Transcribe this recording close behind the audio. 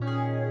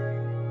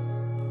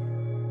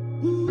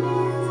Listen,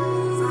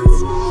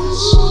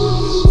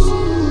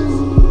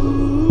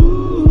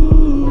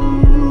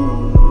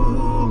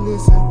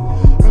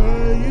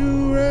 are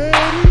you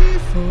ready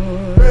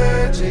for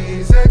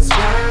Reggie's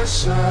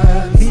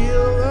Expressions?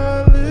 Heal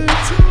a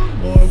little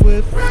more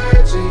with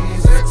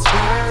Reggie's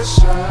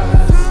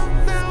Expressions.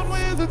 Calm down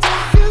where the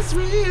talk is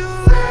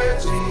real.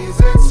 Reggie's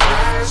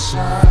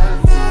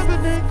Expressions. Never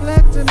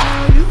neglecting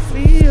how you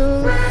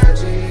feel.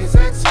 Reggie's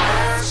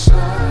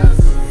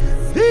Expressions.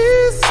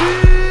 This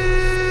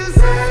is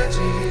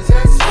Reggie's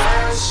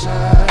Expressions.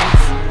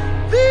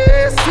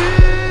 This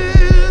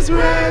is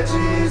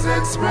Reggie's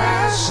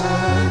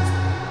Expressions.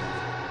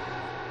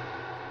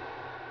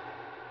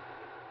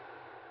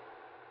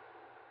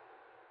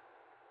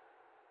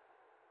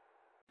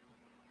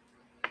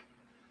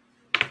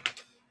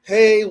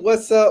 Hey,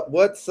 what's up?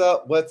 What's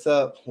up? What's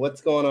up?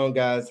 What's going on,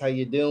 guys? How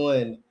you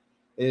doing?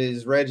 It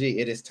is Reggie.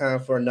 It is time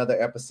for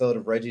another episode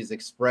of Reggie's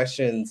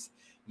Expressions.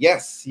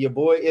 Yes, your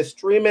boy is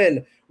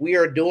streaming. We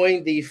are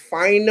doing the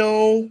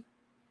final.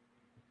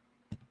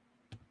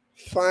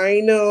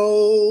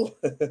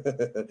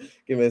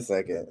 Give me a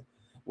second.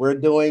 We're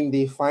doing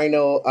the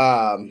final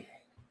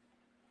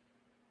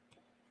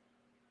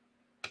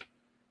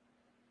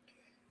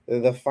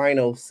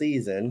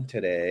season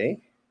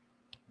today.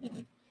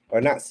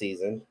 Or not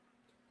season,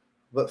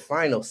 but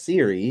final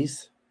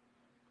series.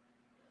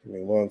 Give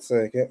me 1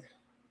 second.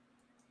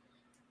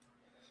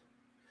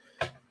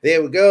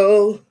 There we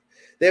go.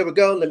 There we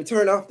go. Let me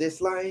turn off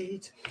this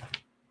light.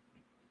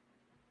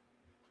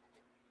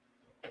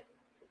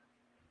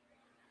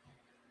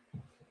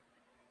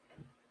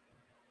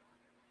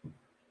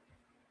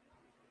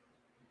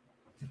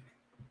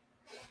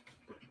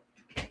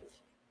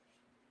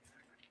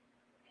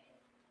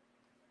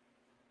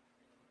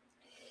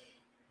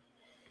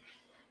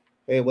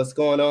 Hey, what's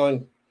going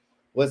on?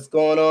 What's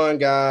going on,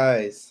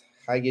 guys?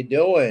 How you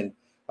doing?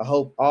 I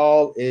hope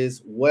all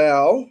is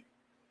well.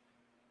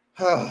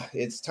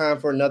 It's time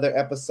for another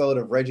episode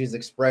of Reggie's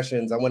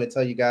Expressions. I want to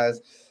tell you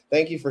guys,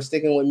 thank you for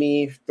sticking with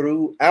me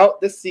throughout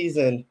the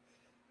season.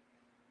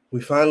 We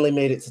finally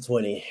made it to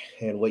 20.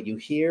 And what you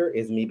hear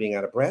is me being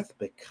out of breath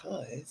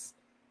because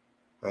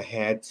I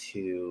had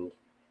to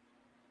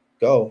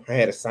go. I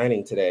had a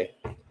signing today.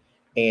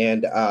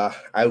 And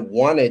I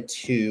wanted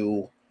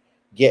to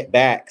get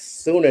back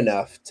soon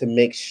enough to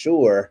make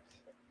sure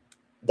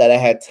that I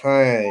had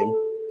time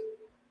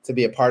to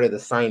be a part of the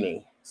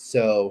signing.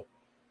 So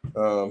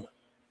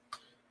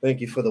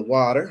thank you for the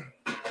water.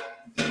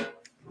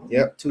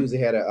 Yep, Tuesday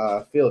had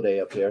a field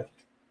day up here.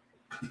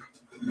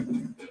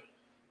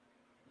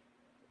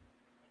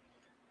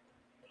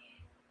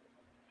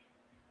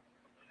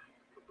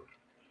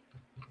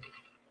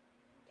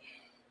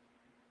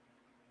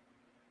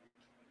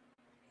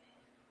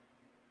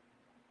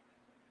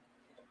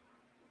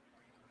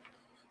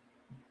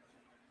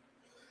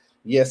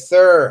 Yes,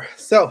 sir.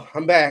 So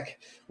I'm back.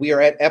 We are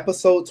at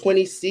episode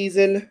 20,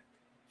 season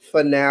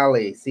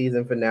finale.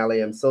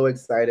 I'm so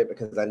excited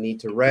because I need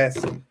to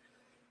rest.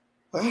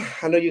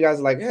 I know you guys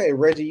are like, hey,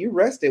 Reggie, you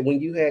rested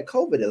when you had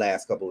COVID the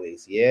last couple of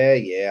weeks.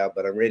 Yeah,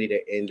 but I'm ready to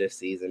end this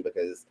season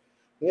because,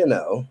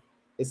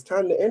 it's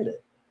time to end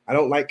it. I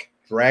don't like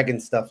dragging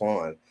stuff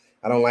on.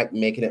 I don't like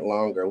making it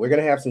longer. We're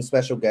going to have some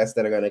special guests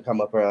that are going to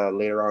come up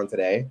later on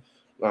today,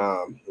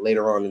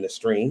 later on in the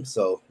stream.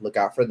 So look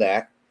out for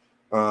that.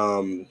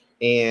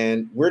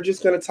 And we're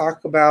just going to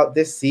talk about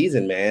this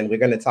season, man. We're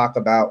going to talk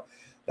about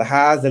the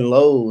highs and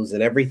lows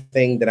and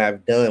everything that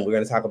I've done. We're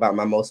going to talk about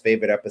my most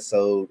favorite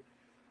episode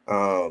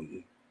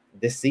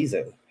this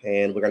season.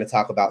 And we're going to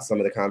talk about some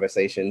of the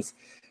conversations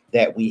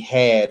that we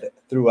had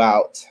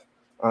throughout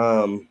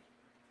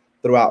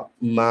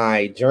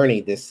my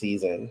journey this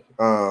season.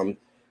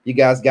 You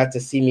guys got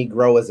to see me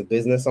grow as a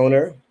business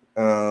owner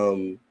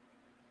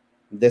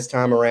this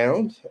time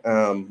around,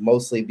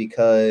 mostly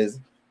because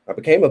I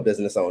became a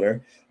business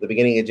owner. The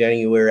beginning of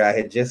January, I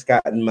had just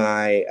gotten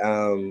my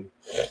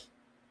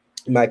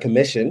my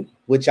commission,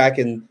 which I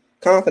can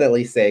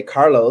confidently say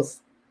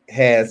Carlos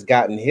has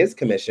gotten his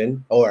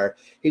commission, or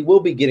he will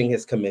be getting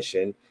his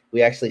commission.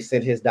 We actually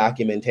sent his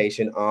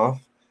documentation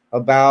off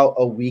about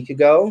a week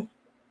ago.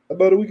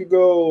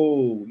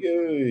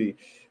 Yay.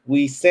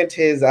 We sent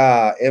his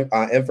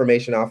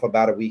information off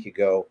about a week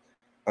ago.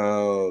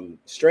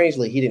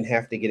 Strangely, he didn't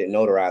have to get it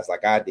notarized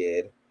like I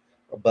did,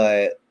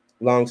 but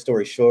long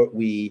story short,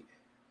 we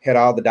had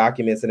all the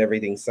documents and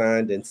everything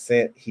signed and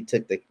sent. He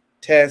took the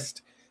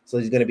test. So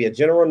he's going to be a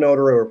general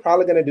notary. We're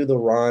probably going to do the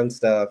Ron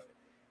stuff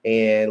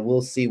and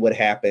we'll see what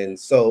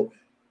happens. So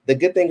the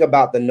good thing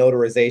about the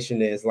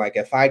notarization is, like,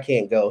 if I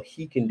can't go,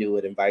 he can do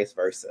it and vice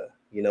versa.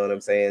 You know what I'm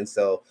saying?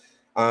 So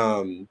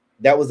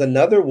that was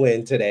another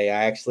win today.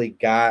 I actually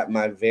got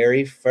my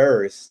very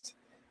first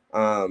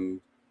not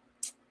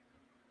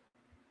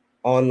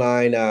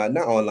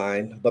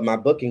online, but my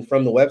booking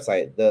from the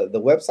website. The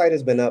website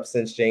has been up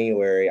since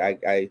January.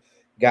 I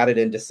got it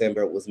in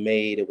December. It was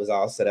made. It was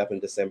all set up in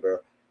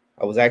December.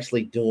 I was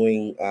actually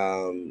doing,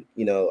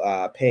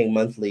 paying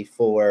monthly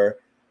for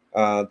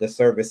the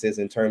services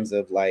in terms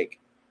of, like,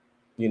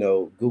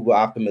 Google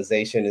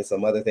optimization and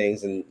some other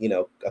things. And,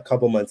 a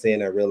couple months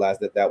in, I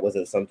realized that that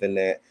wasn't something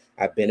that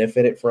I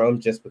benefited from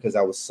just because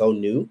I was so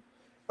new.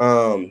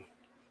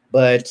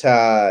 But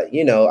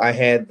I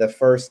had the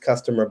first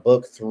customer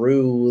book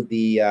through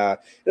it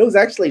was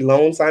actually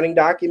loan signing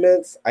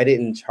documents. I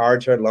didn't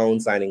charge her loan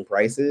signing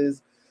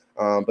prices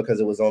because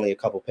it was only a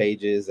couple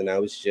pages, and I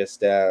was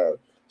just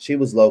she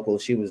was local.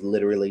 She was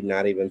literally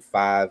not even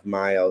 5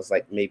 miles,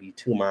 like maybe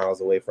 2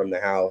 miles away from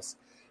the house.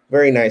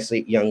 Very nice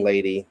young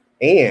lady.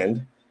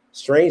 And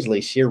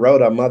strangely, she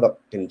wrote a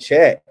motherfucking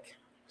check.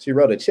 She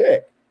wrote a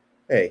check.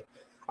 Hey,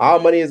 all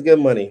money is good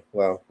money.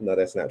 Well, no,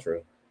 that's not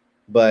true.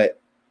 But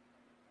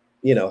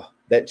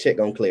that check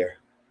gonna clear.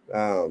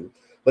 But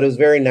it was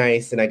very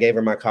nice, and I gave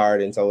her my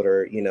card and told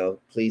her,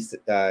 please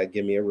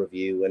give me a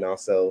review, and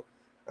also,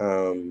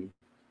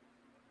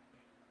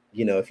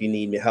 if you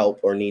need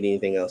help or need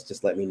anything else,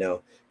 just let me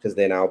know, because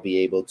then I'll be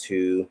able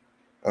to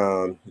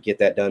get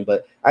that done.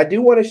 But I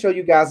do want to show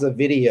you guys a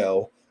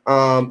video.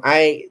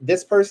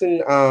 This person,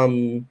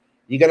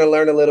 you're gonna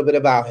learn a little bit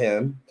about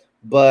him,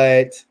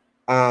 but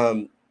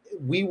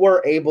we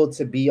were able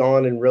to be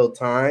on in real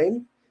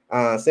time.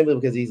 Simply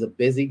because he's a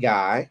busy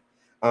guy.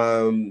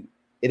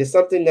 It is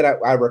something that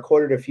I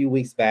recorded a few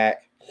weeks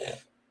back,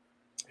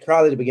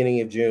 probably the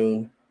beginning of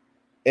June.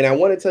 And I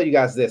want to tell you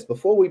guys this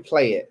before we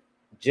play it.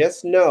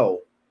 Just know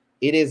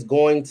it is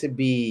going to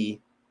be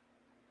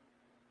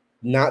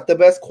not the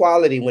best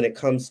quality when it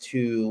comes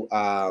to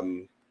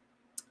the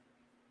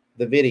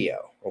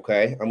video.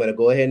 Okay, I'm going to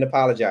go ahead and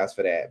apologize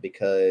for that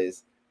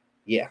because,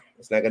 yeah,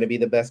 it's not going to be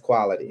the best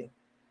quality.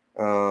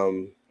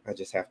 I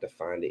just have to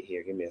find it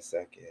here. Give me a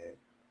second.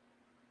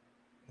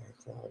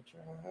 Cloud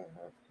Drive,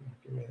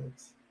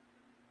 documents,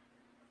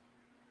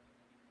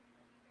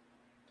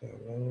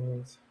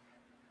 downloads.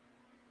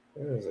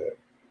 Where is it?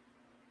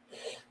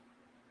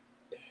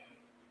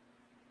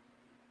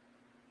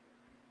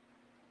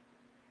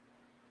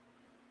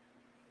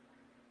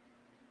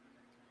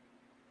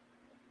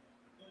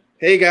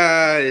 Hey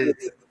guys,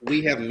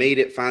 we have made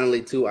it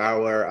finally to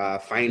our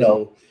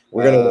final.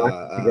 We're gonna watch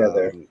it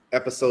together.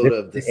 Episode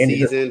of the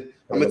season.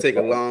 I'm gonna take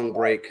a long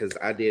break because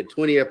I did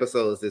 20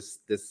 episodes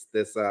this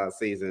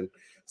season,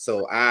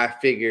 so I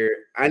figured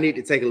I need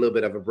to take a little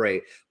bit of a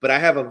break. But I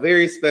have a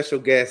very special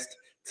guest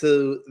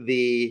to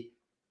the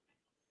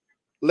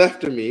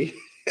left of me,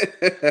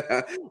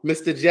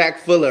 Mr. Jack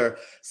Fuller.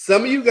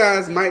 Some of you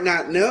guys might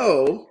not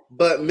know,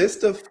 but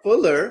Mr.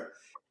 Fuller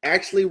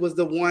actually was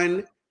the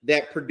one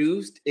that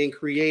produced and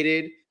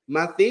created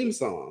my theme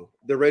song,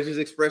 the Reggie's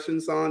Expression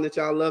song that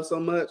y'all love so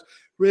much.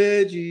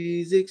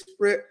 Reggie's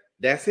Express.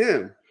 That's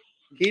him.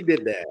 He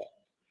did that.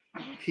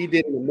 He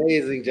did an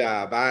amazing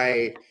job.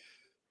 I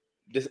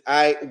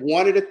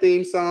wanted a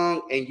theme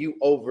song, and you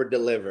over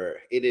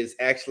deliver. It is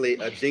actually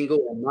a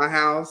jingle in my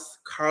house.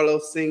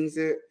 Carlos sings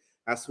it.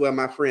 I swear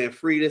my friend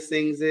Frida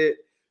sings it.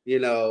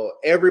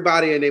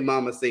 Everybody and their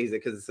mama sings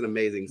it because it's an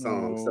amazing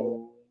song.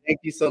 So thank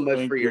you so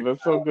much for your.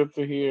 That's so good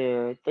to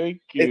hear.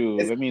 Thank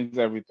you. That means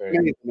everything.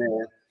 Amazing,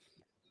 man.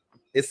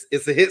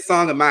 It's a hit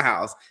song in my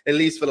house, at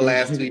least for the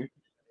last 2 years.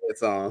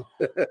 Song.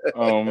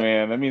 Oh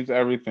man, that means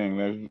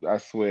everything. I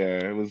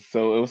swear, it was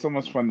so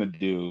much fun to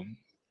do.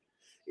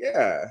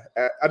 Yeah,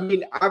 I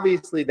mean,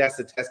 obviously that's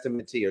a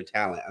testament to your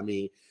talent. I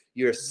mean,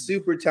 you're a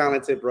super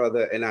talented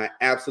brother, and I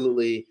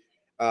absolutely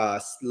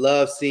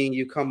love seeing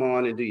you come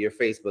on and do your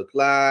Facebook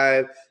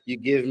Live. You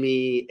give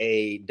me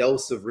a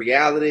dose of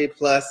reality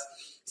plus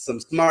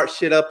some smart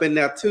shit up in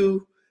there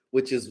too,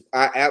 which is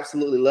I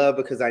absolutely love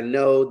because I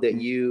know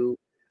that you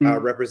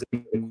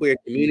represent the queer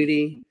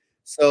community.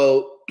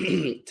 So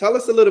tell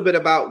us a little bit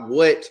about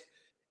what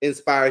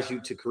inspires you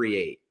to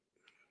create.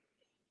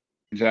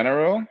 In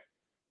general?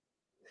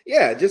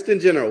 Yeah, just in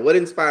general. What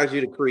inspires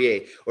you to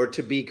create or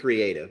to be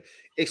creative?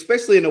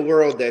 Especially in a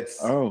world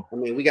that's, I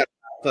mean, we got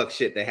fuck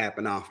shit that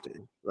happen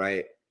often,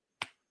 right?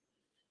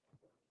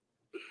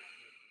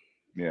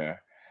 Yeah.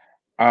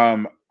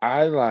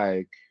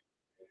 I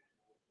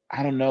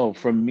don't know.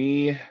 For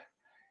me,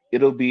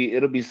 it'll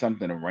be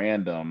something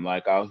random.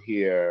 Like I'll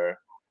hear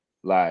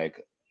like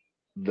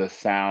the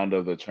sound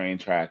of the train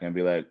track and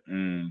be like,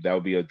 that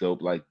would be a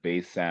dope like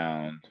bass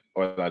sound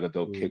or like a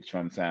dope kick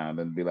drum sound,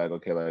 and be like,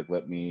 okay, like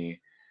let me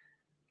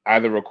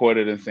either record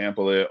it and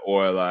sample it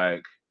or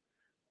like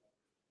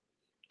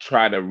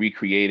try to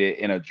recreate it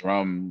in a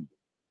drum,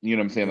 you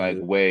know what I'm saying, like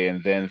way,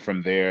 and then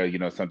from there,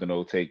 something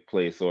will take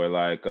place. Or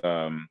like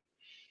like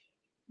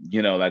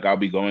I'll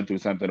be going through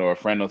something, or a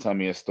friend will tell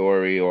me a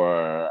story,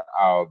 or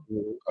I'll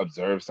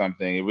observe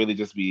something. It really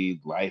just be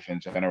life in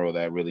general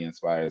that really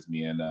inspires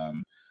me, and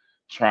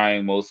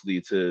trying mostly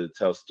to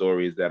tell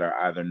stories that are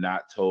either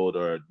not told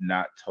or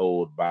not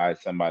told by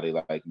somebody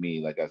like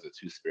me, like as a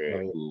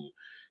two-spirit who,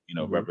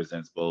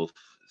 represents both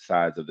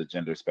sides of the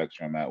gender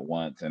spectrum at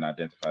once and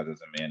identifies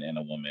as a man and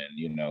a woman,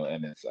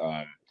 and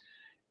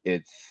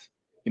it's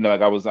you know,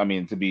 like I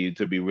mean, to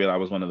be real, I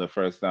was one of the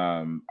first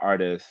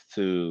artists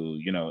to,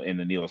 you know, in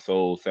the neo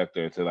soul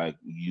sector to like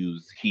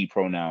use he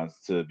pronouns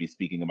to be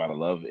speaking about a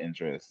love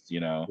interest, you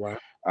know, Wow.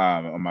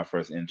 on my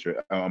first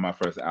on my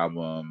first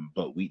album,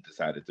 But Wheat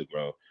Decided to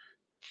Grow,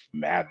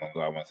 mad long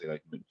ago. I want to say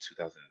like maybe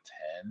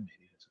 2010,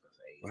 maybe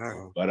 2008.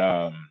 Wow. But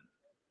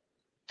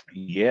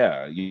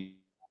yeah, you know,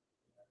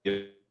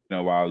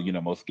 while you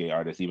know most gay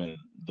artists, even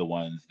the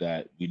ones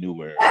that we knew were gay and were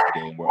openly gay, would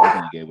say you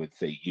know what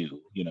I'm saying,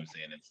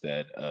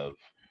 instead of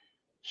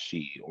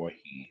she or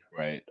he,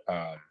 right?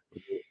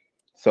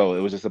 So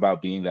it was just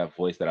about being that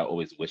voice that I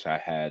always wish I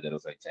had. That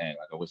was like, dang,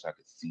 like I wish I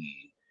could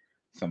see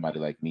somebody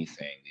like me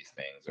saying these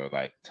things or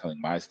like telling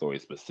my story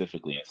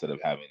specifically instead of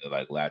having to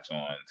like latch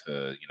on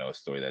to, you know, a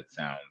story that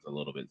sounds a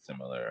little bit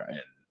similar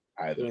in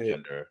either Right.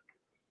 gender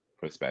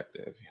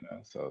perspective, you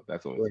know. So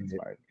that's always Right.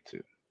 inspired me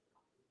too.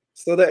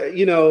 So that,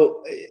 you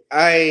know,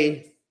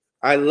 I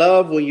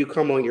love when you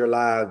come on your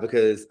live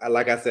because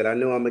like I said, I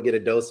know I'm gonna get a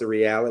dose of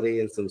reality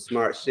and some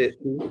smart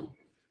shit too.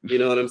 You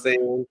know what I'm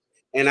saying?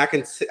 And I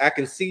can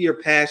see your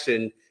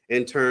passion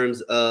in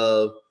terms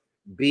of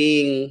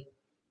being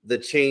the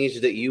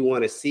change that you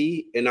want to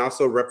see and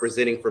also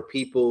representing for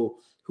people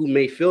who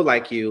may feel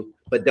like you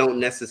but don't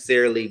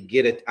necessarily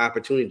get an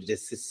opportunity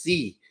just to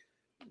see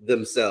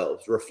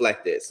themselves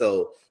reflected.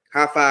 So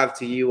high five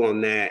to you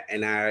on that.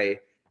 And I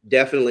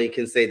definitely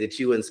can say that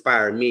you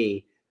inspire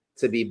me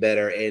to be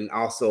better and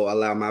also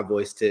allow my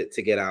voice to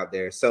get out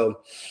there.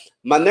 So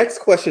my next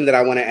question that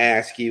I want to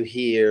ask you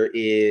here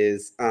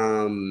is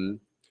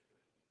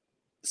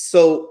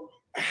so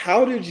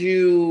how did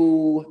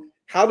your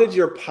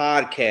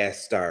podcast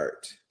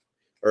start?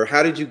 Or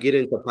how did you get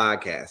into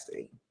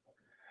podcasting?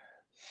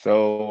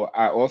 So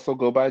I also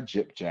go by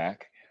Jip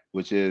Jack,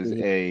 which is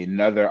Mhm.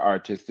 another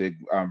artistic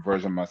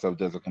version of myself.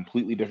 Does a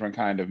completely different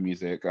kind of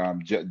music.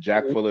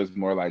 Jack Mhm. Fuller is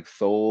more like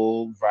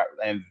soul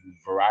and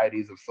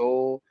varieties of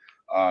soul,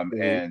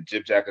 Mhm. and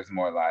Jip Jack is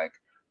more like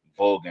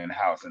Vogue and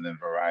house, and then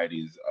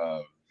varieties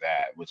of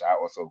that, which I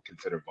also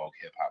consider Vogue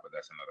hip hop, but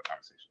that's another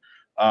conversation.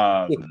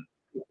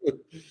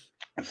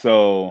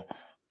 So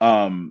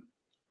um,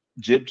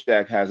 Jib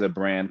Jack has a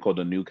brand called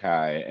the New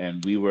Kai,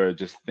 and we were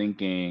just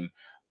thinking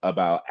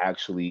about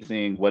actually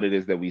seeing what it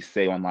is that we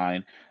say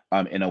online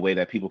in a way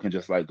that people can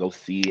just like go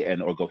see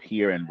and or go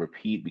hear and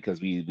repeat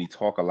because we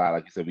talk a lot.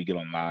 Like you said, we get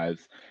on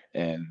lives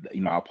and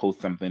you know I'll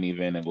post something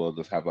even and we'll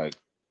just have like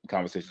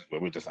conversations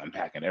where we're just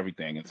unpacking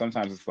everything. And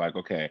sometimes it's like,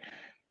 okay,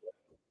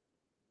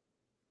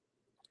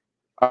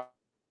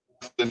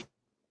 the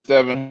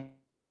 7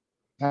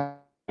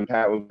 and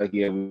Pat was like,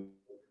 yeah, we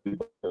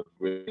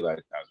really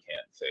like I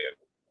can't say it.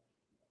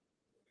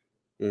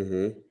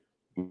 Mhm.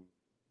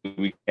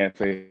 We can't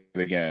say it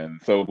again.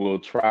 So we'll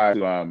try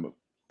to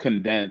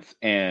condense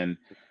and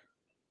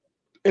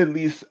at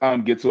least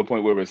get to a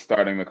point where we're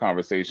starting the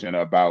conversation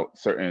about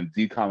certain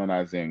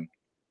decolonizing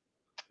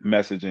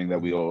messaging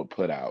that we all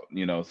put out.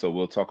 You know, so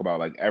we'll talk about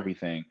like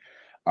everything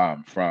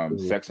from Mhm.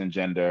 sex and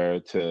gender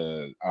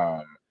to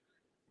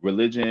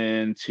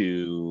religion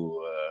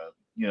to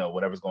you know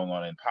whatever's going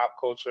on in pop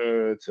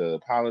culture to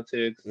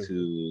politics Mhm.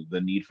 to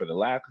the need for the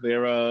lack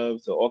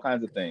thereof to all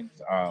kinds of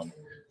things.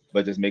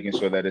 But just making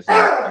sure that it's in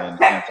an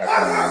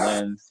anti-colonial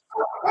lens,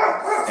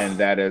 and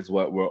that is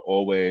what we're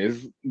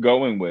always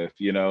going with,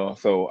 you know.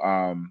 So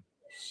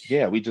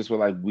yeah, we just were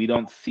like, we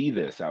don't see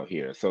this out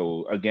here.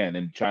 So again,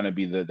 and trying to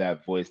be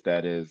that voice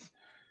that is,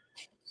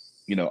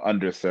 you know,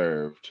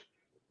 underserved.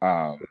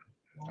 Um,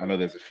 I know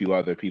there's a few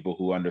other people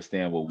who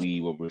understand what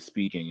we're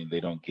speaking and they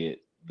don't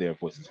get their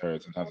voices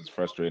heard. Sometimes it's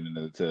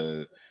frustrating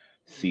to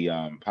see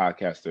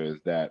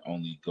podcasters that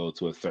only go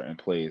to a certain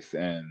place,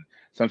 and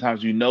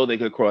sometimes you know they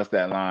could cross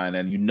that line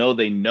and you know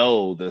they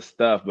know the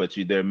stuff, but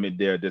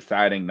they're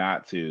deciding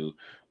not to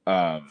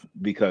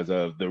because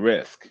of the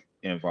risk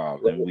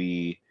involved. And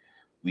we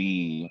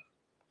be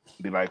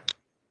like,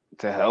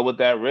 to hell with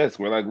that risk.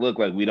 We're like, look,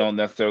 like we don't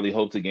necessarily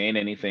hope to gain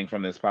anything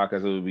from this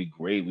podcast. It would be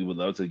great. We would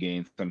love to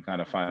gain some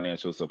kind of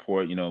financial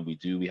support. You know, we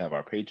do. We have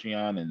our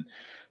Patreon, and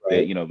that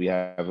Right. you know we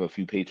have a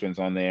few patrons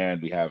on there,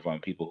 and we have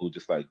people who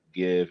just like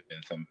give,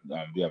 and some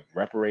we have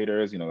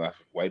reparators. You know, like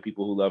white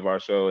people who love our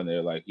show, and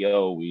they're like,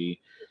 yo, we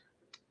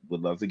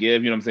would love to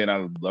give. You know what I'm saying?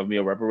 I love me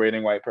a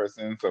reparating white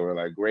person, so we're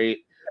like, great.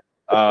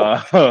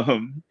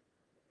 Um,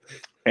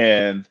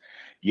 and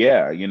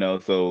yeah, you know,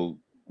 so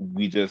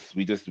we just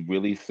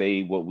really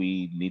say what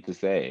we need to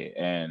say,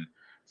 and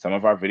some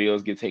of our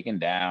videos get taken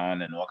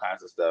down and all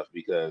kinds of stuff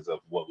because of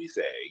what we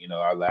say. You know,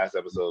 our last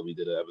episode, we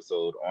did an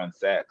episode on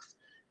sex,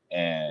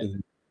 and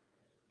Mhm.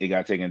 it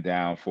got taken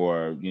down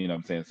for, you know what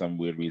I'm saying, some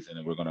weird reason,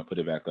 and we're gonna put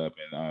it back up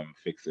and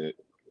fix it.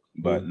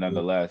 But Mhm.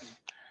 nonetheless,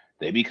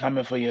 they be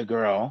coming for your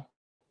girl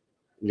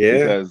Yeah.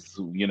 because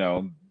you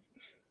know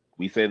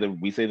we say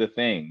the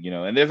thing, you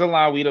know, and there's a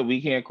line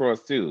we can't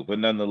cross too, but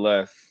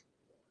nonetheless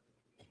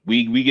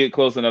we get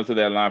close enough to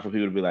that line for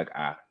people to be like,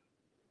 ah.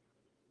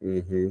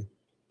 Mhm.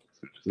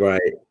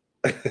 Right.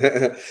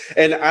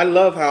 And I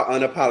love how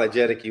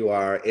unapologetic you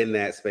are in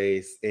that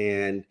space.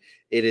 And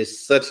it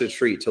is such a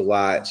treat to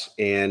watch.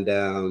 And,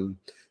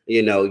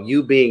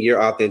 you being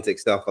your authentic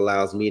self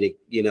allows me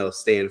to,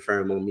 stand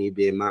firm on me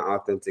being my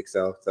authentic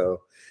self.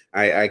 So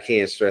I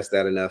can't stress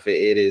that enough.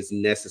 It is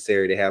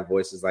necessary to have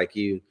voices like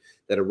you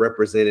that are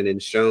represented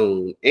and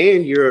shown.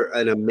 And you're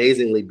an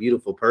amazingly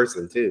beautiful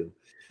person too.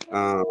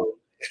 Um,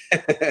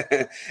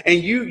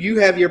 and you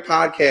have your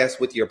podcast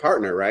with your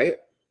partner, right?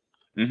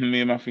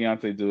 Me and my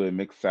fiance do it,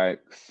 Mixed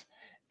Sykes,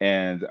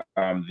 and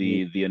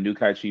the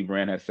Anukai Tree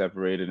brand has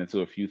separated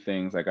into a few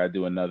things. Like I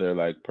do another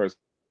like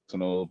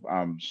personal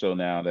show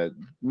now that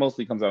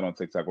mostly comes out on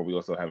TikTok, but we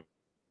also have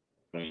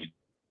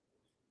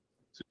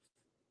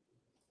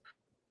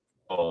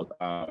called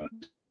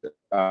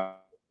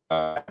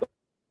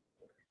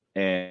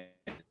and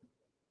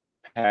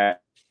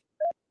Pat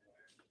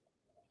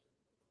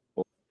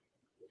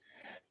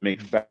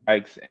Mixed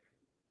Sykes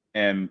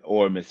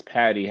or Miss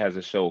Patty has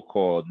a show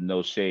called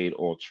No Shade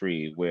All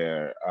Tree,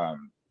 where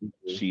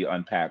she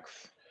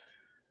unpacks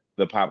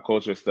the pop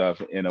culture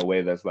stuff in a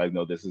way that's like,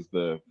 no, this is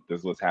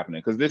what's happening.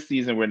 Because this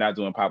season we're not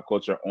doing pop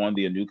culture on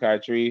the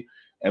Anukai Tree,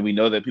 and we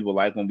know that people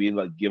like when we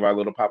like give our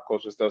little pop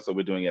culture stuff, so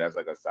we're doing it as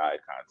like a side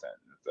content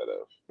instead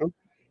of.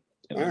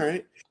 All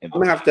right, I'm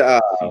gonna have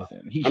to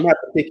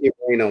pick your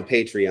brain on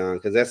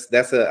Patreon, because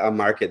that's a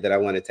market that I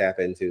want to tap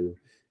into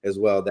as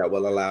well, that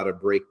will allow to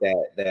break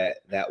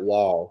that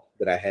wall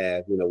that I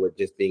have, with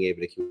just being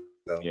able to keep.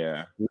 So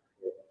yeah,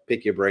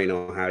 pick your brain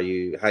on how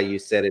you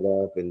set it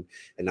up and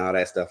all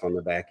that stuff on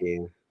the back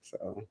end.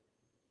 So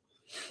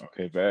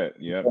okay,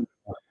 bet. Yep.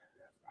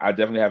 I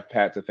definitely have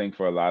Pat to thank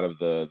for a lot of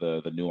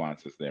the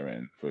nuances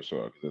therein, for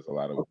sure, because there's a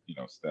lot of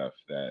stuff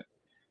that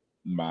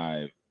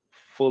my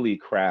fully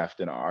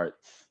craft and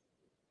arts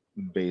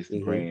based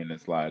brain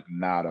is like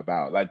not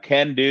about, like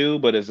can do,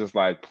 but it's just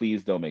like,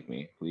 please don't make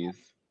me, please.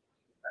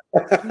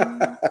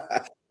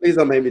 Please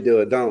don't make me do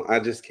it. Don't. I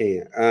just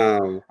can't.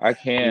 I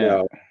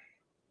can't.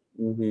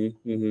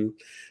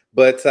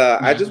 But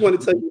I just want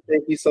to tell you,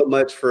 thank you so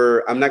much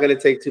for, I'm not going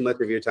to take too much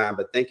of your time,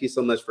 but thank you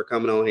so much for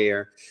coming on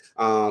here.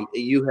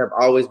 You have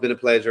always been a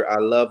pleasure. I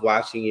love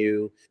watching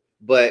you,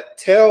 but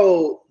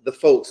tell the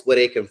folks where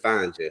they can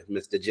find you,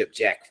 Mr. Jip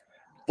Jack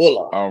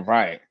Fuller. All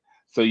right.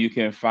 So you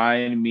can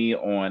find me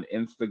on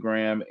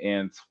Instagram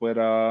and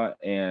Twitter,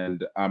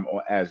 and I'm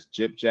as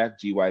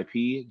Gypjack,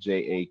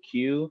 GYPJAQ.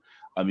 You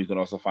can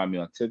also find me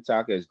on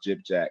TikTok as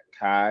Gypjack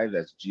Kai.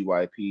 That's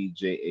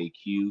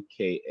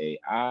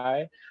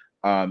GYPJAQKAI.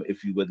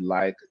 If you would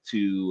like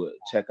to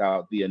check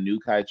out the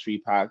Anukai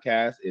Tree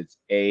podcast, it's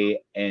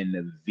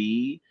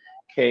ANVKAI.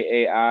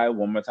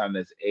 One more time,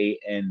 that's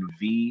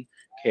ANVKAI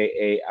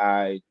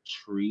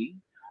Tree.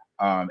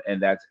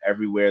 And that's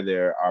everywhere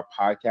there are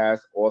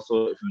podcasts.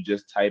 Also, if you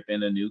just type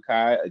in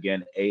Anukai,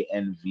 again,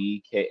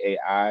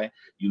 ANVKAI,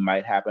 you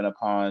might happen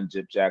upon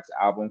Jip Jack's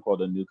album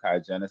called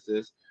Anukai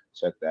Genesis.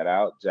 Check that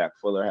out. Jack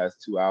Fuller has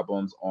 2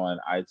 albums on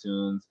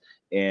iTunes,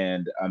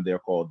 and they're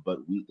called But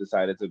Wheat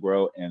Decided to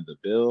Grow and The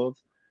Build.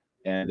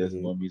 And there's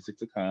more music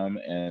to come.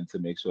 And to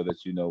make sure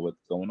that you know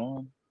what's going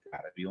on,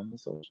 gotta be on the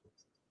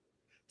socials.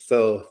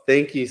 So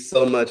thank you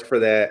so much for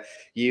that.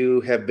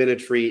 You have been a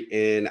treat,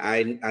 and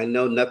I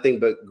know nothing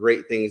but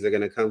great things are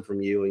going to come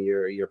from you and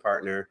your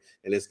partner.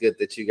 And it's good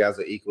that you guys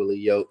are equally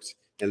yoked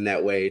in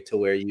that way, to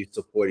where you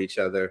support each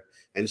other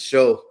and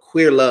show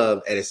queer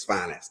love at its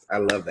finest. I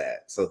love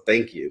that. So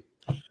thank you.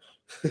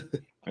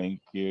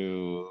 Thank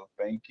you.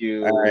 Thank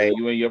you. All right.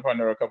 You and your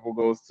partner are a couple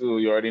goals too.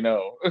 You already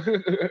know.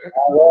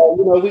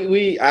 Well,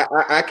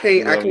 I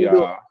can't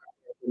do it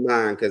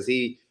mine, because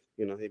he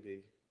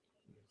be.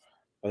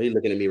 Oh, he's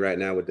looking at me right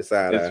now with the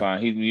side. It's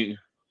fine.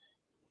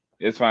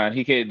 It's fine.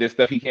 He can't. There's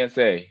stuff he can't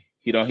say.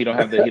 He don't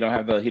have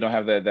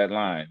that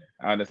line.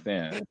 I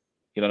understand.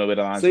 He don't know where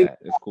the line's at.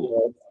 It's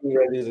cool.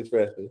 Reggie's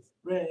expressions.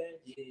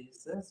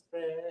 Reggie's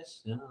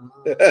expression.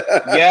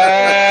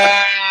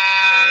 Yes,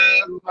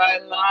 my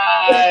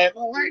line.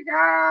 Oh my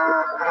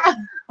god.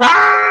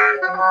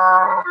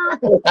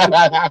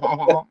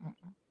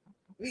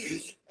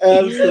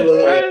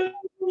 Absolutely.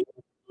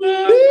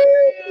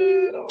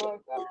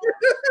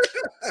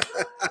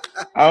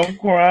 I'm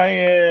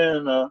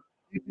crying.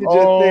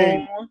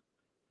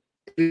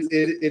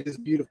 It is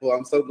beautiful.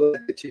 I'm so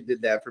glad that you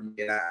did that for me,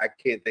 and I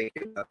can't thank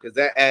you enough, because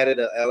that added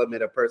an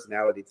element of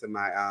personality to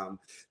my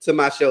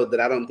show that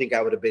I don't think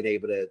I would have been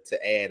able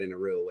to add in a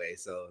real way.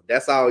 So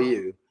that's all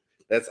you.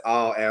 That's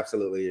all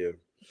absolutely you.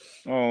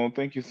 Oh,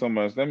 thank you so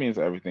much. That means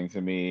everything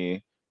to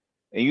me.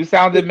 And you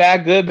sounded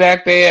mad good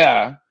back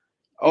there.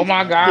 Oh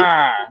my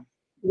god.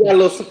 You got a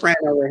little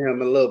soprano in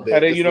him, a little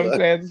bit. You know what I'm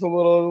saying? Just a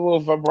little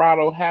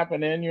vibrato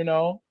happening,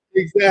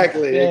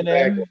 Exactly.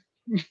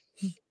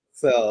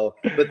 So,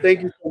 but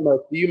thank you so much.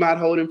 Do you mind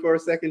holding for a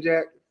second,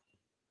 Jack?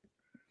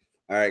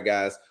 All right,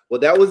 guys. Well,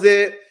 that was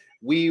it.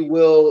 We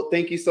will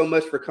thank you so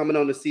much for coming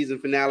on the season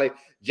finale.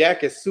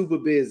 Jack is super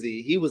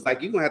busy. He was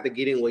like, you're gonna have to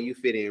get in where you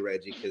fit in,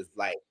 Reggie, because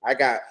like I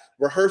got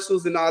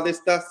rehearsals and all this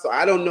stuff, so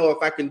I don't know if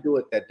I can do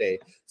it that day.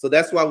 So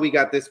that's why we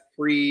got this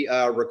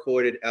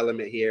pre-recorded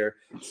element here,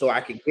 so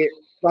I can get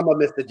some of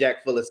Mr.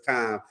 Jack Fuller's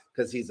time,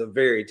 because he's a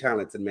very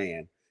talented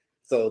man.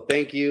 So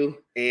thank you,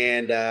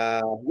 and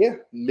yeah,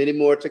 many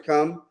more to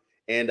come.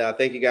 And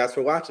thank you guys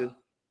for watching.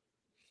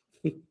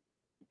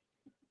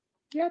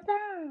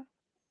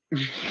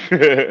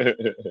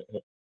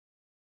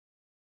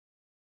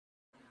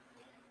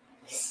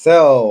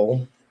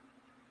 So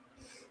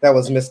that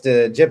was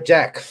Mr.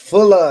 Jack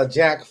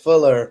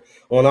Fuller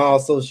on all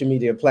social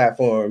media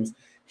platforms.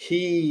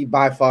 He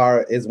by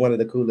far is one of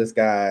the coolest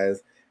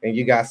guys, and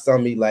you guys saw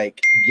me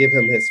like give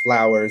him his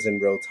flowers in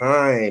real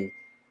time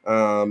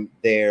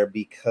there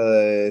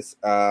because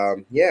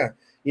yeah,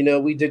 you know,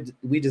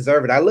 we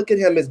deserve it. I look at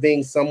him as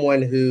being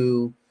someone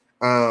who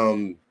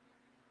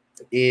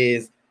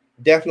is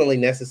definitely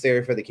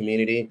necessary for the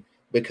community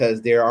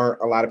because there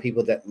aren't a lot of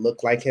people that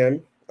look like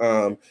him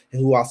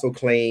who also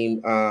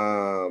claim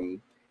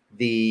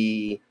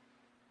the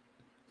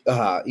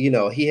you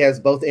know, he has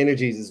both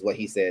energies is what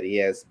he said. He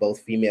has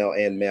both female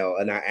and male,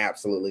 and I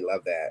absolutely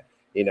love that.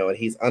 You know, and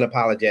he's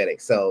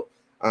unapologetic. So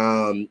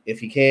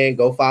if you can,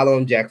 go follow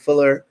him, Jack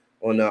Fuller,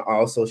 on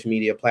all social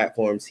media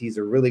platforms. He's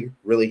a really,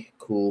 really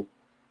cool,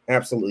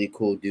 absolutely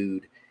cool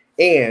dude.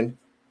 And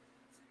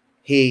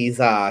he's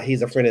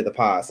a friend of the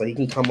pod, so he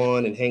can come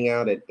on and hang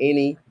out at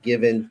any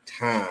given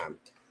time.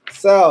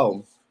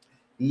 So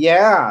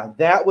yeah,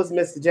 that was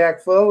Mr.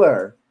 Jack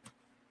Fuller.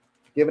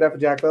 Give it up for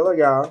Jack Fuller,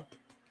 y'all.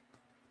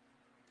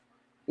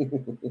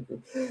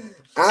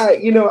 I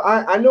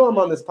know I'm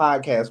on this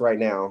podcast right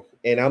now,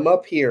 and I'm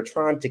up here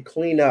trying to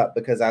clean up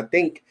because I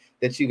think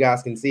that you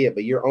guys can see it,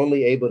 but you're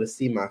only able to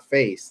see my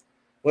face.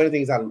 One of the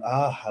things I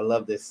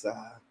love this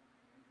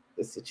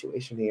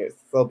situation here.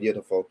 It's so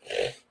beautiful.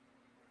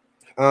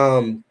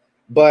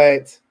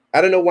 But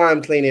I don't know why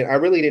I'm cleaning. I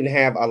really didn't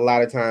have a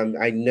lot of time.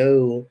 I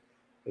know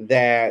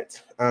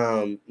that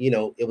you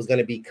know, it was going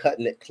to be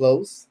cutting it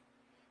close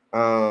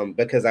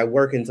because I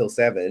work until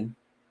 7,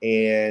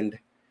 and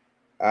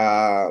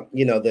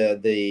you know,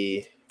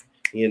 the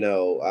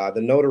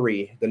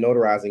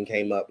notarizing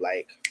came up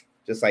like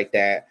just like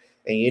that.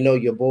 And you know,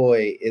 your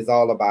boy is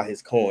all about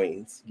his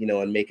coins, you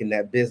know, and making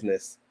that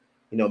business,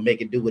 you know,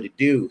 make it do what it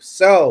do.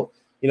 So,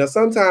 you know,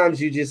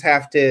 sometimes you just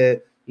have to,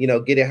 you know,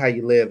 get it how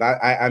you live.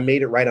 I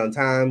made it right on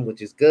time,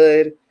 which is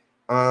good.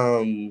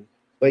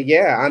 But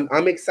yeah,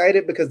 I'm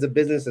excited because the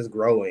business is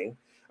growing.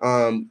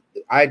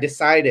 I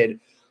decided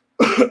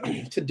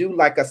to do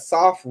like a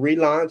soft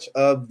relaunch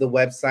of the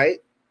website,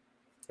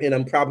 and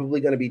I'm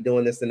probably going to be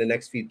doing this in the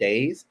next few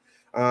days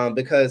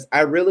because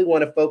I really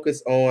want to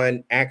focus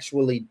on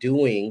actually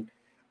doing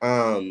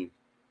the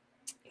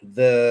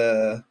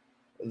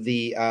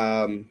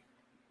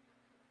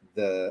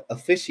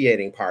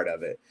officiating part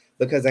of it,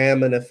 because I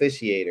am an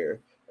officiator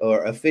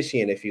or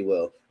officiant, if you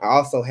will. I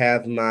also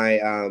have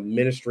my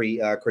ministry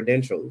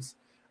credentials.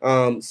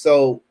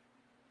 So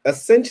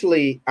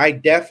essentially, I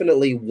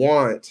definitely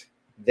want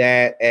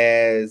that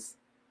as,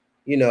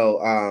 you know,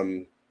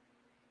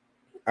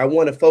 I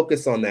want to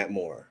focus on that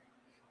more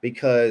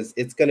because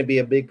it's going to be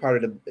a big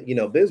part of the, you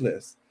know,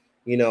 business.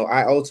 You know,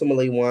 I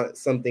ultimately want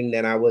something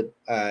that I would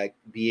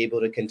be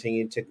able to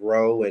continue to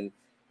grow and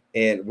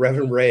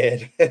Reverend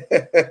Red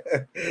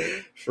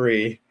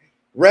free.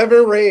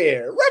 Reverend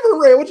Red,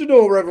 what you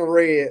doing, Reverend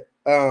Red?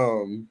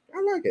 I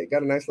like it.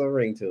 Got a nice little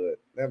ring to it.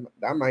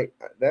 That might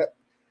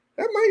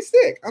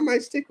stick. I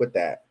might stick with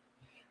that.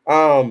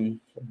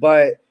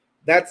 But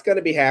that's going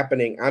to be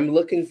happening. I'm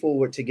looking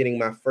forward to getting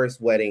my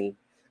first wedding.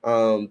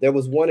 There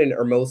was one in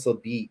Hermosa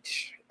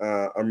Beach,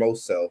 I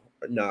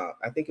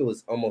think it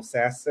was almost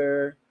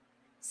Sassa,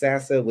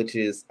 which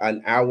is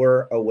an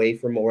hour away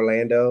from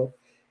Orlando.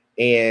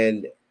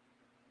 And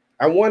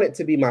I want it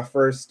to be my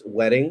first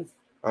wedding.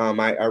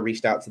 I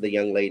reached out to the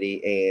young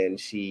lady, and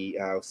she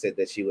said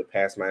that she would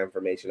pass my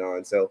information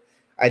on. So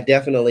I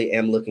definitely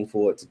am looking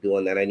forward to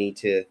doing that. I need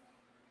to,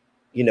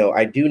 you know,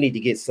 I do need to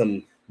get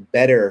some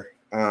better,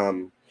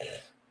 I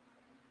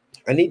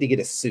need to get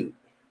a suit,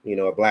 you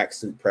know, a black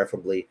suit,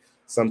 preferably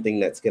something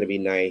that's going to be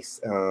nice.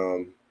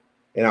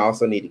 And I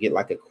also need to get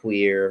like a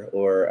queer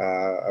or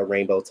a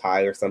rainbow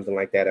tie or something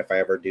like that if I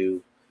ever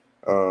do,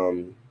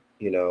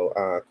 you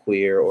know,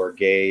 queer or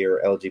gay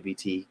or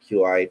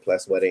LGBTQIA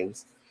plus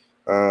weddings.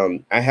 I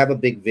have a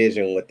big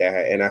vision with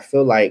that. And I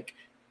feel like,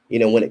 you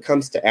know, when it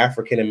comes to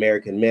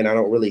African-American men, I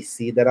don't really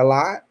see that a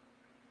lot.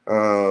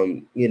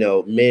 You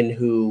know, men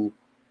who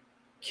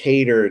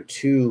cater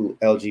to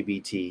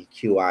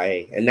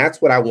LGBTQIA. And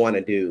that's what I want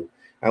to do.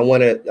 I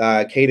want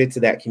to cater to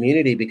that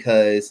community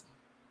because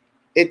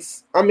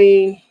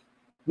we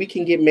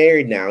can get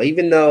married now,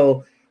 even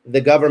though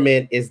the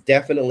government is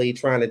definitely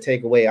trying to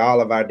take away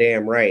all of our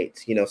damn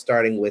rights, you know,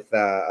 starting with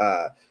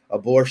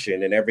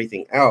abortion and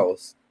everything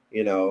else.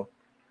 You know,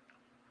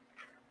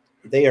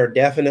 they are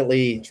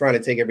definitely trying to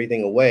take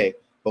everything away.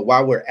 But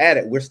while we're at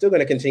it, we're still going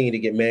to continue to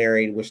get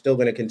married. We're still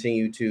going to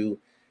continue to,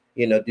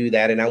 you know, do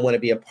that. And I want to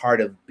be a part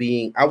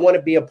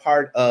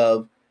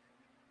of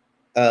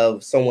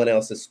someone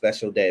else's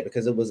special day,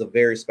 because it was a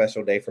very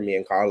special day for me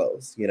and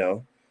Carlos. You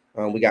know,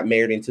 we got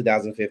married in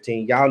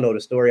 2015. Y'all know the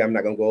story. I'm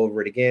not going to go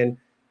over it again.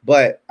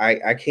 But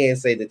I can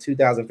say that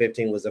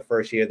 2015 was the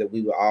first year that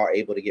we were all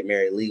able to get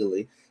married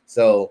legally.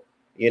 So,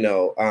 you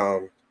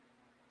know,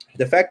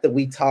 the fact that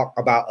we talk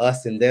about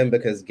us and them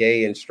because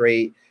gay and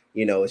straight,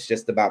 you know, it's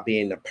just about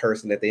being a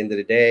person at the end of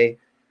the day.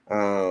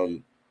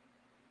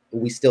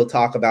 We still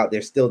talk about,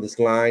 there's still this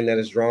line that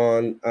is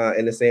drawn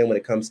in the sand when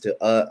it comes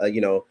to,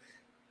 you know,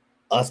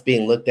 us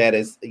being looked at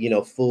as, you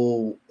know,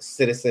 full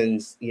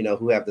citizens, you know,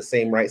 who have the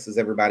same rights as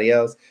everybody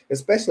else,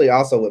 especially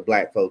also with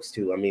Black folks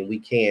too. I mean, we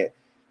can't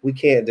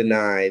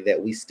deny that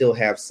we still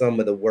have some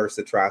of the worst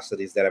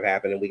atrocities that have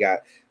happened. And we got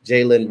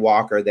Jayland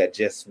Walker that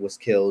just was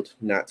killed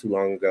not too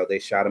long ago. They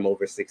shot him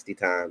over 60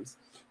 times.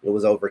 It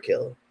was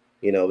overkill.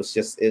 You know, it was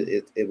just,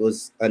 it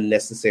was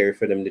unnecessary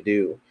for them to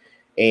do.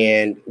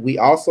 And we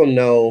also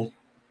know,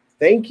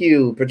 thank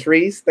you,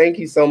 Patrice. Thank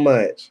you so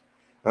much.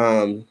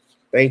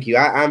 Thank you.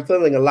 I'm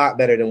feeling a lot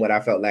better than what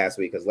I felt last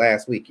week, because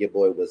last week your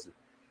boy was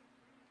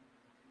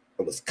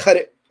cut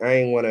it. I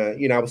ain't want to,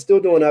 you know, I was still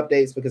doing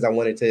updates because I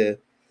wanted to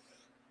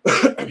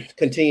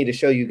continue to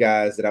show you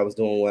guys that I was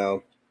doing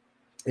well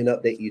and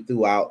update you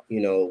throughout,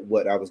 you know,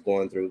 what I was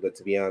going through. But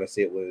to be honest,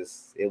 it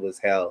was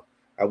hell.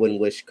 I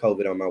wouldn't wish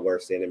COVID on my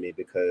worst enemy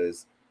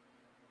because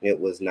it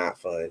was not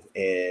fun.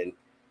 And,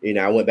 you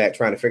know, I went back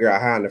trying to figure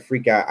out how in the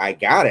freak I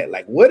got it.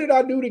 Like, what did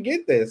I do to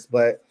get this?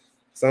 But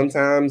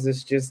sometimes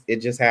it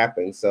just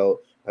happens.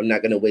 So I'm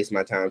not going to waste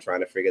my time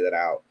trying to figure that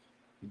out.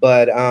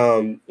 But,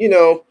 you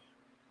know,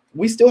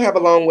 we still have a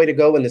long way to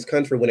go in this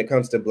country when it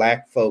comes to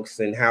Black folks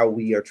and how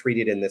we are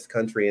treated in this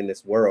country, in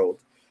this world.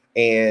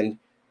 And,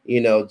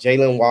 you know,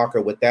 Jayland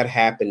Walker, with that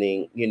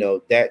happening, you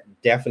know, that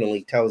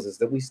definitely tells us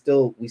that we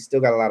still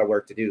got a lot of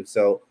work to do.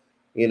 So,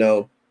 you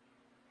know,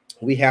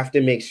 we have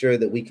to make sure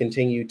that we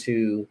continue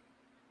to,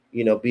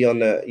 you know, be on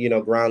the, you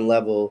know, ground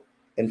level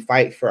and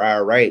fight for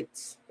our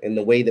rights. And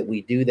the way that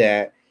we do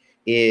that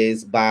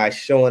is by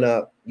showing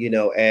up, you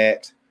know,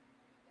 at,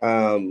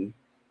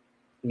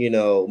 you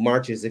know,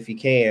 marches if you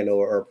can,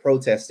 or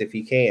protests if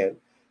you can.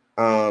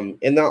 And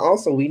then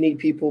also we need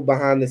people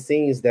behind the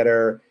scenes that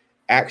are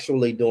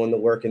actually doing the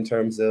work in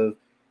terms of,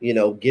 you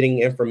know, getting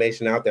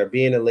information out there,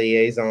 being a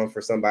liaison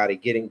for somebody,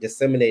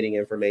 disseminating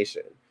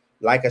information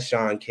like a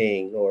Sean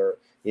King, or,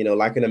 you know,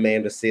 like an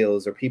Amanda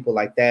Seales, or people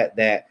like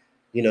that,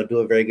 you know, do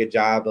a very good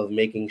job of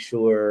making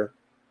sure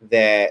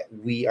that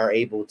we are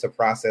able to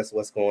process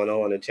what's going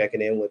on and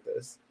checking in with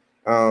us.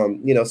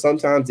 You know,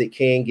 sometimes it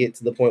can get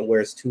to the point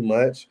where it's too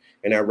much.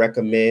 And I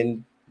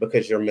recommend,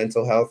 because your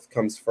mental health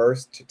comes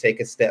first, to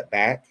take a step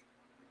back.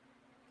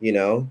 You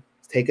know,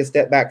 take a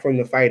step back from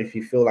the fight if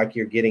you feel like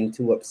you're getting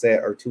too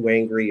upset or too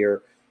angry,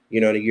 or, you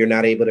know, you're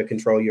not able to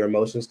control your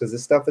emotions, because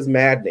this stuff is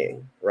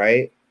maddening,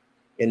 right?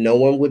 And no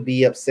one would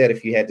be upset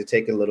if you had to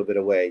take a little bit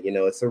away. You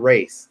know, it's a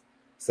race.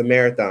 It's a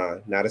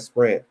marathon, not a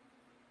sprint.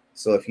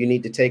 So if you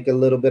need to take a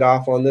little bit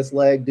off on this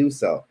leg, do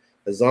so,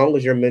 as long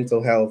as your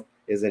mental health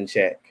is in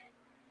check.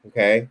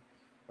 Okay.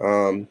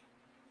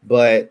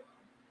 But,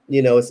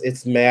 you know,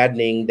 it's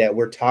maddening that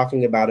we're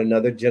talking about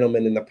another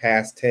gentleman in the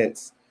past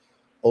tense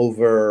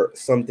over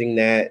something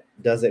that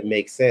doesn't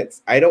make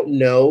sense. I don't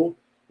know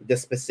the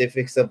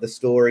specifics of the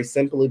story,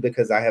 simply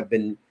because I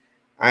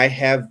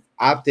have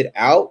opted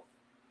out,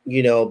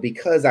 you know,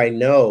 because I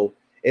know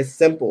it's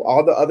simple.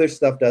 All the other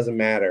stuff doesn't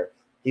matter.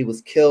 He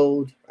was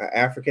killed, an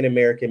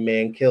African-American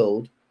man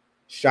killed,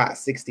 shot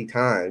 60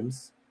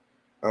 times.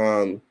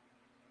 And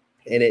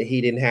he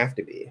didn't have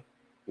to be,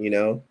 you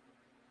know.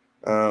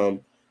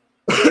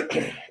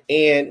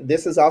 And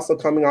this is also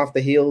coming off the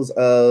heels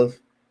of,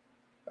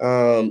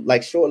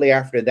 like, shortly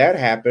after that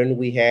happened,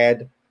 we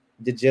had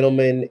the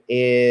gentleman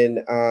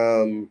in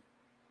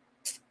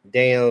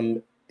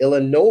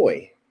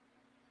Illinois,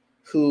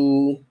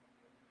 who,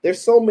 there's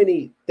so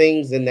many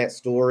things in that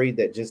story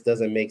that just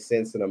doesn't make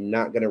sense, and I'm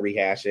not going to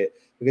rehash it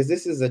because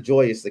this is a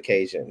joyous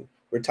occasion.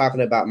 We're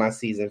talking about my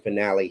season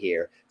finale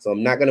here, so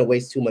I'm not going to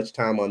waste too much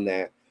time on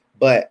that.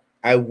 But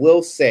I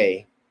will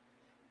say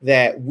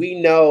that we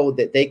know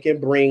that they can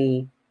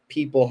bring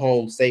people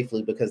home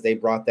safely, because they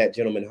brought that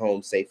gentleman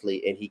home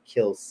safely, and he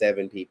killed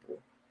 7 people.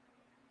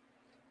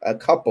 A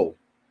couple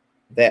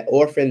that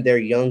orphaned their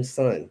young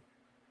son.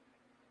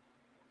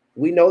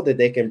 We know that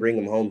they can bring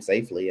him home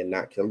safely and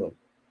not kill him.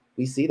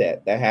 We see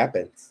that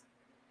happens.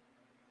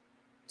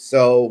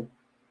 So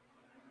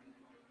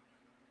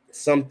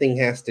something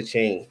has to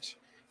change,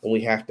 and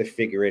we have to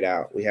figure it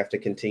out. We have to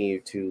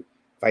continue to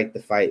fight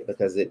the fight,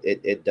 because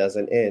it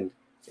doesn't end.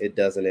 It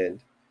doesn't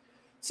end.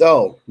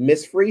 So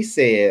Miss Free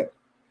said,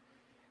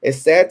 it's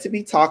sad to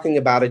be talking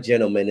about a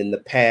gentleman in the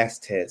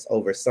past tense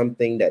over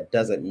something that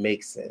doesn't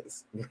make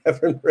sense.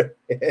 Reverend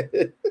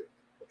Redhead.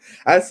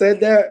 I said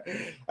that.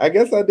 I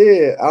guess I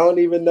did. I don't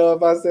even know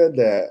if I said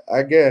that.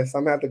 I guess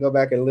I'm gonna have to go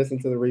back and listen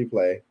to the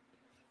replay.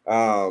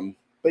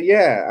 But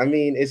yeah, I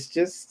mean, it's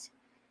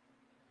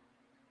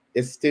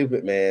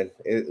stupid, man.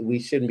 We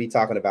shouldn't be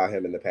talking about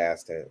him in the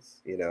past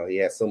tense. You know, he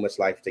has so much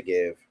life to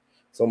give,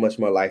 so much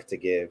more life to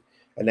give,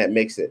 and that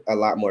makes it a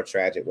lot more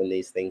tragic when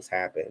these things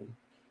happen.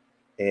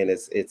 And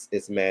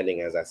it's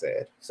maddening, as I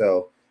said.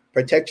 So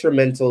protect your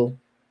mental.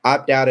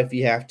 Opt out if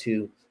you have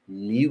to.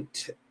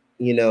 Mute,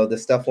 you know, the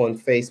stuff on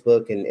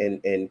Facebook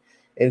and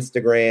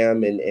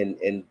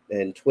Instagram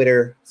and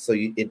Twitter, so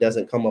it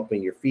doesn't come up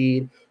in your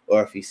feed.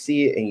 or if you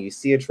see it and you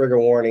see a trigger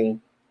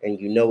warning and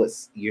you know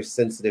you're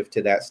sensitive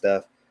to that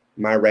stuff,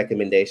 my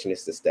recommendation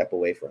is to step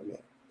away from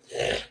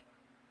it.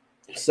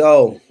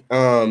 So,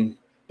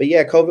 but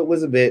yeah, COVID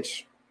was a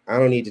bitch. I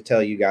don't need to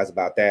tell you guys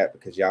about that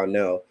because y'all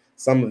know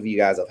some of you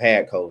guys have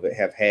had COVID,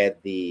 have had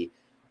the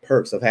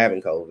perks of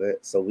having COVID.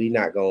 So we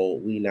not gonna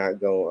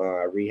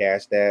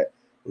rehash that.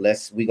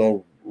 We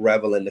gonna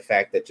revel in the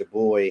fact that your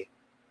boy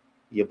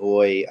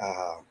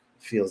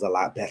feels a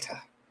lot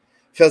better.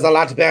 Feels a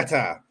lot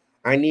better.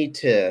 I need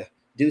to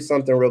do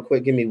something real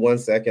quick. Give me 1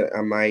 second.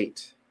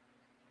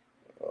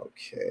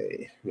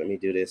 Okay, let me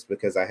do this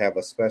because I have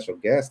a special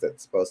guest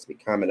that's supposed to be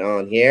coming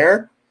on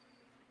here.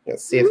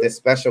 Let's see if this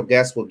special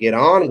guest will get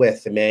on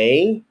with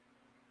me.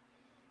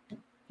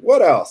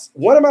 What else?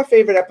 One of my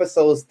favorite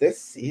episodes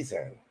this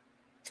season.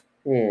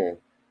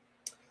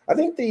 I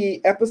think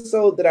the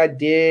episode that I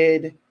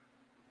did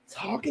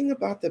talking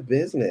about the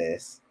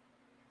business.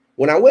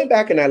 When I went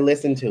back and I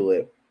listened to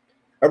it,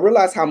 I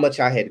realized how much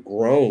I had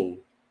grown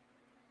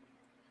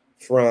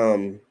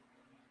from.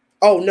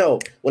 Oh no!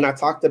 When I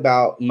talked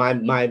about my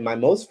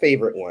most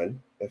favorite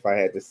one, if I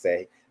had to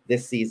say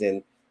this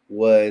season,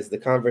 was the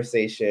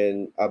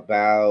conversation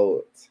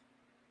about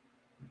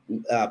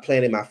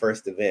planning my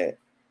first event.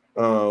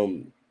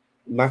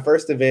 My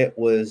first event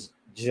was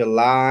June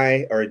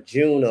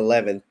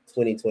 11th,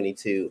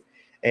 2022,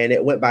 and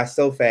it went by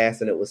so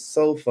fast and it was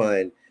so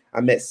fun.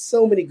 I met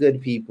so many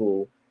good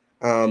people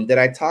that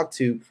I talked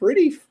to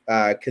pretty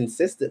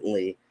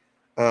consistently,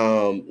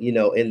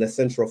 in the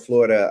Central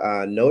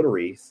Florida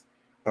notaries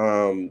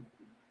Facebook.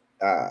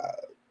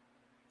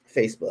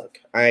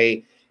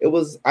 It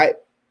was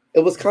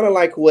kind of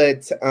like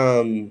what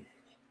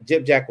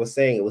Jip Jack was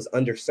saying. It was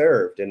an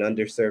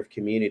underserved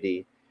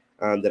community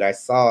that I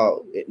saw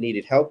it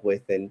needed help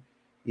with, and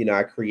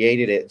I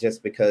created it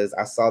just because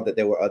I saw that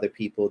there were other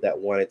people that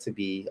wanted to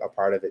be a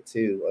part of it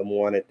too and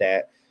wanted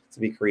that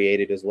to be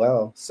created as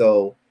well.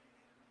 So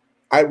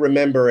I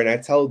remember, and I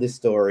told this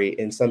story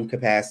in some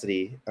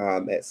capacity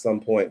at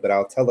some point, but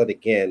I'll tell it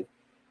again.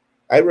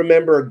 I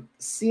remember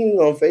seeing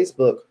on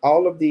Facebook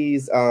all of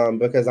these,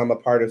 because I'm a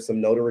part of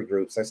some notary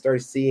groups. I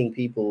started seeing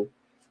people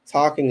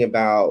talking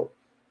about,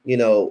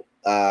 doing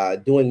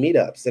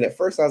meetups. And at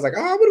first I was like,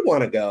 I would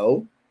want to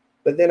go.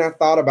 But then I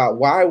thought about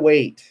why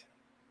wait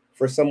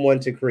for someone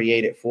to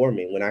create it for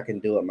me when I can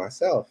do it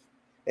myself?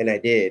 And I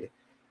did.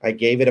 I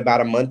gave it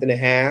about a month and a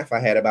half. I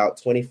had about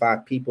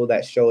 25 people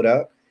that showed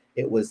up.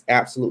 It was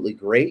absolutely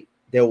great.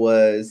 There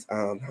was,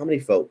 how many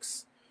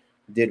folks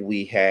did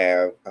we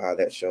have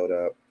that showed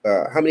up?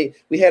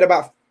 We had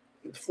about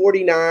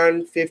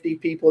 49, 50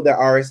 people that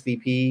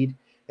RSVP'd,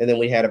 and then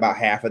we had about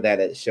half of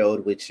that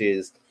showed, which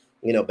is,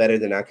 better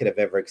than I could have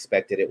ever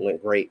expected. It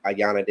went great.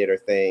 Ayana did her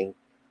thing.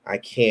 I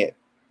can't,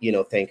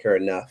 thank her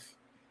enough.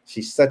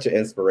 She's such an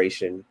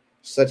inspiration,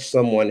 such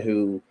someone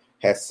who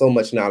has so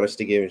much knowledge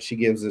to give, and she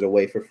gives it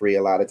away for free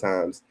a lot of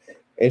times.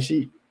 And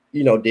she,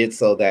 did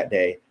so that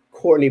day.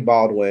 Courtney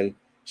Baldwin,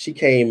 she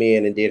came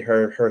in and did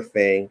her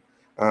thing.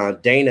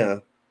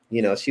 Dana,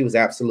 she was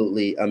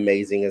absolutely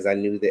amazing, as I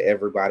knew that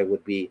everybody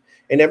would be.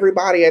 And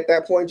everybody at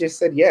that point just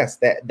said yes.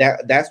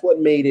 That's what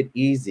made it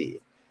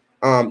easy.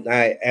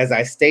 As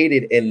I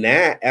stated in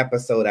that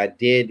episode, I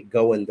did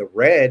go in the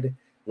red,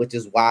 which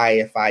is why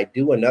if I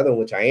do another,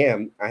 which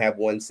I have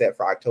one set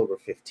for October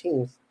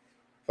 15th.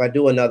 If I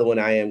do another one,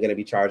 I am going to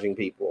be charging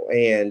people.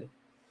 And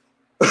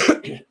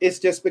it's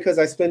just because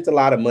I spent a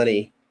lot of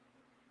money,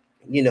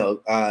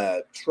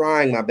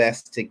 trying my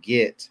best to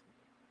get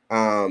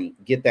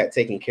that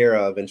taken care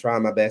of and try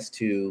my best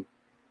to,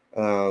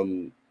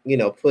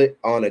 put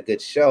on a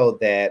good show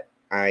that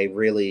I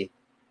really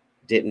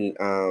didn't,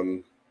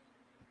 I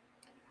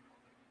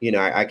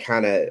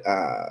kind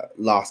of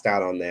lost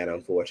out on that,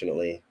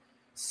 unfortunately.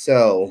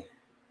 So,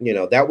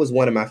 that was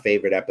one of my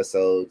favorite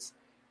episodes.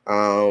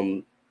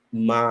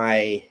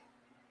 My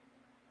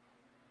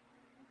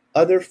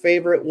other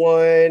favorite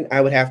one,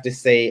 I would have to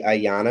say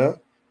Ayana.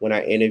 When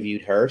I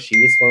interviewed her,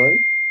 she was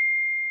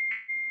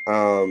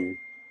fun.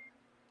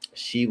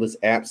 She was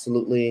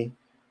absolutely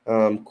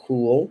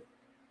cool.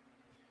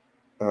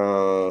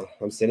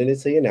 I'm sending it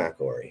to you now,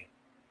 Corey.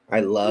 I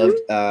loved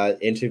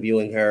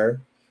interviewing her.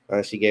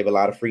 She gave a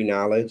lot of free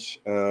knowledge.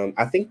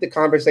 I think the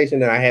conversation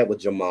that I had with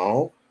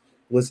Jamal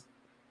was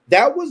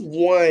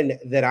one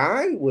that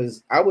I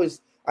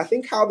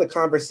think how the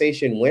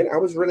conversation went, I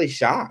was really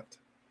shocked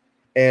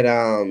at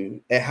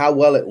how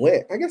well it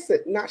went. I guess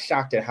not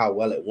shocked at how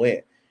well it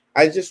went.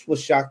 I just was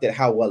shocked at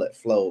how well it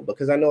flowed,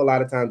 because I know a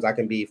lot of times I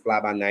can be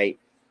fly by night,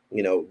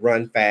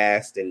 run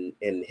fast and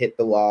hit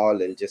the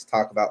wall and just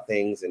talk about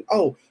things and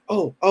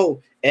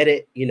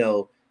edit,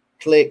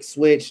 click,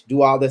 switch,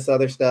 do all this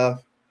other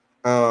stuff.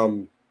 But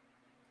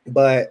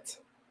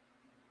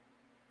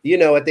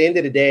at the end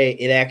of the day,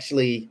 it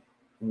actually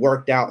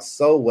worked out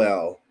so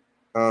well.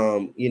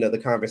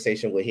 The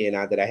conversation with he and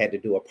I, that I had to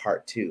do a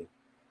part 2.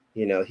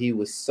 He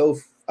was so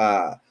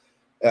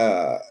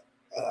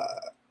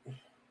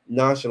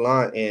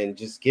nonchalant and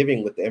just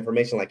giving with the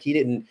information. Like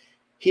he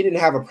he didn't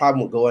have a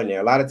problem with going there.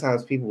 A lot of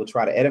times people will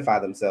try to edify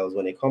themselves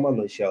when they come on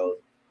the show,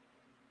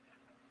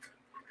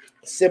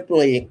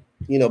 simply,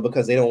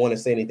 because they don't want to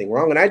say anything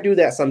wrong. And I do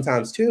that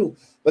sometimes too,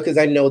 because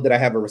I know that I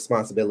have a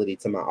responsibility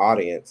to my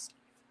audience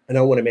and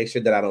I want to make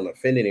sure that I don't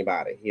offend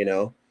anybody,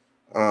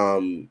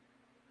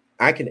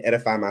 I can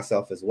edify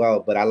myself as well,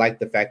 but I like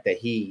the fact that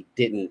he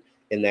didn't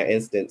in that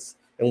instance.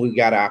 And we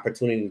got an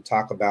opportunity to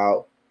talk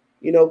about,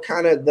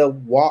 kind of the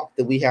walk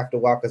that we have to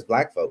walk as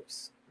Black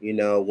folks,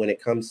 when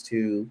it comes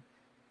to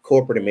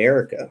corporate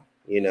America,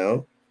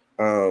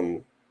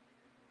 and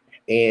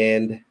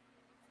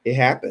it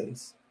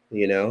happens,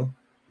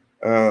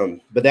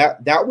 but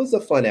that was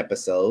a fun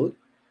episode.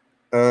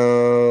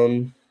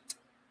 The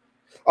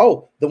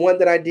one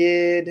that I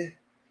did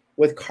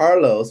with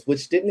Carlos,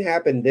 which didn't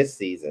happen this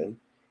season,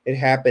 it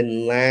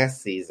happened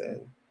last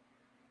season.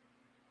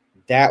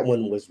 That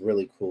one was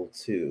really cool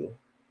too.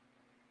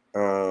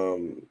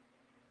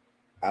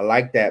 I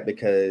like that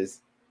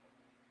because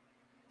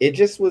it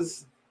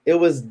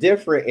was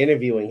different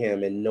interviewing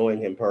him and knowing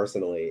him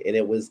personally. And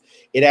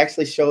it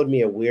actually showed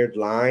me a weird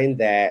line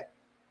that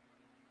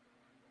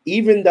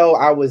even though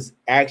I was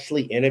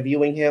actually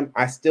interviewing him,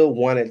 I still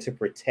wanted to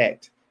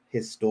protect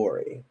his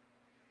story.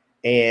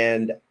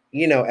 And,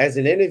 as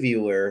an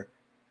interviewer,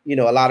 a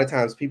lot of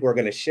times people are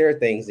going to share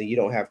things and you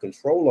don't have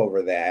control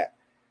over that.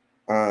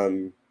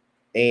 I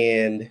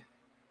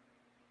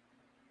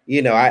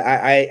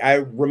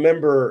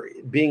remember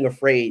being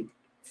afraid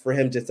for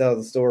him to tell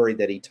the story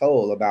that he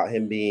told about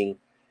him being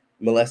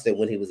molested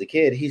when he was a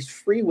kid. He's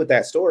free with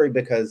that story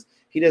because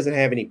he doesn't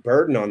have any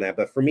burden on that.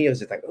 But for me, it was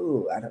just like,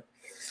 oh, I don't,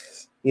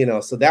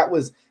 so that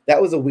was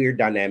a weird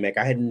dynamic.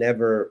 I had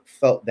never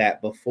felt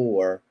that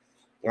before,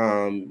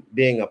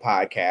 being a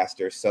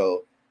podcaster.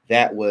 So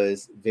that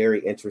was very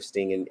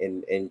interesting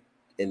and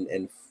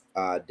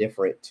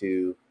different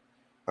to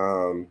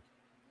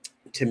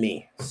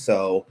me.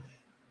 So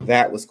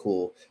that was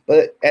cool.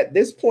 But at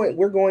this point,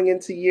 we're going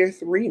into year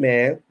 3,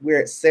 man.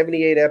 We're at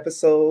 78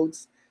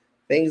 episodes.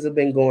 Things have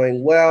been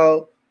going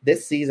well.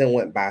 This season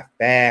went by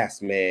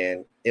fast,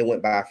 man. It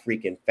went by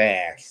freaking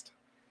fast.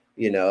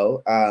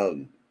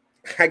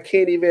 I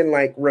can't even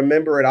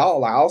remember it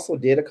all. I also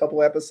did a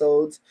couple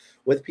episodes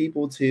with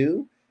people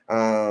too.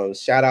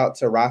 Shout out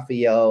to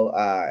Raphael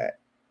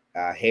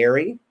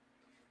Harry.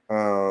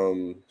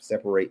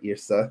 Separate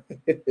yourself.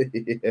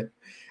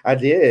 I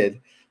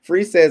did.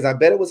 Free says, I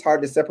bet it was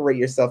hard to separate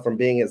yourself from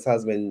being his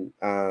husband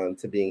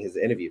to being his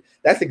interview.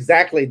 That's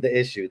exactly the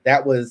issue.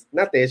 That was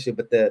not the issue,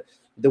 but the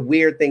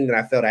weird thing that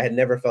I felt. I had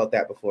never felt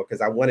that before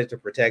because I wanted to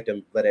protect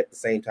him, but at the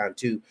same time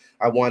too,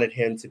 I wanted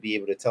him to be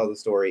able to tell the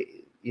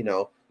story,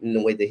 in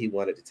the way that he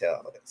wanted to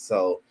tell it.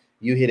 So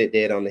you hit it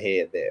dead on the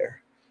head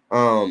there.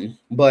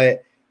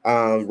 But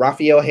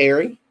Raphael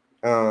Harry,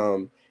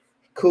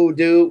 cool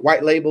dude,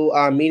 White Label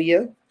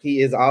Media.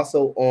 He is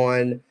also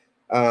on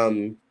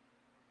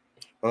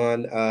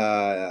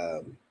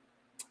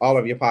all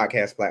of your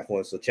podcast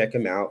platforms, so check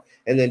him out.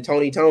 And then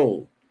Tony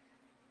Tone,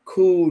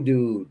 cool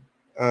dude.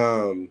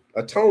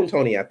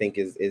 Tony, I think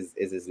is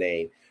his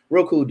name.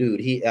 Real cool dude.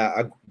 He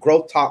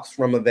Growth Talks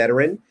from a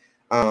Veteran.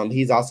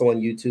 He's also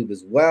on YouTube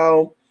as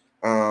well.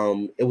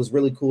 It was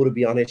really cool to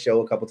be on his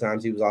show a couple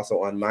times. He was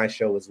also on my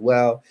show as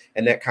well.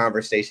 And that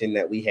conversation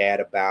that we had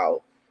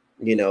about,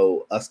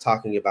 us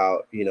talking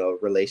about,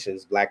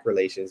 relations, Black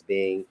relations,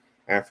 being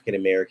African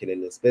American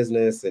in this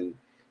business and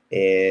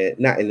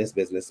not in this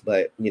business,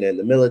 but, in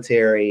the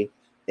military,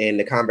 and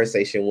the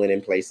conversation went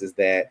in places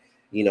that,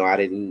 I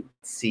didn't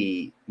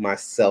see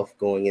myself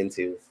going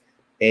into.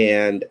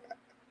 And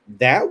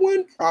that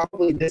one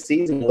probably this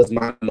season was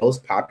my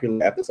most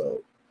popular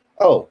episode.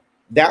 Oh,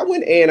 that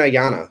one and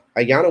Ayana.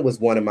 Ayana was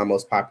one of my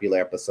most popular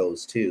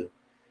episodes too.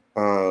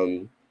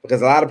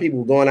 Because a lot of people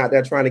were going out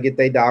there trying to get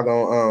their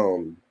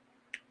doggone,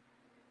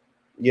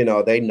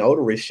 they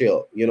notary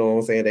ship, what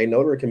I'm saying? They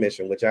notary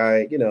commission, which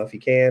I, if you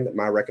can,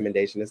 my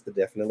recommendation is to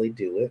definitely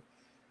do it.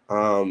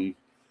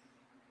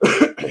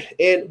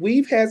 And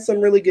we've had some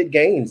really good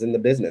gains in the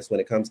business when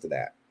it comes to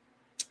that.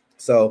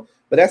 So,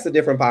 but that's a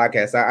different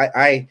podcast.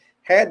 I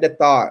had the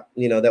thought,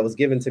 that was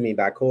given to me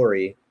by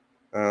Corey,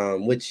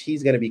 which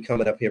he's going to be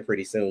coming up here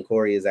pretty soon.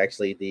 Corey is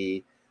actually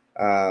the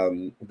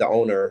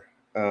owner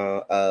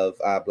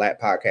of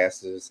Black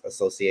Podcasters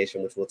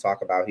Association, which we'll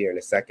talk about here in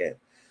a second.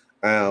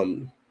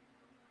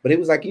 But it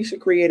was like, you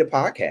should create a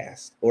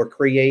podcast or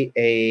create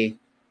he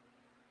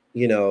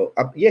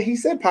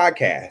said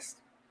podcast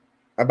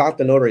about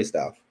the notary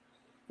stuff.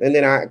 And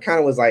then I kind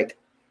of was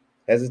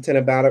hesitant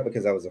about it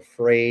because I was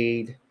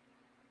afraid.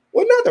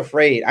 Well, not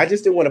afraid. I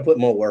just didn't want to put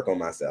more work on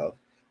myself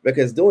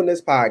because doing this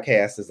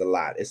podcast is a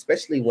lot,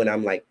 especially when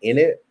I'm in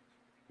it,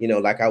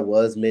 like I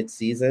was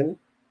mid-season,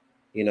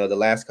 the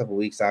last couple of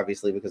weeks,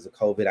 obviously, because of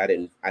COVID, I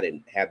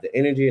didn't have the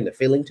energy and the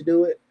feeling to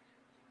do it.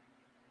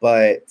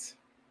 But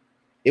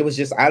it was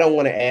just, I don't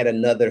want to add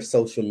another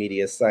social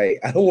media site.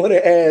 I don't want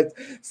to add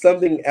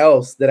something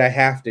else that I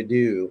have to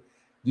do.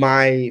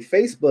 My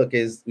personal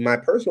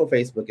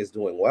Facebook is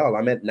doing well.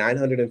 I'm at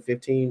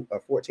 915 or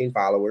 14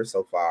 followers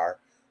so far.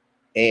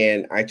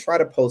 and I try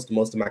to post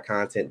most of my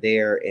content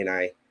there, and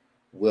it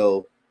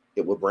will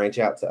branch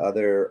out to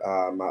other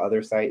my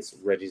other sites,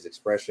 Reggie's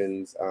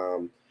Expressions,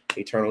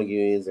 Eternal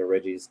Unions, and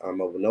Reggie's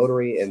Mobile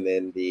Notary, and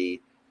then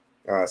the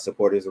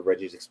supporters of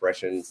Reggie's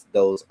Expressions.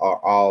 Those are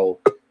all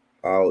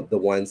the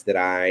ones that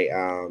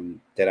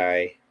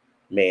I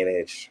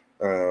manage.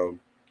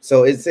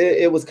 So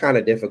it was kind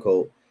of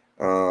difficult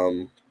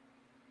for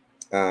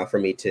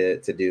me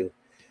to do.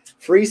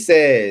 Free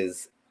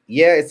says,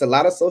 yeah, it's a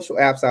lot of social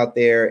apps out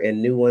there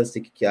and new ones to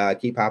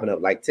keep popping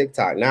up, like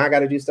TikTok. Now I got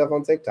to do stuff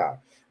on TikTok.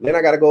 Then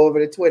I got to go over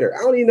to Twitter.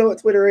 I don't even know what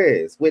Twitter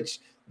is, which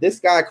this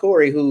guy,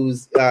 Corey,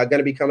 who's going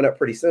to be coming up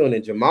pretty soon,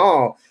 and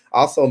Jamal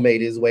also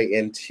made his way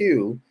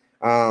into.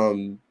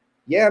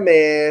 Yeah,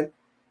 man,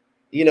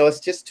 it's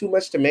just too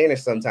much to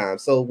manage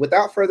sometimes. So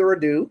without further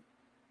ado,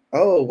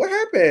 oh, what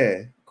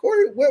happened?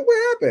 Corey, what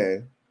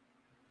happened?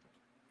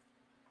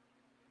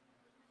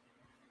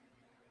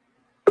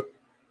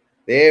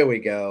 There we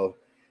go.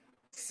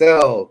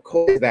 So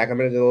Corey's back. I'm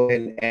going to go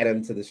ahead and add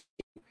him to the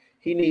stream.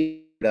 He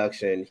needs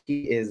production.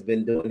 He has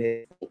been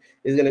doing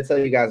he's going to tell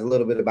you guys a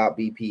little bit about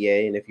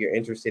BPA, and if you're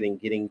interested in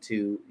getting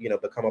to,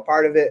 become a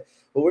part of it.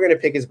 But we're going to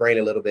pick his brain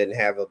a little bit and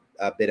have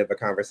a bit of a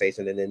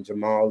conversation. And then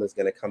Jamal is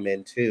going to come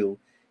in too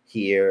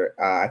here.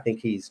 I think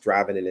he's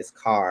driving in his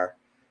car.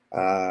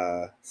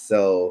 Yeah.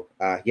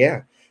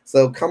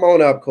 So come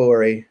on up,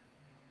 Corey.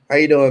 How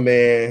you doing,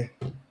 man?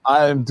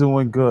 I am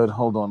doing good.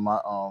 Hold on, my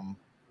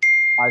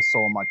ISO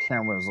on my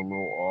camera is a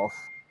little off.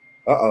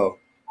 Uh-oh.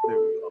 There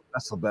we go.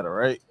 That's a better,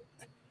 right?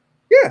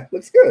 Yeah,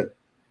 looks good.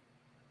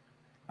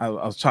 I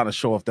was trying to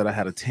show off that I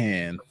had a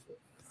tan.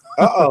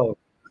 Uh-oh.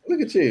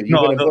 Look at you.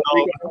 No.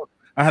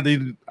 I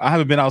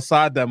haven't been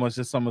outside that much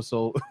this summer,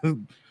 so I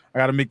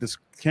got to make this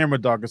camera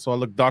darker so I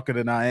look darker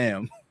than I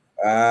am.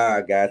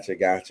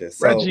 Gotcha.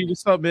 So, Reggie,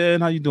 what's up,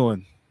 man? How you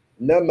doing?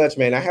 Not much,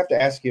 man. I have to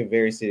ask you a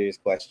very serious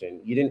question.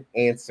 You didn't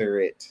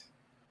answer it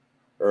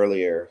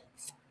earlier,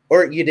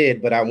 or you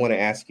did, but I want to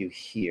ask you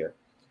here.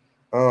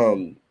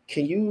 Can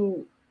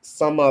you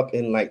sum up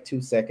in like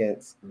 2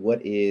 seconds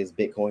what is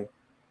Bitcoin?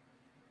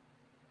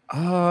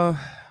 2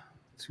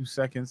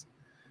 seconds.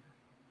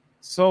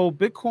 So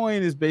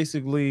Bitcoin is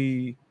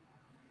basically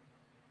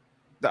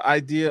the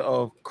idea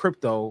of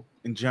crypto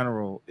in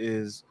general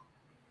is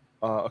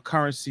a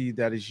currency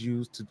that is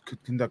used to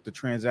conduct a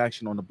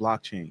transaction on the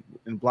blockchain.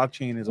 And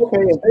blockchain is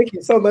thank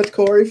you so much,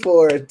 Corey,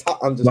 for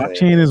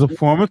blockchain is a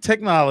form of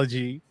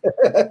technology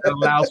that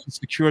allows for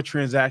secure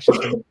transactions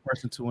from one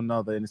person to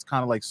another, and it's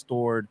kind of like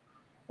stored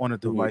on a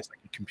device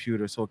like a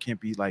computer, so it can't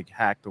be like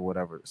hacked or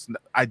whatever.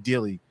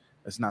 Ideally,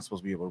 it's not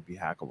supposed to be able to be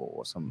hackable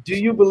or something. Do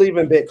you believe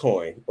in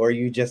Bitcoin, or are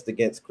you just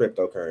against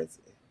cryptocurrency?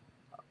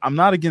 I'm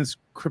not against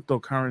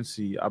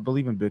cryptocurrency. I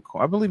believe in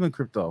Bitcoin. I believe in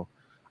crypto.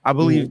 I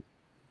believe,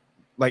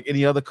 like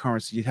any other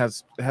currency, it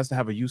has to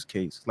have a use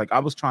case. Like I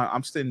do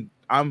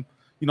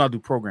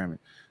programming,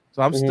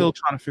 so I'm still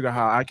trying to figure out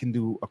how I can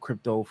do a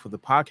crypto for the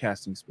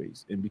podcasting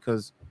space. And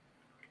because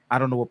I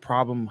don't know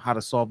how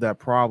to solve that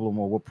problem,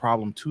 or what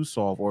problem to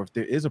solve, or if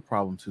there is a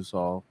problem to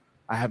solve,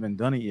 I haven't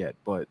done it yet.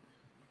 But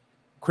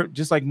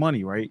just like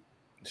money, right?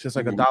 It's just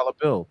like a dollar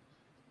bill.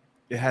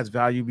 It has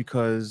value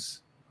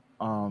because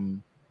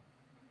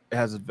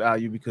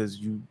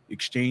you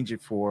exchange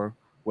it for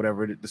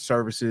whatever the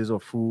services or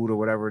food or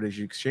whatever it is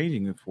you're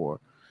exchanging it for.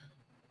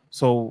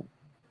 So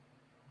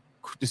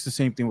it's the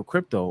same thing with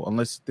crypto,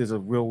 unless there's a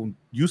real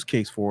use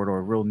case for it or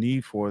a real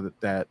need for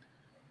that.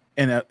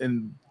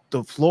 And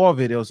the flaw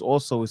of it is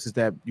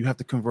that you have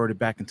to convert it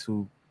back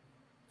into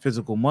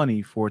physical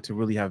money for it to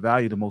really have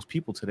value to most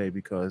people today,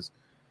 because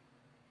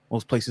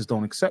most places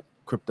don't accept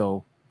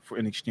crypto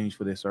in exchange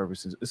for their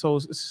services. So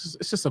it's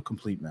just a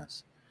complete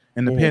mess.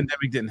 And the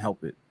pandemic didn't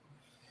help it.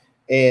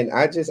 And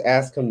I just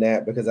ask him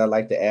that because I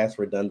like to ask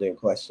redundant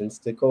questions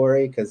to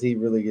Corey, because he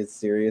really gets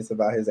serious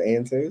about his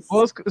answers.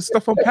 Well, it's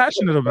stuff I'm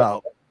passionate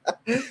about.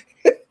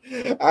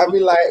 I'd be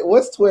like,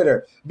 what's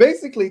Twitter?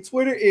 Basically,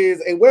 Twitter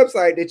is a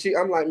website that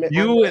I'm like, man.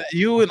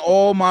 You and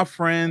all my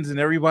friends and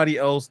everybody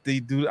else, they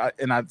do,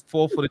 and I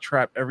fall for the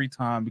trap every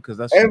time, because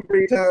that's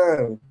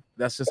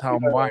just how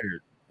I'm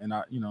wired. And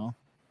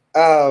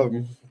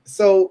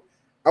so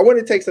I want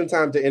to take some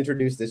time to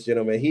introduce this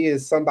gentleman. He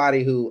is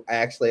somebody who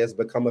actually has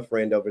become a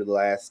friend over the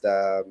last,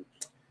 I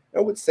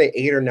would say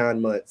 8 or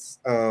 9 months.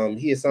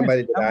 He is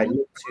somebody that I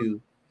look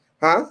to.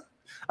 Huh?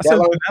 I said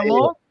that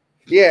long?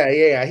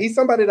 Yeah. He's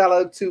somebody that I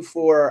look to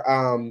for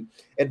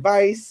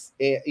advice.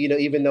 And,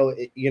 even though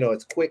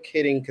it's quick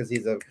hitting, because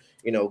he's a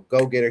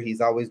go-getter.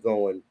 He's always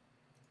going.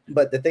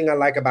 But the thing I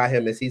like about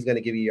him is he's going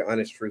to give you your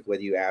honest truth,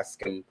 whether you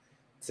ask him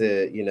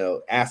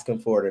to ask him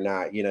for it or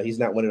not. He's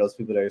not one of those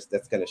people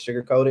that's going to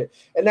sugarcoat it.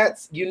 And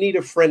you need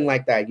a friend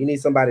like that. You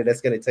need somebody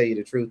that's going to tell you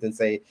the truth and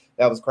say,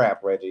 that was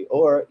crap, Reggie,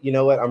 or you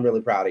know what, I'm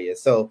really proud of you.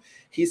 So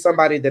he's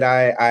somebody that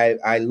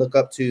I look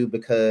up to,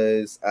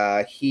 because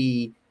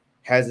he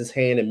has his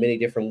hand in many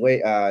different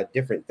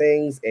different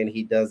things, and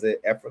he does it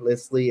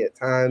effortlessly at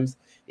times,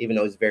 even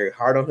though he's very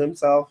hard on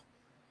himself.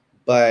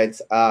 But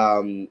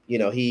you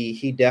know,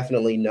 he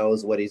definitely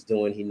knows what he's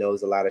doing. He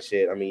knows a lot of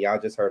shit. I mean, y'all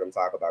just heard him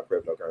talk about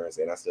cryptocurrency,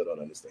 and I still don't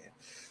understand.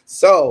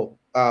 So,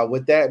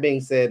 with that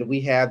being said,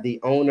 we have the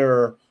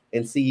owner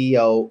and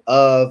CEO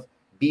of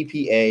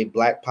BPA,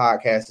 Black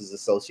Podcasters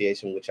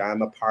Association, which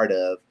I'm a part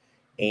of,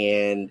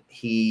 and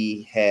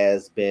he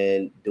has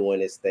been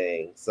doing his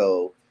thing.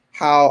 So,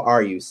 how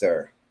are you,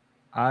 sir?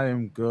 I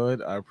am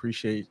good. I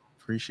appreciate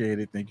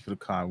it. Thank you for the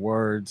kind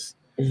words.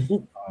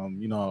 You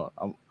know,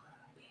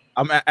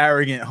 I'm an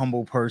arrogant,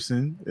 humble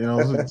person. You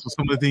know, so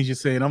some of the things you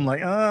say, and I'm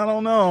like, I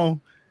don't know,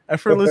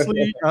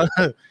 effortlessly.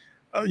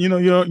 You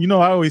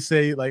know, I always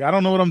say, like, I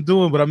don't know what I'm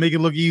doing, but I make it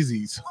look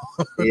easy. So.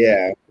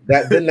 Yeah,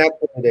 that's what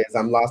it is.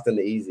 I'm lost in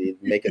the easy,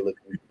 make it look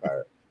easy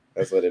part.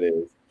 That's what it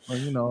is. Well,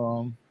 you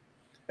know,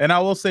 and I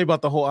will say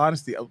about the whole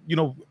honesty, you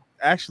know,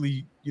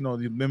 actually, you know,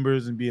 the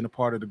members and being a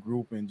part of the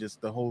group and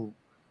just the whole,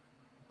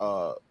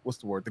 what's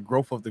the word? The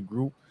growth of the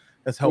group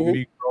has helped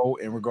me grow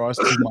in regards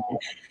to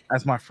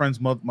my friend's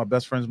mother, my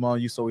best friend's mom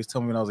used to always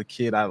tell me when I was a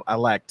kid, I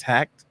lack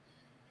tact.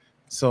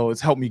 So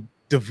it's helped me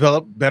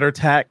develop better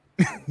tact.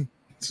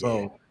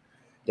 So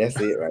that's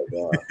it right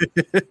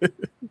there.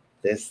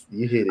 That's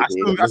you hit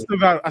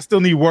it. I still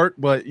need work,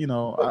 but you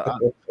know,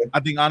 I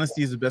think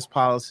honesty is the best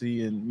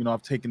policy, and you know,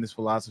 I've taken this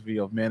philosophy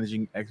of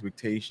managing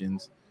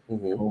expectations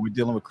when we're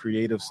dealing with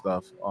creative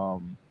stuff.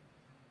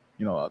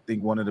 You know, I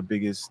think one of the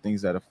biggest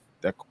things that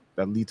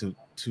lead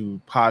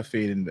to pod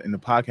fade in the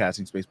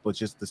podcasting space, but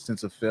just the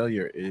sense of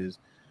failure is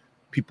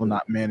people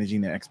not managing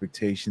their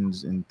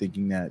expectations and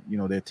thinking that, you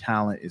know, their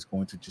talent is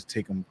going to just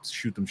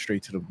shoot them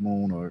straight to the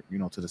moon or, you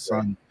know, to the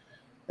sun,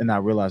 and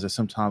not realize that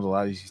sometimes a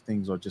lot of these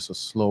things are just a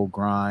slow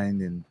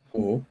grind and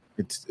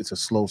it's a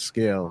slow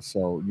scale.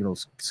 So, you know,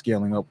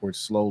 scaling upwards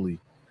slowly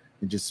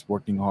and just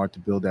working hard to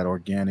build that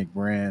organic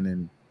brand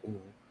and,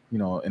 you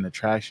know, an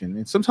attraction.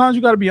 And sometimes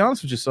you got to be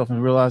honest with yourself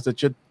and realize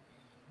that your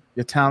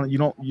talent,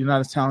 you're not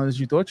as talented as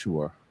you thought you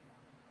were,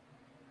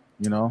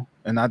 you know,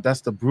 and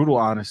that's the brutal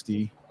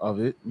honesty of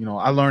it. You know,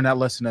 I learned that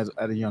lesson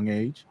at a young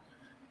age.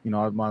 You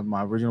know,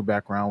 my original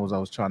background was I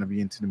was trying to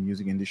be into the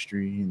music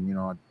industry, and, you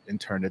know, I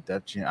interned at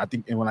Def Jam. I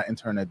think, and when I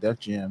interned at Def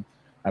Jam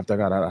after I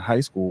got out of high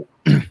school,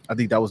 I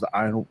think that was the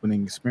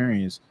eye-opening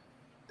experience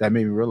that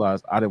made me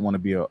realize I didn't want to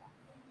be an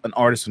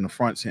artist in the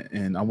front,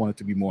 and I wanted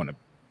to be more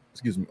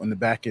on the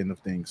back end of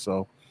things.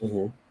 So,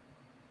 you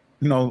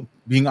know,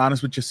 being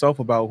honest with yourself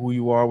about who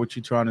you are, what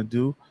you're trying to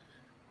do.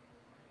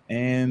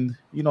 And,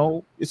 you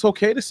know, it's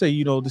okay to say,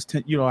 you know,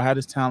 I had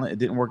this talent. It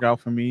didn't work out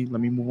for me. Let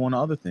me move on to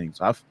other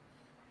things. I've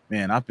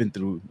been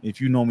through,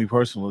 if you know me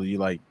personally,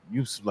 like,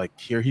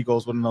 here he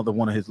goes with another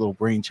one of his little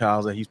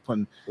brainchilds that he's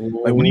putting,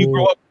 like, when you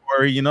grow up,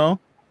 Corey, you know,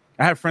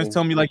 I had friends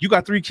tell me, like, you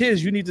got 3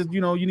 kids. You need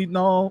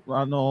to,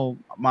 I know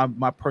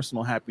my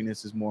personal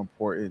happiness is more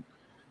important,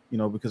 you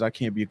know, because I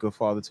can't be a good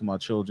father to my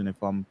children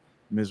if I'm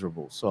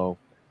miserable. So,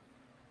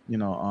 you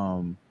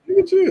know, look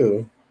at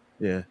you.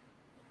 Yeah.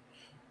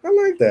 I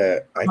like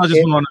that. I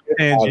just went on a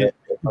tangent.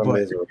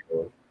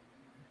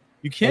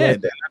 You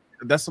can't.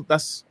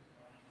 That's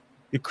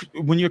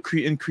when you're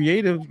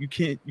creative. You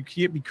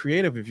can't be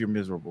creative if you're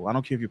miserable. I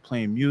don't care if you're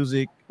playing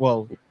music.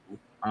 Well,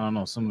 I don't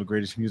know. Some of the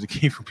greatest music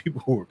came from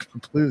people who were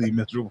completely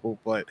miserable.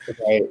 But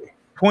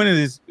point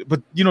is,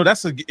 but you know,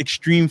 that's an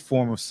extreme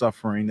form of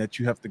suffering that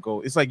you have to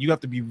go. It's like you have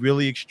to be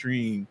really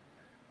extreme.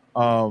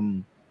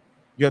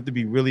 You have to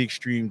be really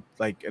extreme,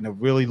 like in a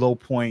really low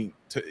point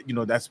to, you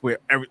know, that's where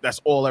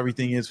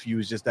everything is for you,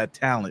 is just that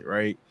talent,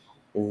 right?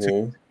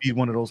 To be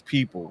one of those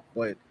people.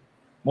 But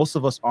most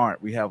of us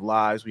aren't. We have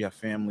lives, we have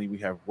family, we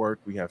have work,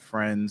 we have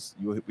friends,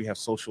 we have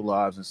social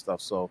lives and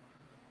stuff. So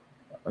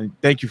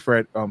thank you,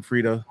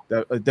 Frida.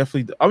 That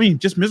definitely, I mean,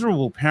 just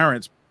miserable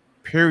parents,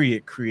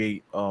 period,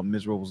 create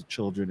miserable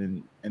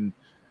children, and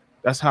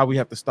that's how we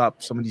have to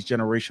stop some of these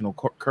generational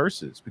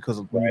curses.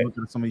 Because when you look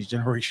at some of these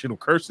generational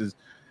curses,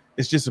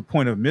 it's just a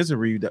point of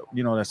misery that,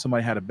 you know, that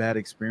somebody had a bad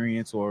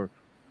experience, or,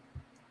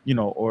 you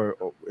know, or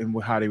in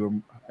how they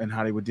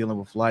were dealing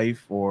with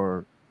life,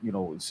 or, you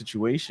know,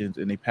 situations,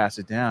 and they pass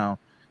it down,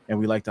 and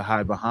we like to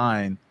hide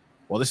behind,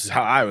 well, this is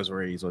how I was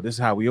raised, or this is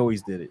how we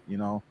always did it, you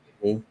know.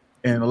 And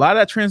a lot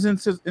of that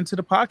transcends into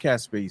the podcast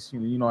space.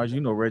 You know, as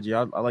you know, Reggie,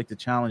 I like to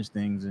challenge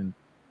things,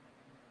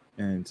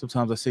 and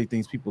sometimes I say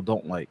things people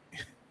don't like.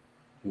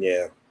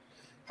 Yeah.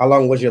 How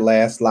long was your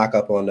last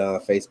lockup on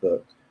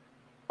Facebook?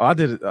 I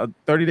did a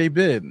 30-day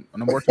bid, and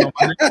I'm working on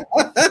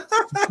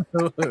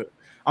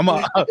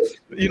my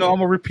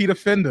I'm a repeat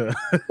offender.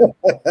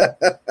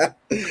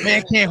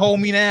 Man can't hold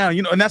me down,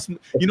 you know, and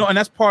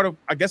that's part of,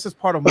 I guess it's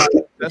part of my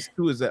success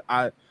too, is that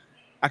I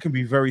can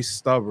be very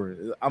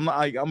stubborn.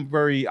 I'm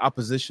very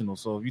oppositional.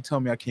 So if you tell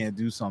me I can't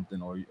do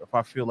something, or if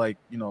I feel like,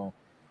 you know,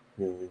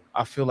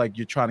 I feel like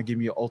you're trying to give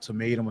me an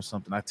ultimatum or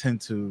something, I tend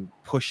to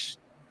push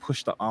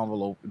the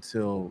envelope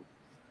until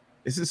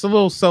it's a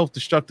little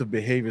self-destructive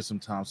behavior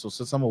sometimes. So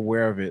since I'm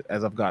aware of it,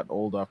 as I've gotten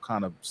older, I've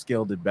kind of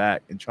scaled it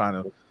back and trying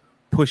to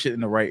push it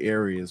in the right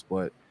areas.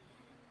 But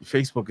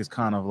Facebook is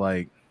kind of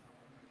like,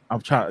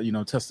 I'm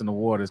trying, testing the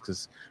waters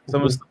because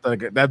some of the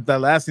stuff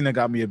that last thing that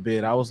got me a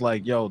bid, I was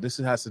like, yo, this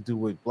has to do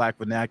with Black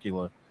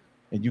vernacular,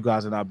 and you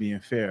guys are not being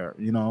fair,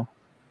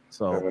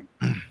 So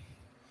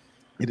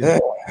it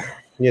is.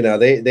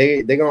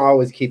 They gonna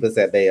always keep us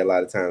at bay a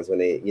lot of times when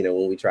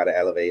when we try to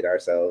elevate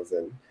ourselves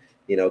and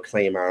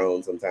claim our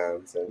own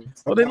sometimes. And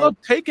well, they love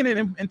taking it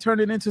and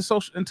turning it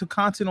into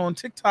content on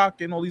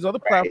TikTok and all these other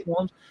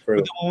platforms. But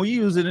then when we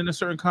use it in a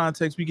certain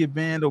context, we get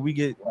banned or we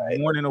get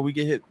warning or we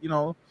get hit,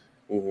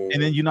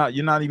 and then you're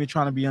not even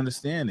trying to be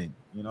understanding,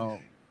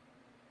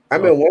 I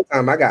mean, one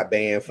time I got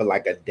banned for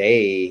like a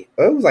day.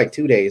 It was like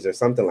 2 days or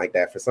something like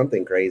that for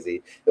something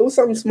crazy. It was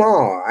something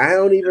small.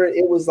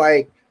 It was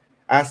like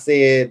I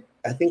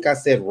think I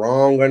said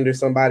wrong under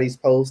somebody's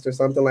post or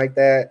something like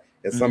that.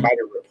 And somebody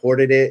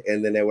reported it.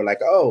 And then they were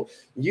like, oh,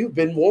 you've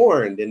been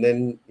warned. And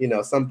then,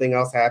 something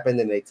else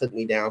happened and they took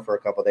me down for a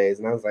couple of days.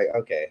 And I was like,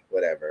 okay,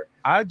 whatever.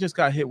 I just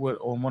got hit with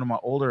on one of my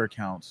older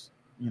accounts,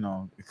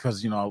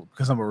 because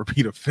I'm a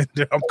repeat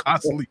offender. I'm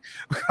constantly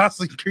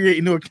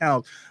creating new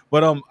accounts.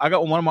 But I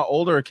got one of my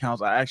older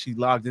accounts. I actually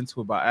logged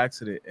into it by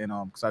accident, and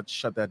because I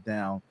shut that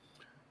down.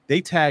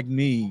 They tagged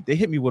me. They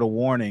hit me with a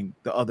warning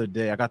the other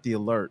day. I got the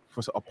alert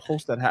for a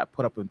post that had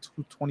put up in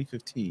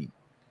 2015.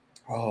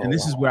 Oh, and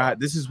this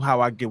is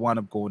how I wind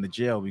up going to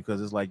jail,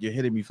 because it's like you're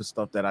hitting me for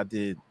stuff that I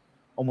did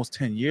almost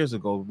 10 years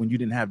ago when you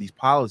didn't have these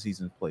policies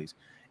in place,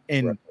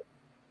 and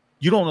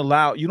you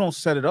don't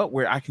set it up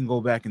where I can go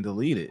back and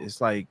delete it.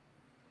 It's like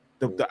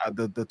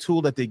the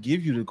tool that they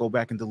give you to go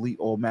back and delete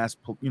or mass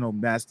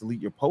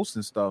delete your posts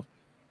and stuff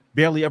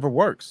barely ever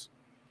works.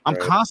 I'm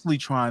constantly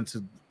trying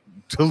to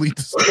delete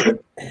the stuff.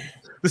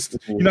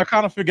 I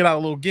kind of figured out a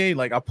little game.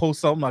 Like I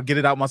post something, I'll get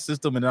it out my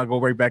system, and then I go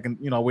right back and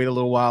wait a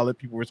little while, let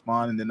people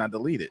respond, and then I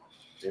delete it.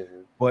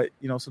 But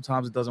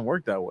sometimes it doesn't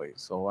work that way,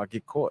 so I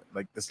get caught.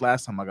 Like this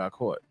last time I got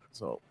caught.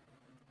 So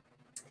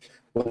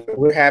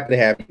we're happy to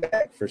have you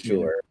back for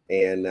sure.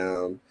 And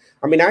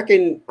I mean, I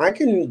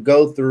can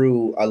go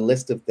through a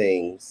list of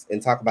things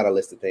and talk about a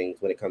list of things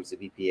when it comes to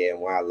BPA and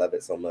why I love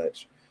it so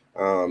much.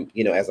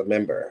 As a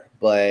member,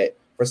 but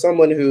for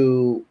someone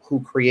who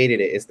created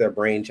it, it's their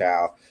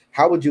brainchild.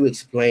 How would you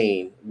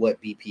explain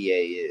what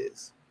BPA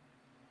is?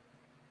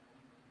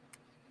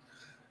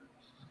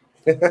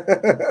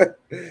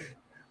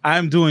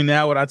 I'm doing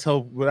now what I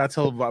tell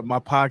my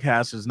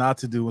podcasters not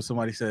to do when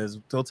somebody says,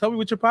 "So tell me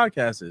what your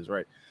podcast is."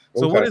 Right.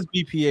 So what is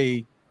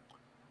BPA?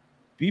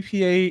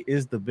 BPA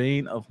is the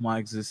bane of my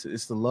existence.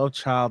 It's the love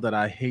child that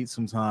I hate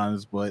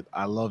sometimes, but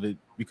I love it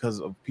because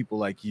of people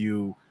like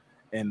you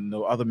and the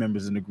other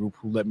members in the group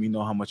who let me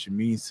know how much it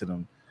means to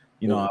them.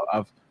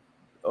 I've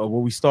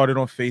when we started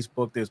on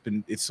Facebook,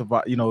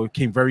 it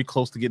came very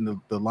close to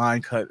getting the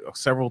line cut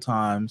several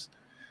times.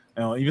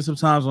 Even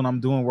sometimes when I'm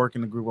doing work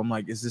in the group, I'm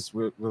like, is this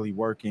really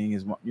working?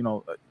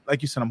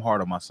 Like you said, I'm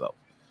hard on myself.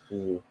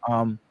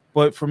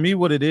 But for me,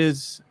 what it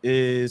is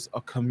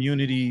a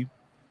community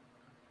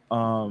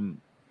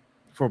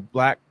for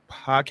Black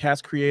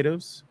podcast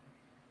creatives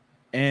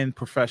and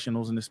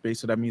professionals in the space.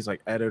 So that means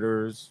like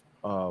editors,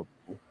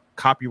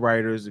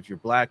 copywriters, if you're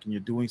Black and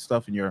you're doing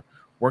stuff and you're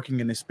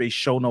working in this space,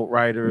 show note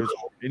writers,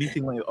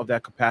 anything of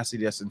that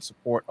capacity that's in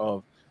support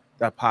of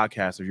that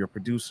podcast, or your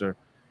producer.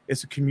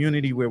 It's a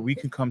community where we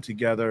can come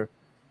together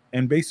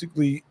and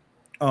basically,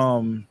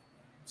 it's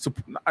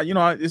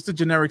the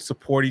generic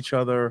support each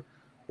other,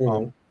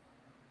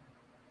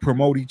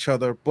 promote each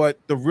other. But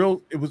it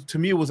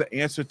was an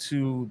answer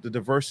to the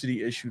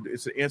diversity issue.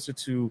 It's an answer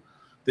to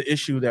the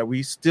issue that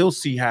we still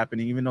see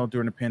happening, even though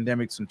during the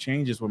pandemic some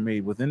changes were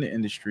made within the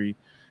industry,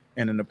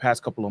 and in the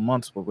past couple of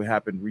months, what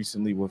happened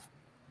recently with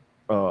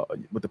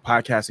the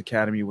Podcast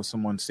Academy, with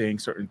someone saying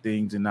certain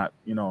things and not,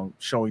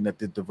 showing that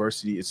the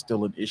diversity is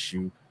still an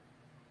issue,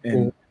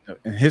 and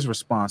his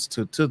response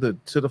to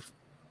the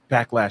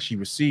backlash he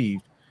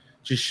received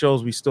just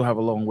shows we still have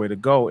a long way to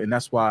go. And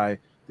that's why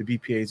the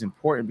BPA is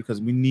important, because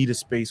we need a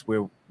space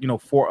where,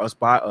 for us,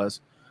 by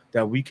us,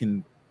 that we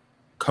can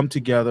come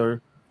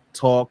together,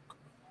 talk,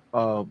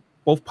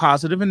 both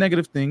positive and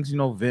negative things,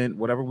 vent,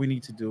 whatever we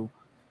need to do,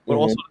 but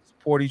also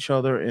support each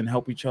other and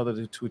help each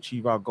other to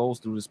achieve our goals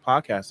through this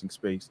podcasting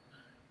space.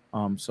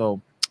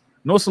 So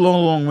no, it's a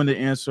long-winded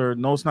answer.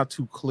 No, it's not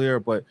too clear,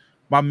 but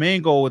my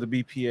main goal with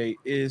the BPA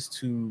is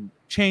to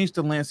change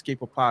the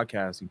landscape of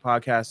podcasting.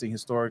 Podcasting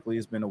historically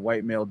has been a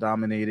white male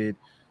dominated,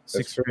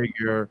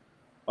 six-figure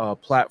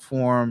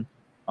platform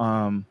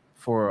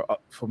for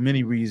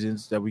many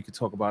reasons that we could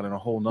talk about in a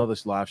whole nother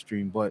live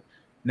stream. But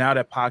now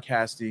that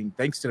podcasting,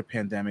 thanks to the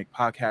pandemic,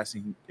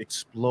 podcasting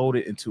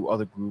exploded into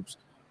other groups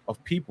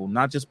of people,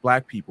 not just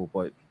Black people,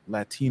 but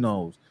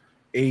Latinos,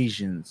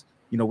 Asians.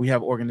 We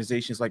have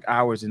organizations like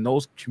ours in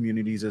those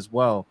communities as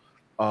well.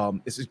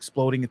 It's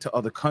exploding into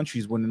other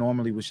countries when it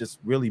normally was just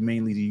really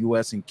mainly the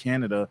US and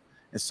Canada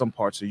and some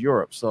parts of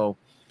Europe. So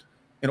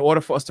in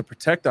order for us to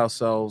protect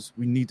ourselves,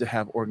 we need to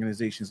have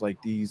organizations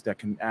like these that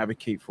can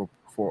advocate for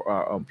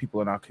our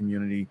people in our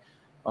community,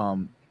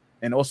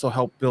 and also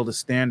help build a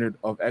standard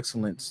of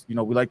excellence. We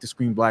like to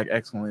scream Black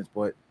excellence,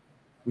 but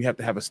we have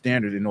to have a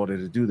standard in order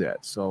to do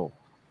that. So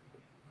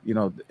you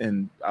know,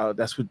 and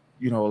that's what,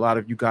 you know, a lot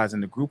of you guys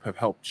in the group have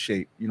helped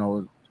shape. You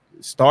know,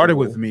 it started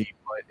with me,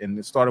 and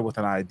it started with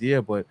an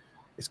idea, but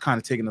it's kind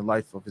of taken a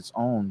life of its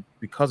own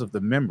because of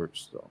the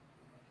members. So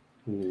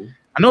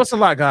I know it's a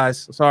lot,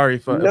 guys. Sorry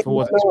if it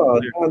wasn't.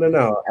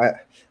 No.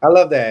 I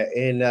love that,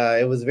 and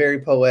it was very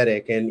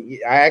poetic. And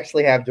I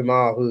actually have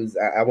Jamal, who's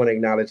I want to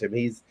acknowledge him.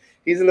 He's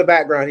in the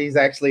background. He's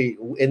actually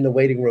in the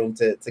waiting room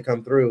to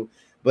come through.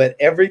 But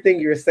everything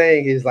you're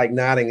saying, he's like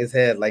nodding his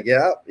head, like,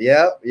 yep.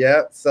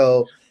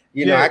 So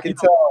you know, I can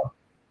tell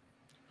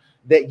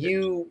that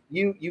you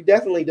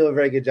definitely do a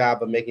very good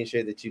job of making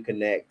sure that you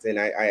connect. And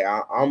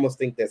I almost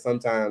think that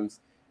sometimes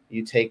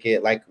you take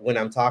it, like when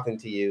I'm talking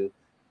to you,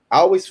 I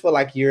always feel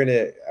like you're in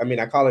a, I mean,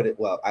 I call it,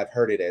 well, I've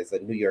heard it as a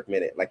New York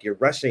minute, like you're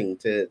rushing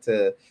to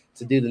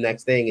do the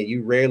next thing, and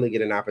you rarely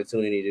get an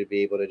opportunity to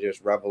be able to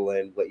just revel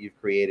in what you've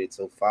created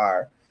so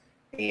far.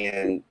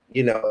 And,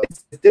 you know,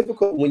 it's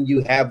difficult when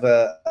you have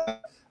a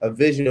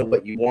vision of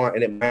what you want,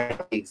 and it might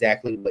not be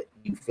exactly what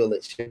you feel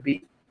it should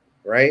be,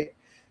 right?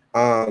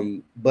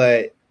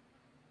 But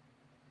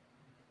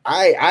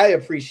I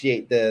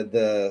appreciate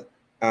the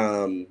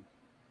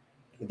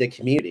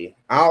community,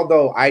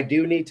 although I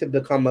do need to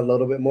become a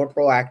little bit more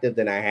proactive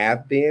than I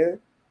have been.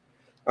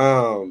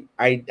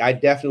 I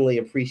definitely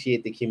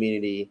appreciate the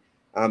community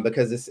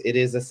because it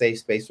is a safe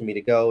space for me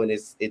to go, and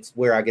it's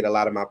where I get a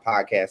lot of my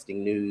podcasting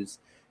news,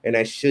 and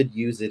I should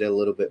use it a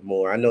little bit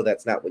more. I know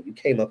that's not what you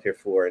came up here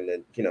for, and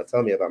then, you know,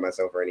 tell me about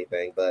myself or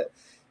anything, but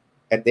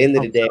at the end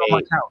of the day, on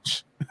my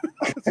couch.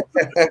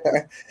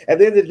 at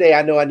the end of the day,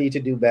 I know I need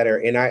to do better,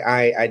 and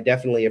I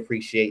definitely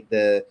appreciate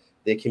the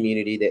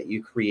community that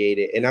you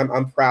created, and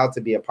I'm proud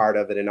to be a part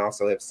of it, and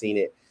also have seen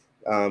it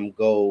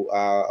go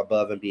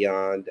above and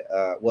beyond.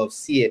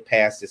 See it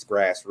past its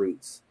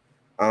grassroots.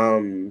 I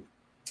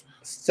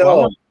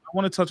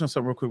want to touch on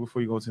something real quick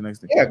before you go to the next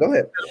thing. Yeah, go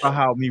ahead. About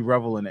how me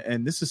reveling,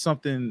 and this is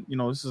something, you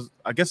know, this is,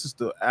 I guess it's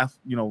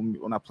you know,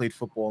 when I played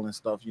football and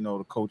stuff, you know,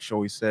 the coach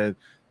always said,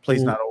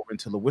 "Play's not over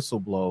until the whistle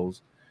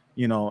blows,"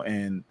 you know,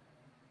 and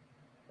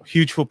a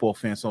huge football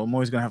fan, so I'm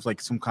always gonna have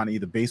like some kind of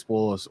either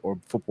baseball or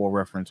football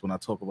reference when I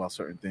talk about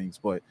certain things.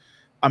 But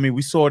I mean,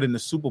 we saw it in the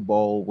Super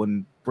Bowl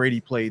when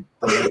Brady played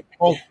the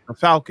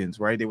Falcons,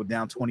 right? They were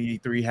down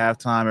 28-3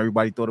 halftime.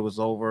 Everybody thought it was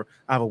over.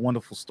 I have a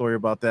wonderful story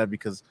about that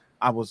because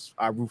I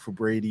root for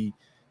Brady,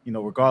 you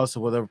know, regardless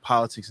of whatever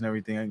politics and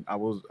everything. I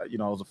was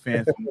a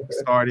fan from when it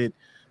started.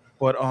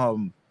 But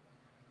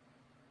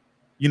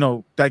you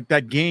know,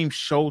 that game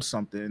showed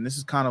something, and this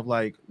is kind of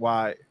like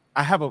why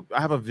I have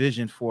a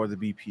vision for the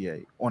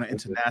BPA on an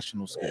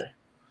international scale.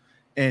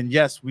 And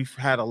yes, we've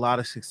had a lot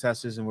of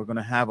successes, and we're going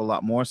to have a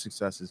lot more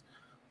successes.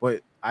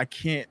 But I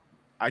can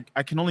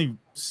only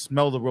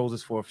smell the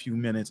roses for a few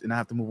minutes, and I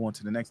have to move on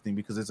to the next thing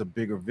because it's a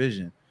bigger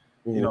vision.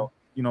 You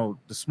know,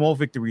 the small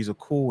victories are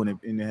cool,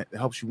 and it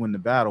helps you win the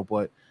battle.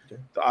 But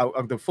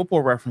the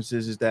football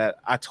references is that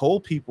I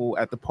told people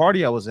at the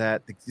party I was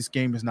at that this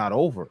game is not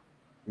over.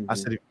 I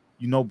said,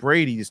 you know,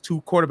 Brady, there's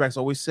two quarterbacks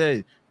always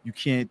said you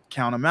can't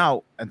count them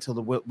out until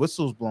the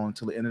whistle's blown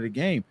until the end of the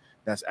game.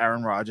 That's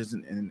Aaron Rodgers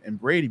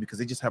and Brady, because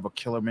they just have a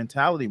killer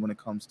mentality when it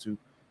comes to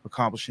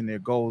accomplishing their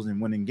goals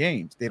and winning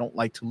games. They don't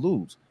like to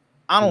lose.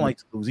 I don't like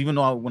to lose, even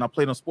though when I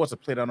played on sports, I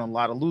played on a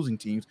lot of losing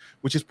teams,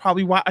 which is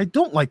probably why I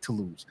don't like to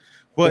lose.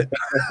 But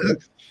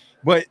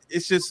but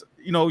it's just,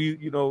 you know,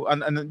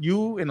 and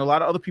you and a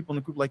lot of other people in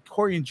the group like,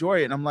 Corey,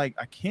 enjoy it. And I'm like,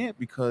 I can't,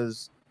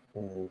 because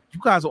you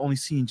guys are only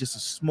seeing just a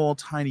small,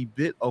 tiny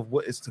bit of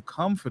what is to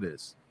come for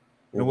this.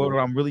 And what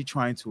I'm really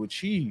trying to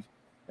achieve.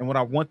 And what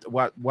I want,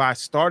 why I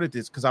started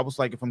this, because I was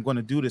like, if I'm going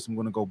to do this, I'm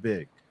going to go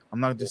big. I'm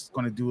not just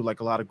going to do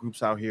like a lot of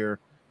groups out here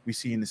we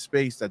see in the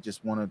space that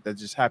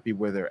that's just happy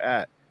where they're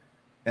at.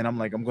 And I'm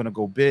like, I'm going to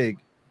go big,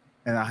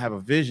 and I have a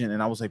vision.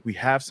 And I was like, we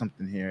have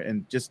something here.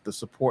 And just the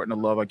support and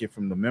the love I get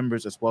from the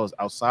members, as well as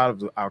outside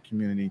of our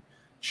community,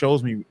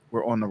 shows me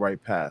we're on the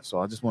right path. So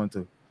I just wanted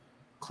to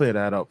clear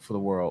that up for the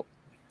world.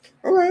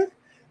 Okay.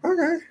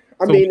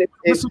 I mean,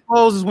 I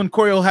suppose is when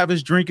Corey will have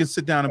his drink and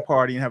sit down and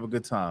party and have a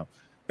good time.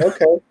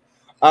 Okay.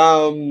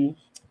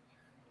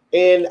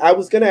 And I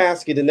was going to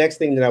ask you, the next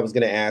thing that I was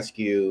going to ask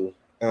you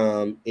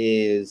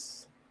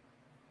is,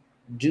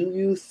 do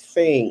you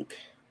think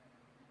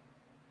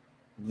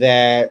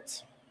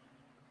that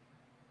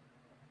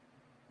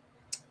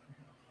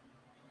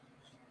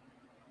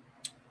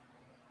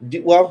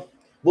where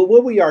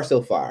we are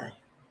so far,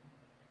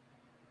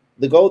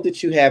 the goal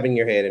that you have in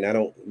your head, and I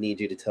don't need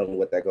you to tell me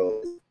what that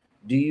goal is.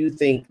 Do you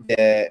think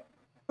that?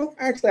 Oh,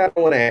 actually, I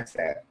don't want to ask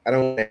that.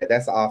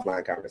 That's an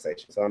offline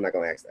conversation, so I'm not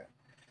going to ask that.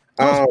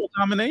 World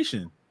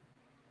domination.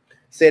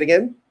 Say it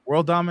again.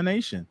 World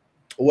domination.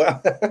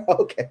 Well,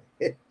 okay.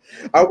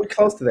 Are we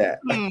close to that?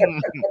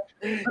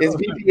 Is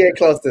BPA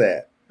close to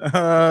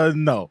that?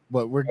 No,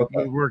 but we're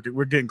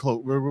getting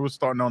close. We're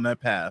starting on that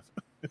path.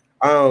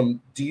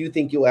 Do you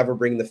think you'll ever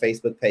bring the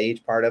Facebook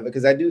page part of it?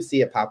 Because I do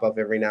see it pop up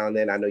every now and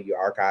then. I know you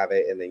archive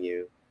it and then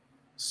you.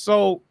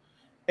 So,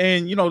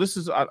 and you know, this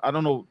is I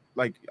don't know.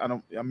 Like I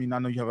know you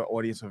have an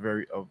audience of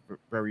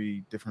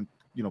very different,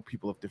 you know,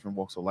 people of different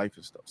walks of life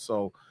and stuff.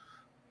 So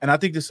and I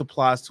think this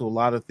applies to a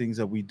lot of things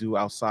that we do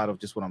outside of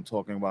just what I'm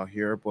talking about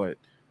here. But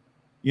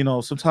you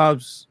know,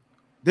 sometimes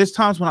there's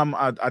times when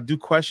I do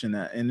question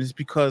that, and it's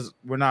because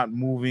we're not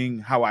moving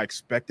how I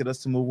expected us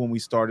to move when we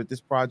started this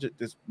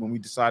project. When we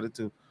decided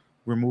to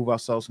remove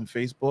ourselves from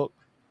Facebook.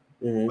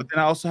 Mhm. But then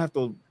I also have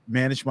to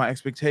manage my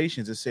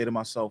expectations and say to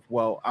myself,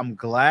 well, I'm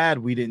glad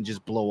we didn't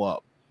just blow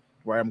up,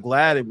 right? I'm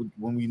glad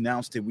when we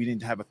announced it, we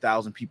didn't have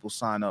 1,000 people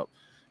sign up,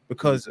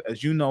 because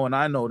as you know, and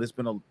I know, there's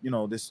been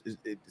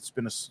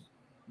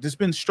there's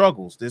been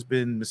struggles, there's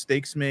been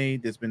mistakes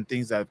made, there's been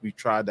things that we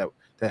tried that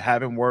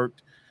haven't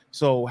worked.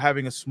 So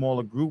having a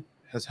smaller group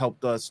has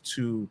helped us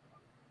to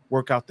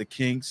work out the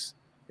kinks.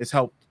 It's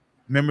helped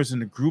members in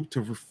the group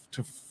to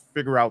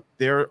figure out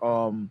their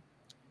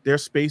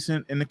space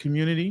in the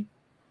community.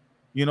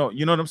 You know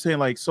what I'm saying?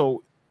 Like,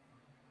 so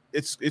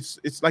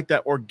it's like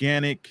that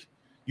organic.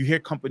 You hear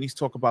companies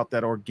talk about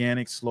that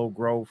organic, slow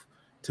growth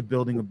to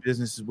building a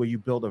business is where you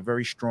build a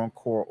very strong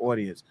core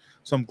audience.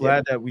 So I'm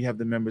glad that we have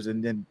the members,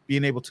 and then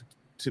being able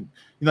to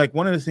like,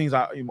 one of the things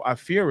I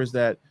fear is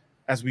that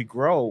as we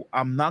grow,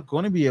 I'm not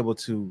going to be able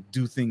to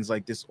do things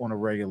like this on a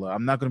regular.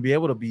 I'm not going to be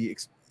able to be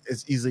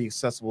as easily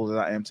accessible as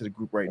I am to the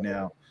group right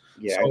now.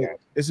 Yeah, so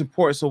it's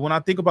important. So when I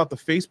think about the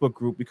Facebook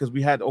group, because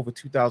we had over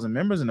 2,000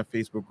 members in the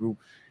Facebook group,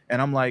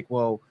 and I'm like,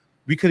 well,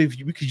 we can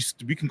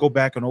go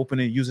back and open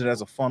it, use it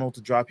as a funnel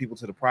to drive people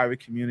to the private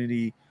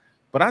community.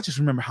 But I just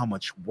remember how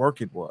much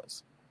work it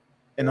was,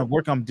 and the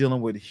work I'm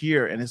dealing with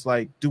here. And it's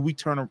like, do we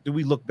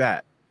look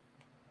back?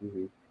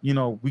 Mm-hmm. You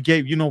know, we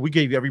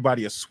gave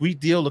everybody a sweet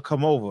deal to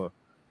come over.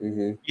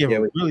 Mm-hmm. Yeah,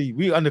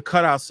 we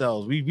undercut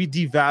ourselves. We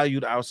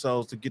devalued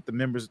ourselves to get the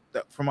members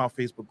from our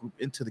Facebook group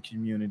into the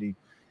community.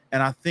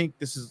 And I think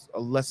this is a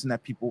lesson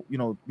that people, you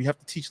know, we have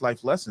to teach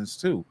life lessons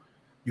too.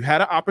 You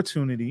had an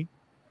opportunity,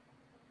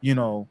 you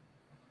know,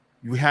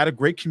 you had a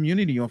great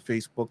community on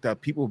Facebook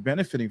that people were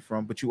benefiting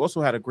from, but you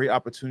also had a great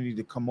opportunity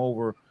to come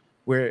over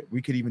where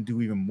we could even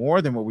do even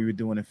more than what we were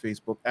doing in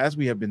Facebook, as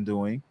we have been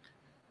doing.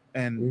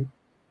 And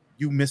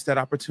you missed that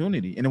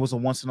opportunity. And it was a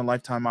once in a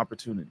lifetime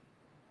opportunity.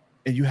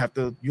 And you have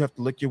to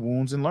lick your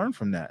wounds and learn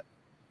from that.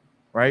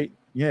 Right?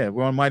 Yeah,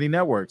 we're on Mighty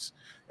Networks.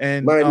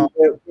 And Mighty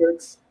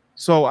Networks.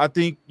 So I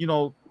think, you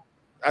know,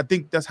 I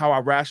think that's how I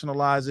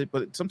rationalize it.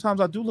 But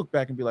sometimes I do look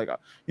back and be like,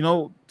 you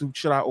know,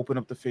 should I open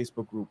up the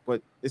Facebook group?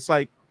 But it's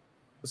like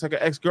an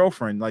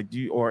ex-girlfriend, like,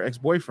 or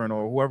ex-boyfriend,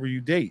 or whoever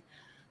you date.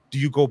 Do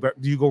you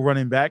go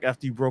running back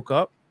after you broke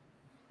up?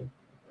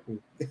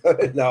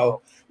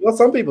 No. Well,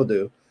 some people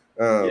do.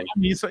 I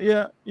mean, so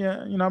yeah,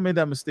 you know, I made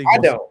that mistake. I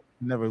don't.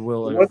 Never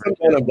will. Once I'm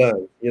done, I'm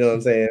done. You know what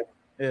I'm saying?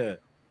 Yeah.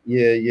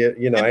 Yeah.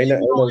 You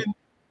know,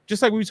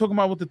 just like we were talking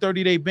about with the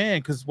 30-day ban,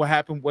 because what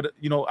happened?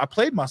 You know, I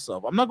played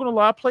myself. I'm not gonna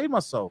lie, I played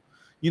myself.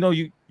 You know,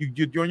 you're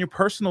on your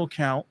personal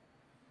account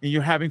and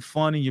you're having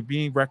fun and you're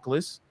being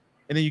reckless,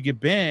 and then you get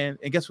banned.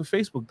 And guess what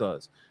Facebook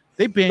does?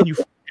 They ban you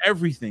from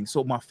everything.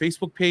 So my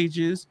Facebook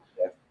pages,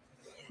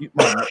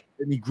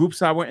 any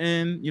groups I were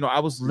in, you know, I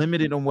was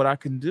limited on what I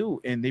can do,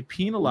 and they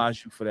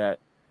penalize you for that.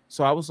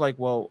 So I was like,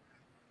 well,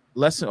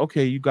 lesson.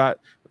 Okay,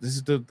 this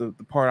is the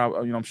part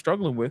I'm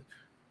struggling with.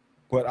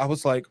 But I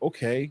was like,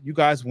 okay, you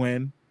guys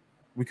win,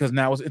 because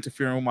now it's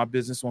interfering with my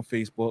business on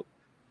Facebook.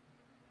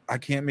 I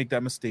can't make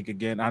that mistake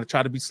again. I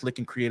tried to be slick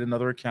and create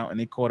another account, and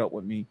they caught up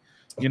with me.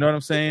 You know what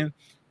I'm saying?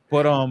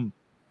 But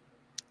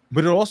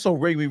it also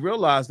made me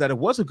realize that it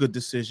was a good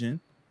decision,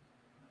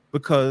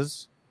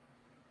 because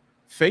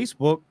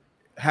Facebook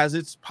has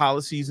its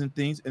policies and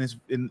things,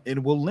 and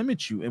it will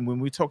limit you. And when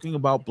we're talking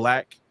about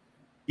Black,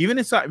 even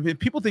inside,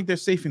 people think they're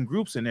safe in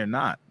groups, and they're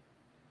not.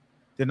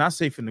 They're not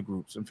safe in the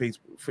groups and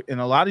Facebook. In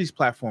a lot of these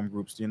platform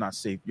groups, you're not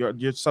safe.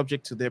 You're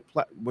subject to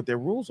what their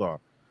rules are,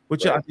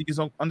 which I think is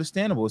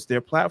understandable. It's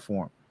their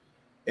platform,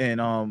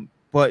 and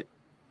but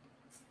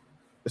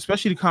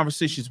especially the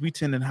conversations we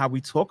tend and how we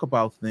talk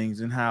about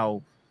things, and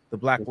how the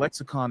Black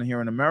lexicon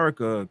here in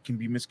America can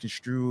be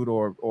misconstrued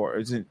or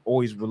isn't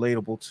always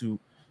relatable to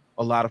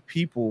a lot of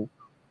people.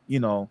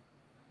 You know,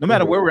 no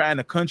matter where we're at in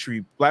the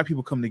country, Black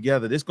people come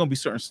together. There's going to be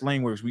certain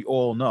slang words we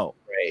all know.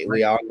 Right.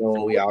 We all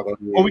know. We all go.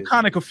 Or we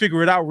kind of can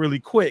figure it out really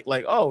quick.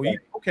 Like, oh,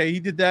 he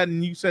did that,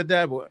 and you said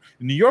that. But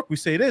in New York, we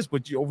say this,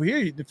 but over here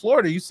in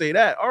Florida, you say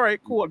that. All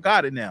right, cool. I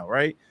got it now.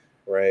 Right.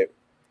 Right.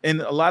 And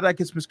a lot of that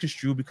gets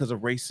misconstrued because of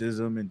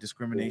racism and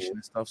discrimination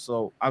and stuff.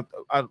 So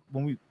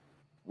when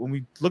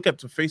we look at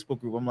the Facebook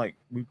group, I'm like,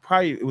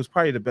 it was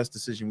probably the best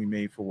decision we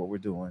made for what we're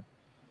doing.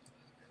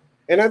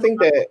 And I think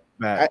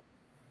that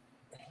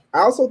I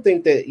also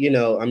think that, you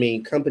know, I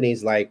mean,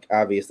 companies like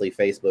obviously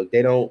Facebook,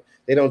 they don't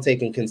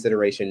take in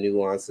consideration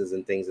nuances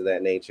and things of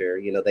that nature.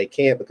 You know, they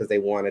can't, because they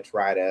want to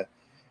try to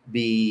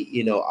be,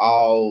 you know,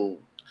 all.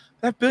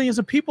 They have billions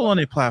of people on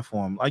their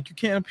platform. Like, you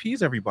can't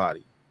appease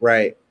everybody.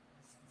 Right.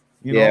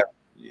 You know,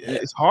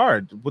 it's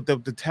hard. But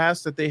the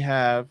tasks that they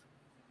have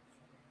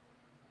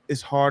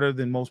is harder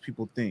than most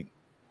people think.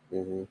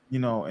 Mm-hmm. You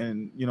know,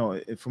 and, you know,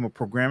 from a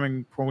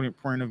programming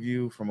point of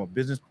view, from a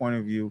business point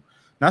of view,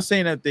 not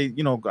saying that they,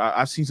 you know,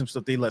 I've seen some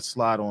stuff they let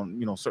slide on,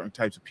 you know, certain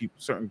types of people,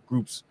 certain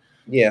groups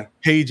Yeah.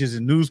 pages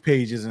and news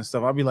pages and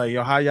stuff. I'll be like,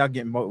 yo, how y'all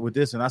getting with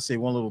this? And I say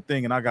one little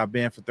thing and I got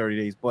banned for 30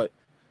 days. But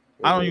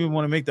I don't even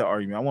want to make that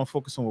argument. I want to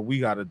focus on what we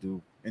got to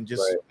do and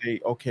just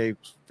say, okay,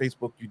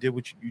 Facebook, you did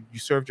what you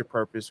served your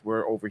purpose.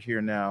 We're over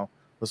here now.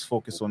 Let's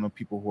focus on the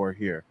people who are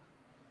here.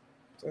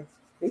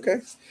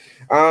 Okay.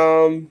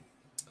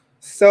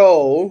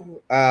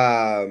 So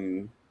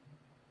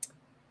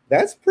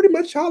that's pretty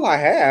much all I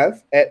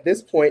have at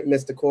this point,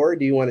 Mr. Corey.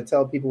 Do you want to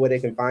tell people where they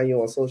can find you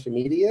on social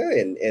media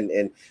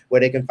and where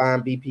they can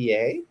find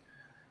BPA?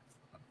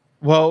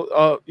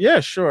 Well, yeah,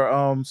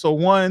 sure. So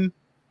one,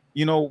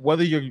 you know,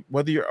 whether you're,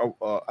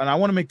 and I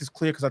want to make this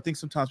clear because I think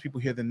sometimes people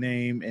hear the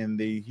name and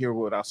they hear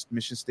what our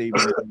mission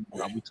statement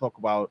is. We talk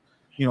about,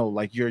 you know,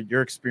 like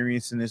you're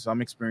experiencing this,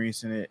 I'm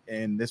experiencing it,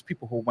 and there's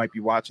people who might be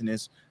watching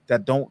this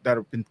that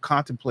have been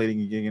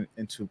contemplating getting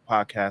into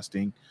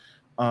podcasting,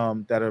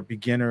 that are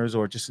beginners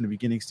or just in the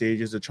beginning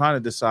stages. They're trying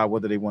to decide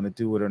whether they want to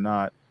do it or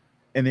not,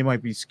 and they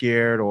might be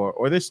scared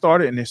or they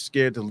started and they're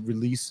scared to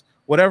release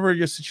whatever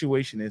your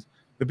situation is.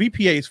 The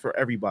BPA is for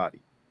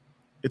everybody.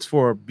 It's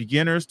for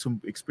beginners to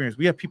experience.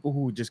 We have people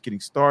who are just getting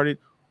started,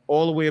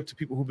 all the way up to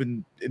people who've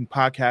been in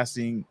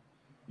podcasting,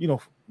 you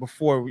know,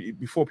 before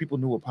people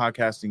knew what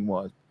podcasting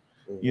was,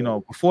 you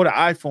know, before the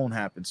iPhone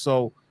happened.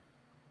 So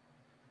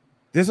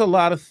there's a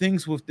lot of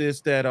things with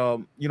this that,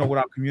 you know, with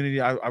our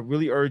community, I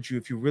really urge you,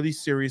 if you're really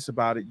serious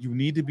about it, you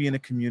need to be in a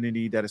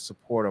community that is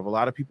supportive. A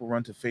lot of people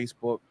run to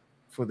Facebook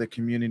for the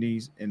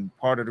communities, and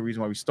part of the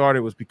reason why we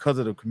started was because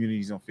of the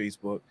communities on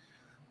Facebook.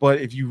 But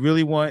if you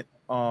really want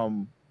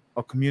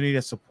a community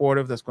that's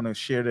supportive, that's going to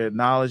share their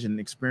knowledge and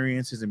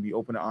experiences and be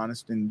open and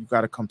honest, then you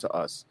got to come to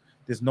us.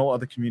 There's no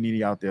other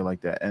community out there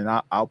like that, and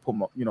I'll put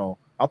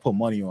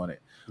money on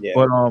it.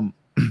 Yeah.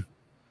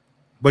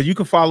 But you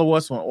can follow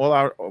us on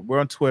we're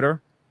on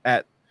Twitter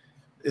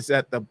it's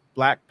at the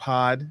Black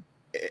Pod.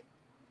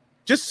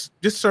 Just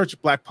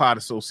search Black Pod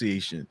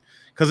Association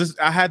because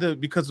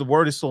the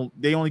word is so,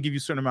 they only give you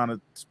a certain amount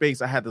of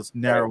space. I had to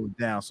narrow it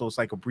down so it's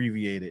like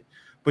abbreviated.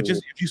 But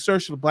just if you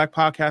search the Black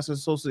Podcasters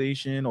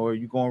Association, or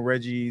you go on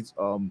Reggie's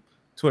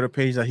Twitter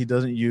page that he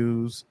doesn't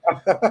use,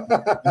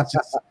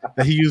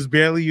 that he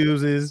barely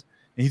uses,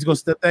 and he's gonna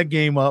step that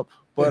game up,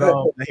 but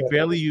that he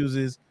barely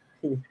uses.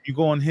 You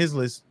go on his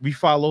list. We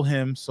follow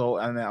him,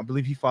 and I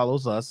believe he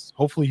follows us.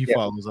 Hopefully, he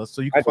follows us.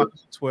 So you can follow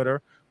us on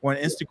Twitter. We're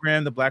on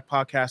Instagram, the Black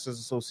Podcasters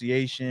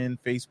Association.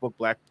 Facebook,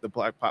 the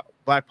Black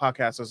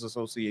Podcasters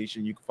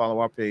Association. You can follow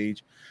our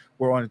page.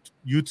 We're on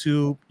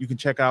YouTube. You can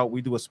check out.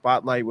 We do a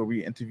spotlight where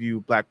we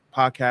interview Black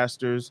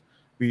podcasters.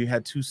 We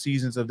had 2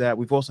 seasons of that.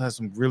 We've also had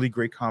some really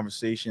great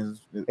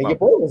conversations. And your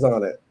boy was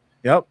on it.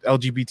 Yep,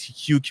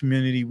 LGBTQ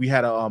community. We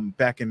had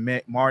back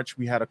in March,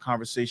 we had a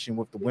conversation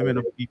with the women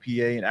of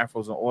BPA and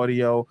Afros and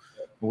Audio.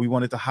 We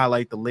wanted to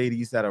highlight the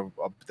ladies that are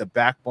the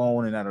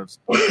backbone and that are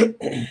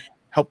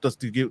helped us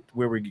to get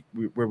where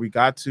we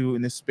got to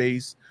in this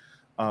space.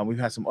 We've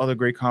had some other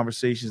great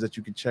conversations that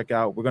you can check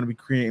out. We're going to be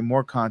creating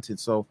more content.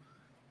 So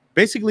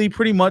basically,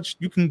 pretty much,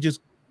 you can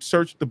just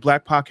search the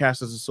Black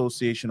Podcasters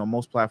Association on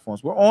most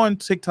platforms. We're on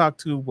TikTok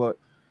too, but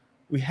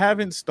we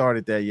haven't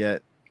started that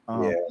yet.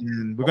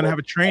 And we're gonna have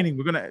a training.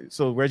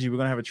 Reggie, we're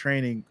gonna have a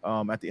training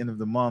at the end of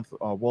the month.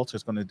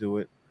 Walter's gonna do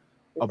it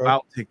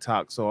about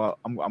TikTok. So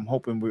I'm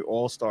hoping we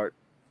all start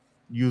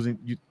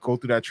go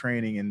through that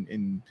training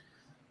and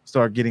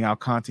start getting our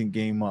content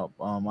game up.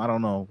 I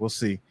don't know. We'll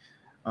see.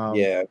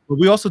 But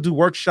we also do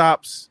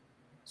workshops.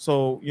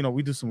 So, you know,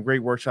 we do some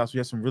great workshops. We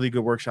have some really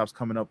good workshops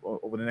coming up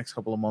over the next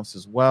couple of months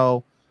as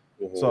well.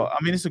 So, I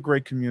mean, it's a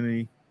great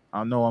community.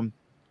 I know I'm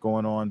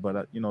going on,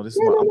 but you know, this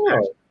is I'm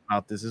passionate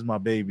about this. This is my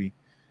baby.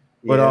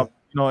 But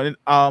you know,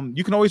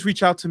 you can always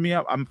reach out to me.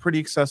 I'm pretty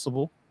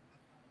accessible.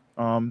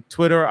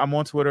 Twitter, I'm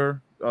on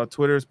Twitter.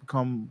 Twitter it's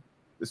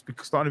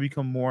starting to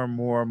become more and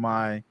more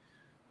my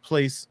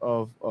place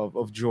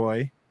of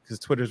joy, because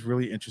Twitter is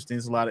really interesting.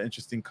 There's a lot of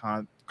interesting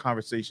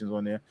conversations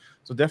on there.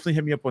 So definitely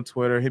hit me up on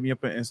Twitter. Hit me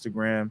up on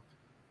Instagram,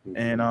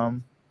 and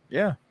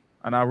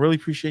and I really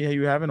appreciate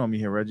you having on me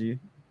here, Reggie.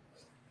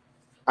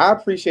 I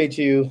appreciate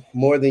you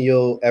more than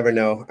you'll ever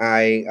know.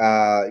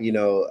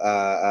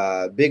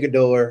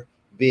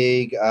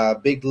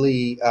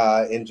 Bigly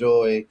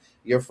enjoy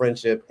your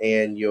friendship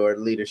and your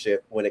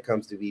leadership when it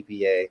comes to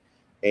BPA.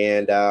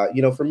 And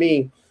you know, for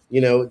me,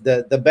 you know,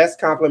 the best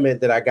compliment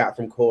that I got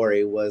from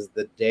Corey was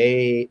the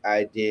day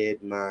I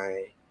did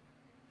my,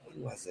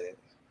 when was it?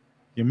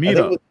 Your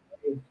meetup.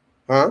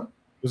 Huh?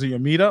 Was it your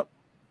meetup?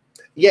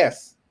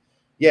 Yes.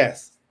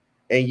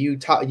 And you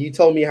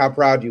told me how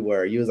proud you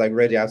were. You was like,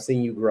 Reggie, I've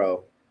seen you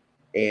grow.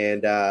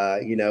 And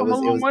you know,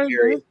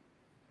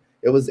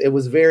 it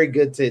was very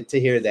good to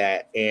hear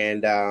that.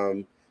 And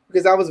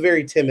because I was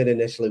very timid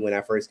initially when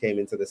I first came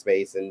into the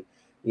space, and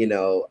you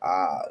know,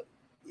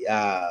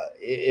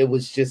 it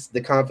was just the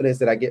confidence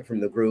that I get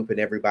from the group and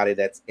everybody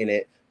that's in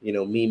it. You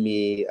know,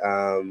 Mimi,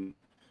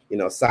 you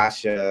know,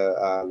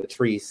 Sasha,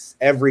 Latrice,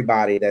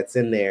 everybody that's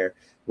in there,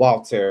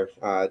 Walter,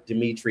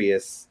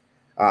 Demetrius,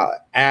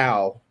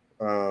 Al,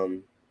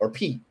 or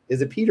Pete.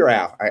 Is it Pete or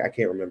Al? I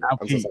can't remember.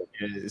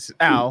 It's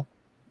Al.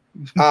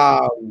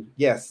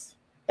 Yes,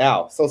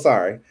 Al. So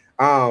sorry.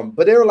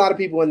 But there are a lot of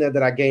people in there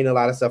that I gain a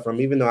lot of stuff from,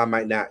 even though I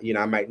might not,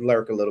 I might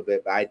lurk a little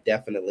bit, but I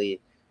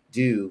definitely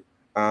do,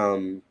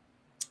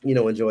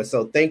 enjoy.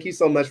 So thank you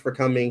so much for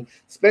coming,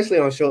 especially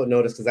on short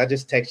notice, because I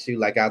just text you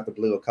like out the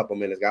blue a couple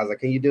minutes ago. I was like,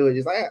 can you do it?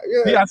 He's like,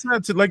 yeah. Yeah,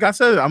 I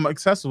said, I'm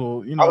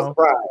accessible. I was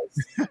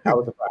surprised. I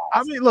was surprised.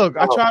 I mean, look,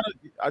 I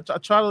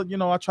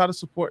try to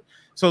support.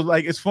 So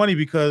like, it's funny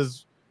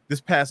because this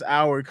past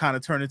hour it kind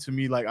of turned into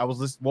me like I was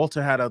listening.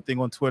 Walter had a thing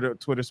on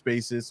Twitter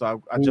Spaces, so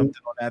I jumped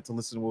in on that to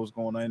listen to what was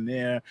going on in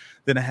there.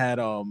 Then I had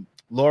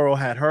Laurel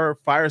had her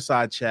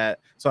Fireside chat,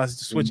 so I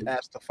switched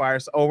apps to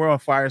Fireside. Oh, we're on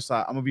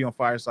Fireside. I'm gonna be on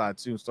Fireside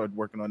too and start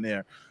working on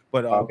there.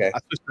 But I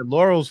switched to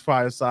Laurel's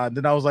Fireside.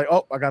 Then I was like,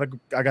 oh, I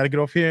gotta get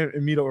off here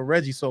and meet up with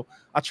Reggie. So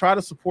I try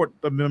to support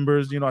the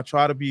members. I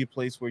try to be a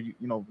place where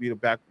be the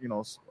back,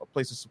 a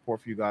place of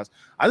support for you guys.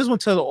 I just want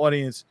to tell the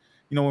audience,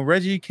 when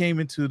Reggie came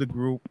into the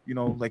group,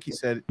 like he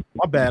said,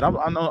 my bad.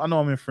 I know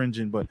I'm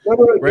infringing, but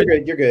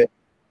Reggie, you're good.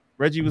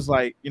 Reggie was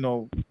like,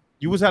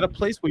 you was at a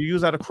place where you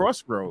was at a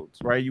crossroads,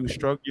 right? You were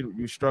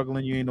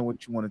struggling. You didn't know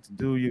what you wanted to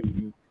do. You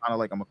kind of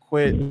like, I'm gonna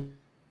quit.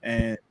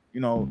 And,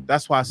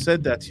 that's why I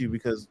said that to you,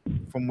 because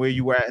from where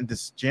you were at in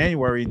this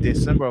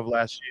December of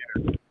last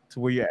year to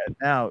where you're at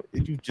now,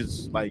 you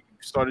just like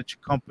started your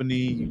company,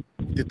 you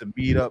did the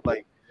meetup,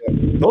 like I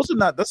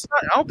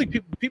don't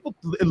think people,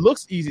 it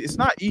looks easy. It's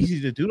not easy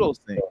to do those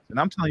things. And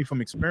I'm telling you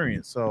from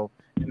experience. So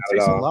it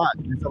takes a lot.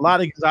 There's a lot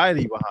of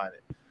anxiety behind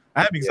it.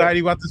 I have anxiety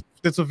about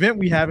this event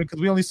we having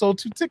because we only sold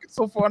 2 tickets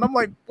so far. And I'm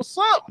like, what's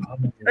up?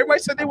 Everybody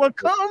said they want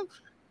to come.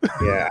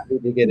 Yeah, I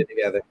need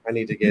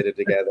to get it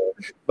together.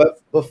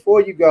 But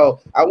before you go,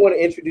 I want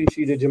to introduce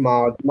you to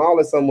Jamal. Jamal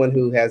is someone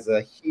who has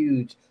a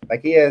huge,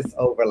 he has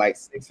over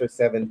 6,000 or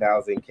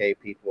 7,000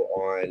 people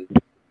on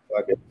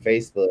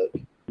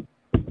Facebook,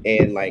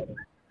 and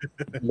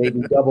maybe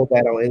double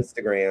that on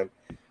Instagram.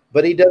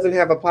 But he doesn't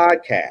have a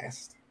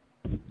podcast.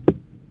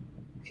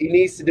 He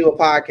needs to do a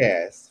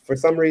podcast. For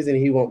some reason,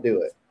 he won't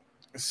do it.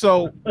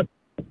 So,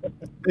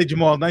 hey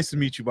Jamal, nice to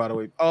meet you. By the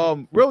way,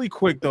 really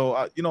quick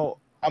though,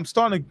 I'm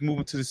starting to move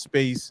into the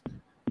space.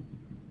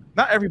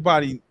 Not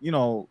everybody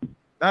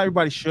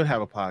should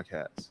have a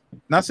podcast.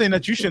 Not saying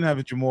that you shouldn't have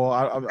it, Jamal.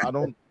 I don't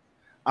know.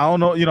 I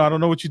don't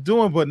know what you're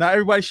doing, but not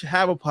everybody should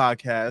have a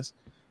podcast.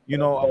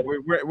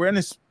 We're in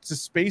this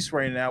space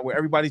right now where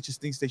everybody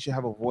just thinks they should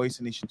have a voice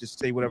and they should just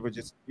say whatever,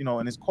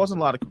 and it's causing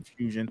a lot of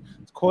confusion.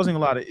 It's causing a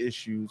lot of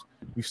issues.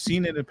 We've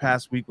seen it in the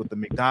past week with the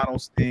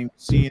McDonald's thing. We've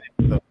seen it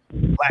with the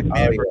black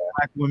man versus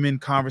black women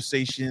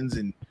conversations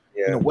and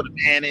what a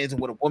man is and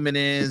what a woman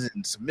is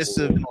and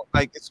submissive.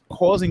 It's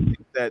causing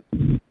things that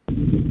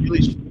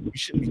really we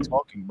shouldn't be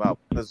talking about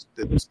because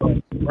the stuff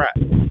is crap.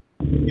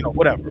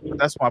 Whatever. But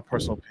that's my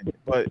personal opinion.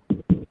 But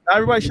not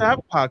everybody should have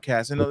a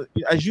podcast. And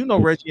as you know,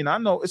 Reggie, and I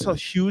know it's a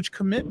huge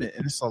commitment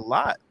and it's a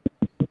lot.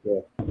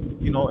 Yeah.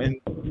 And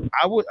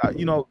I would,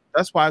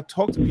 that's why I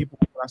talk to people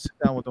when I sit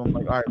down with them. I'm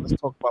like, all right, let's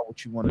talk about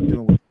what you want to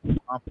do and what you want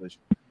to accomplish.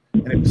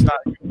 And if it's not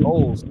your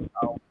goals, then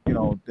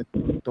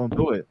don't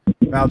do it.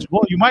 Now,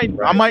 Jamal,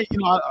 I'm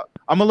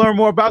gonna learn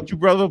more about you,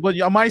 brother. But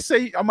I might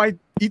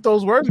eat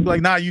those words and be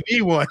like, nah, you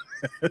need one.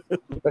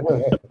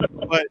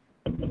 but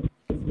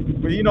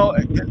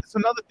it's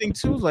another thing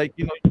too.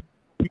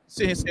 You can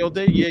sit here and say all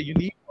day, yeah, you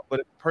need one. But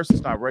if the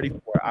person's not ready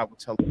for it, I would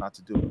tell them not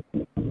to do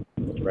it.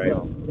 Right.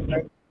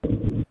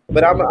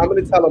 But I'm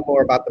going to tell them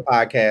more about the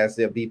podcast,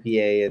 the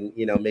BPA, and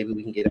maybe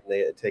we can get them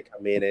there to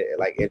come in at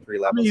entry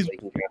level.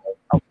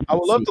 I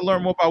would love to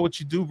learn more about what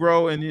you do,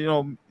 bro.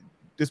 And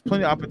there's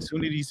plenty of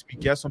opportunities to be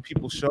guests on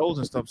people's shows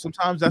and stuff.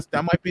 Sometimes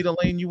that might be the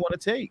lane you want to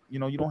take. You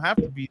don't have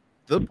to be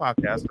the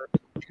podcaster.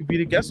 You can be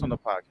the guest on the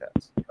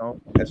podcast.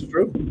 That's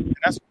true. And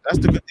that's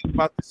the good thing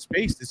about this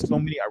space. There's so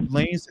many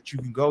lanes that you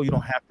can go. You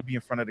don't have to be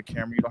in front of the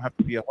camera. You don't have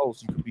to be a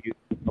host. You can be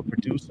a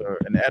producer,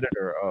 an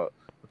editor, a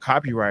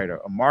copywriter,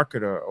 a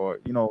marketer, or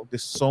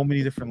there's so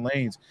many different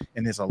lanes,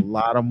 and there's a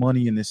lot of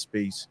money in this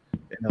space,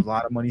 and a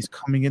lot of money is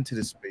coming into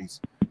this space,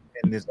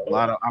 and there's a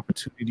lot of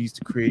opportunities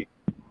to create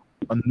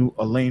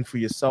a lane for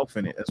yourself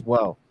in it as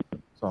well.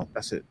 So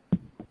that's it.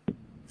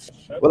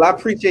 Well, I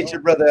appreciate you,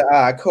 brother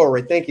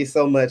Corey. Thank you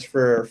so much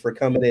for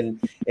coming in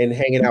and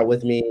hanging out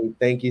with me.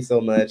 Thank you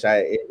so much.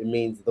 It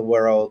means the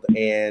world,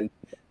 and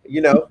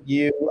you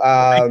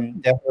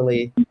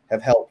definitely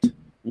have helped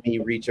me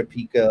reach a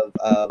peak of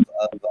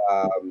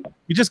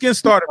You're just getting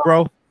started,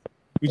 bro.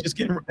 We just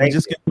getting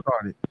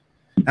started.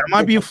 And I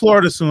might be in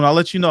Florida soon. I'll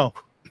let you know.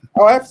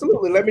 Oh,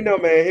 absolutely. Let me know,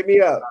 man. Hit me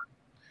up.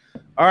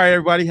 All right,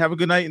 everybody. Have a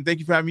good night, and thank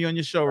you for having me on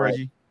your show,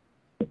 Reggie.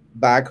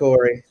 Bye,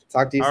 Corey.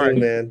 Talk to you soon,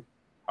 man.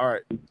 All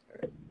right.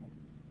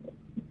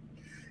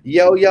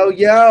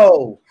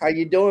 Yo. How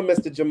you doing,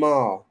 Mr.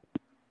 Jamal?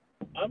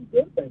 I'm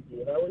good, thank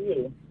you. How are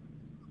you?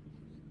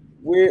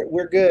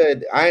 We're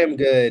good. I am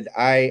good.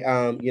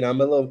 I'm a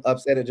little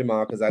upset at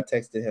Jamal because I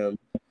texted him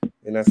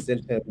and I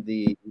sent him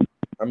even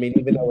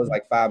though it was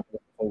 5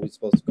 minutes before we were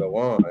supposed to go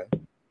on,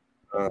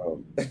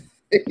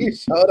 he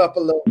showed up a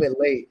little bit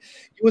late.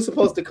 He was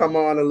supposed to come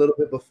on a little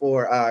bit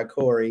before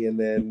Corey, and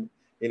then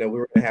we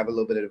were gonna have a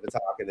little bit of a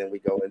talk, and then we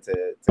go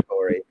into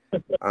Corey.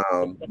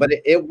 But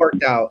it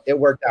worked out. It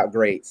worked out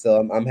great.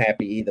 So I'm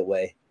happy either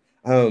way.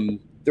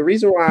 The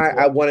reason why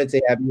I wanted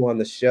to have you on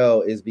the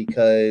show is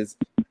because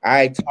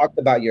I talked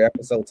about your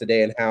episode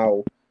today and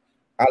how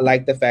I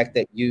like the fact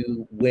that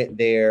you went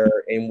there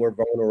and were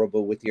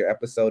vulnerable with your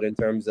episode in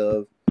terms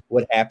of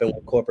what happened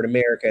with corporate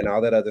America and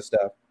all that other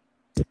stuff.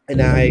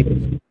 And I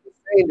was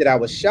saying that I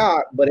was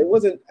shocked, but it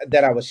wasn't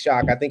that I was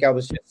shocked. I think I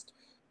was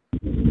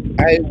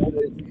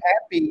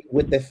happy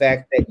with the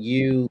fact that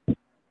you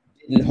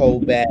didn't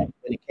hold back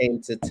when it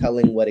came to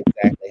telling what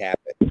exactly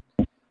happened.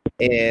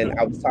 And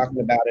I was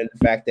talking about in the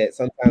fact that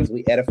sometimes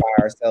we edify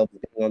ourselves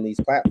on these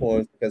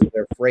platforms because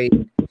we're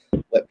afraid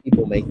what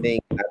people may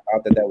think. And I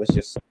thought that was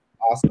just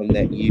awesome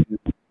that you,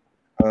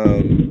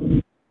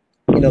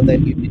 that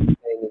you did the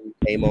thing when you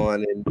came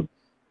on, and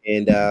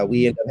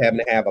we ended up having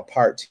to have a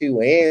part 2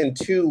 and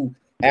 2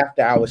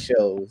 after our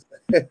shows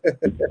because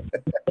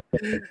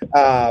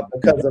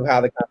of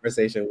how the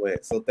conversation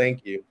went. So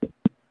thank you.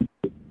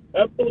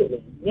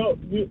 Absolutely.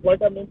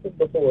 Like I mentioned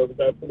before, it was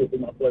absolutely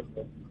my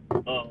pleasure.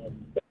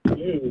 Thank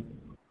you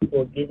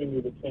for giving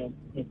me the chance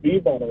to be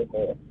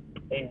vulnerable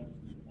and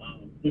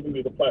giving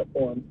me the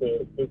platform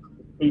to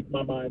speak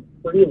my mind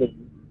freely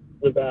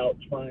without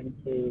trying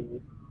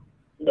to,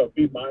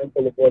 be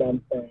mindful of what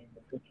I'm saying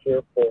and be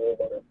careful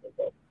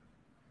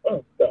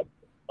and stuff.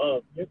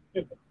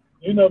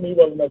 You know me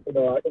well enough to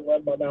know I can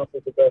run my mouth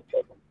with the best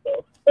of them.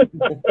 So.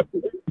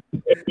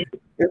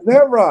 Is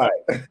that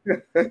right?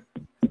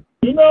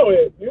 You know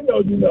it. You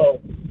know.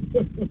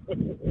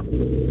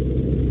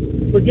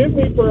 Forgive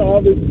me for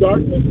all this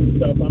darkness and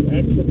stuff. I'm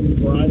actually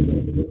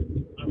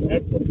driving. I'm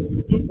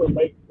actually super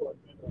late for it.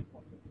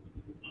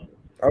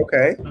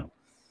 Okay.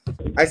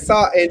 I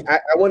saw, and I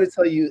want to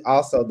tell you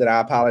also that I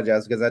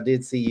apologize because I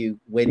did see you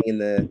waiting in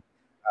the,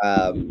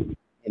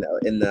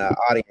 in the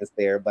audience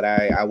there, but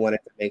I wanted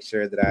to make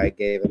sure that I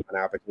gave him an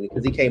opportunity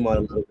because he came on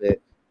a little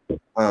bit.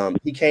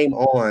 He came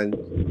on,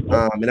 and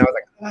I was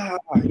like,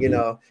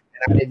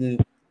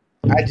 and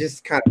I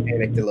just kind of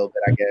panicked a little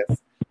bit, I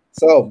guess.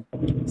 So,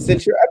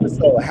 since your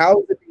episode,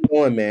 how's it been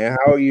going, man?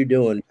 How are you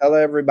doing? Tell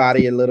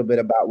everybody a little bit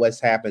about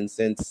what's happened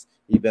since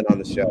you've been on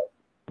the show.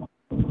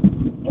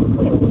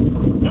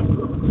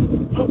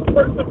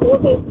 First and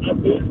foremost, I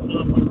did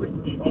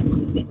appreciate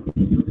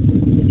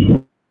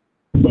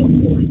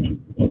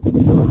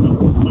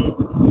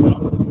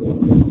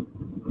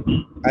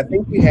I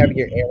think you have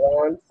your air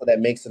on, so that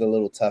makes it a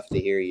little tough to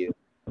hear you.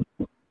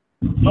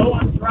 Oh,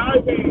 I'm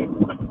driving.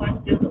 I'm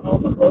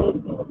on the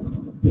road.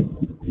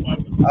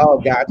 Oh,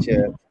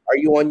 gotcha. Are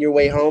you on your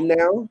way home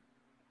now?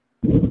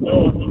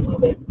 No, I'm on my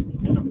way.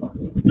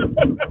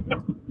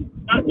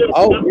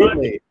 Oh,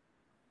 really?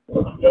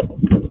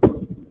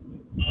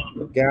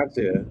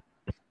 Gotcha.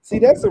 See,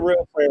 that's a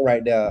real friend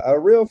right there. A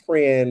real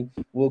friend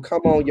will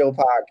come on your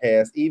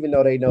podcast even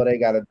though they know they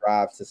got to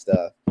drive to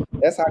stuff.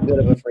 That's how good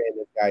of a friend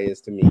this guy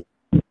is to me.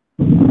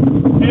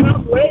 And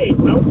I'm late.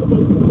 I was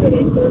supposed to get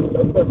in there.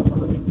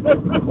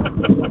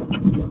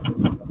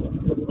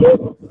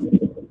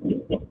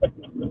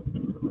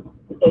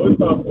 So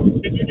it's awful.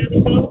 Did you hear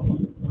me, Paul?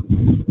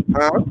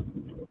 Huh?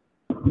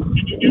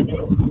 Did you hear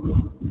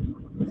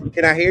me?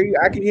 Can I hear you?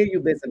 I can hear you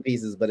bits and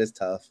pieces, but it's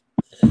tough.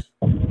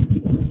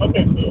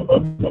 Okay, so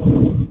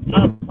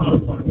I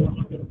apologize.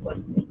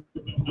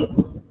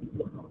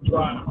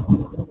 Drive.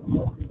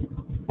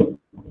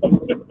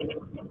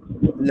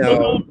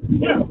 No.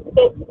 Yeah.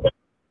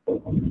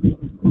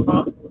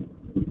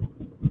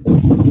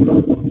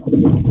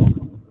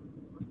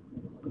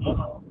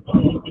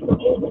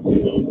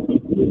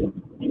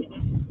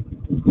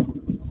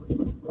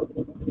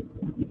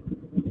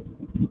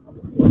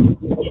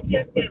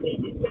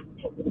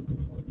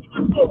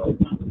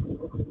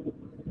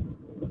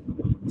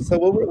 So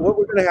what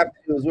we're gonna have to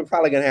do is we're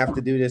probably gonna have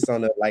to do this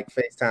on a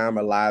FaceTime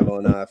or live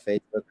on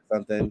Facebook or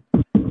something.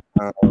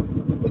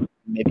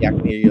 Maybe I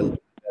can hear you a little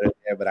bit better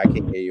there, but I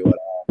can't hear you at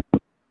all.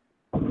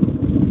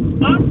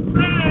 I'm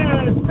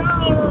sad.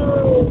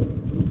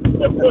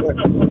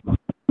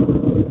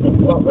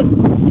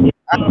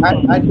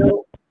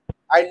 No.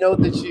 I know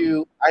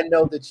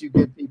that you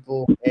good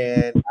people,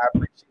 and I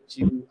appreciate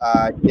you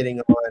getting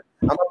on.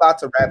 I'm about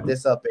to wrap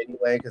this up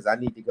anyway because I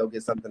need to go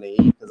get something to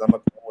eat because I'm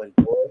a growing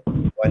boy,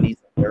 so I need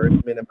some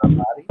nourishment in my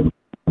body. You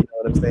know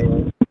what I'm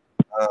saying?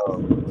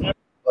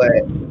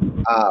 But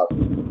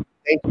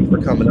thank you for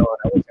coming on.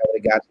 I wish I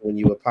would have got you when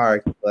you were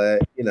parked,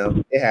 but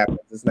it happens.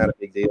 It's not a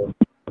big deal.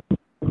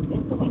 It's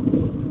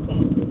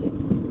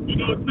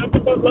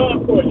nothing but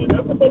love for you.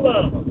 Nothing but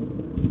love.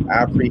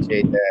 I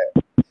appreciate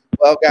that.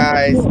 Well,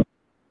 guys.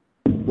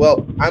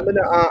 Well, I'm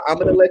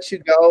gonna let you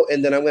go,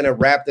 and then I'm gonna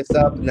wrap this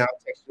up, and I'll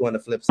text you on the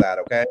flip side.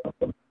 Okay.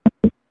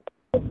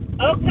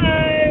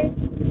 Okay.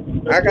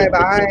 Okay.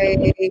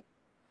 Bye.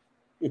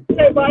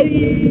 Okay.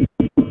 Bye.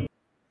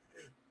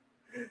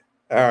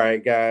 All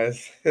right,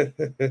 guys.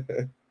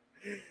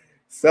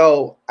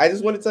 So I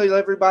just want to tell you,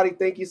 everybody,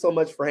 thank you so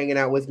much for hanging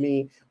out with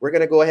me. We're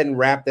gonna go ahead and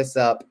wrap this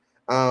up.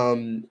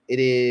 It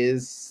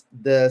is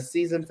the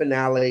season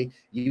finale.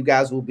 You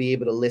guys will be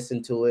able to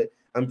listen to it.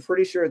 I'm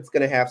pretty sure it's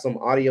going to have some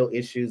audio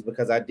issues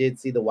because I did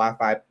see the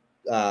Wi-Fi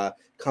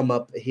come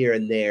up here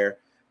and there.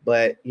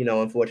 But, you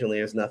know, unfortunately,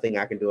 there's nothing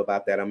I can do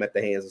about that. I'm at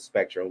the hands of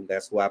Spectrum.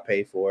 That's who I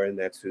pay for, and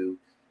that's who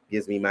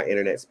gives me my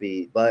internet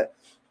speed. But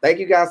thank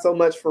you guys so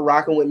much for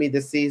rocking with me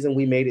this season.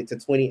 We made it to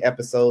 20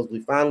 episodes. We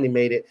finally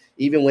made it,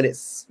 even when it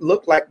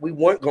looked like we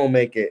weren't going to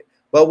make it,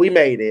 but we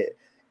made it.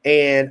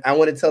 And I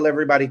want to tell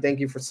everybody thank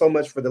you for so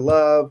much for the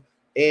love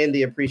and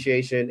the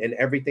appreciation and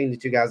everything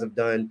that you guys have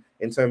done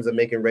in terms of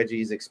making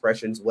Reggie's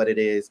Expressions what it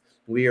is.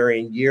 We are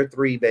in year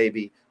 3,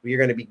 baby. We are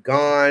going to be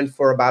gone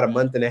for about a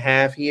month and a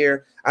half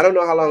here. I don't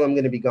know how long I'm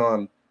going to be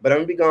gone, but I'm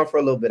going to be gone for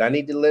a little bit. I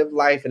need to live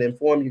life and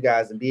inform you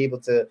guys and be able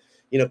to,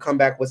 you know, come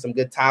back with some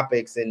good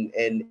topics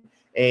and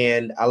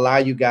allow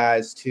you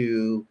guys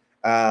to,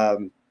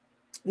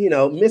 you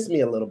know, miss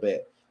me a little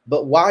bit.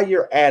 But while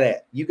you're at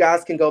it, you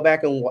guys can go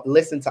back and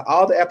listen to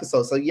all the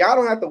episodes. So y'all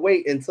don't have to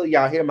wait until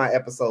y'all hear my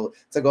episode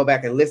to go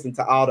back and listen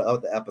to all the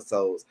other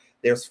episodes.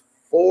 There's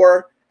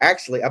 4,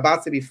 actually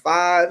about to be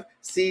 5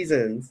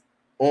 seasons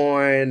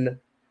on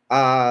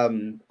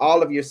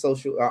all of your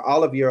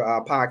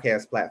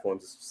podcast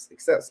platforms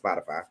except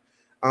Spotify,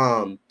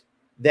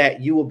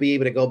 that you will be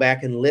able to go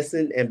back and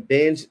listen and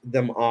binge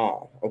them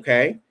all.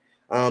 Okay.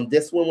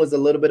 This one was a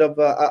little bit of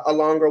a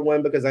longer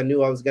one because I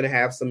knew I was going to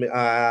have some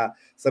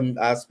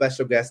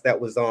special guests that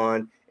was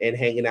on and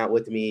hanging out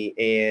with me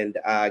and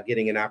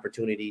getting an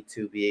opportunity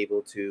to be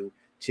able to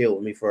chill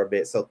with me for a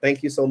bit. So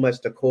thank you so much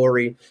to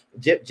Corey,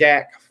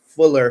 Jack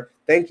Fuller.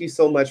 Thank you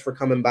so much for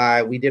coming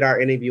by. We did our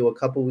interview a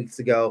couple weeks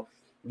ago.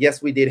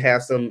 Yes, we did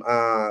have some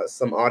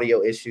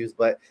audio issues,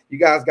 but you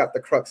guys got the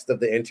crux of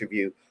the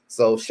interview.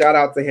 So shout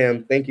out to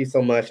him. Thank you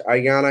so much,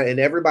 Ayana and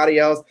everybody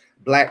else.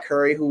 Black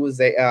Curry, who was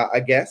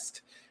a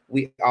guest.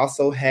 We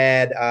also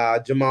had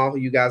Jamal, who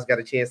you guys got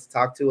a chance to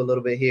talk to a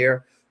little bit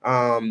here,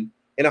 and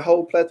a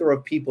whole plethora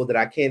of people that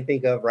I can't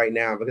think of right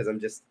now because I'm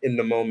just in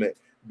the moment.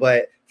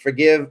 But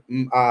forgive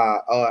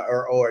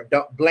or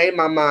don't blame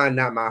my mind,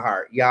 not my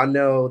heart. Y'all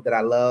know that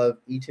I love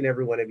each and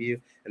every one of you,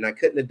 and I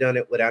couldn't have done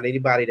it without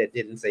anybody that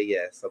didn't say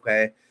yes.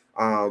 Okay,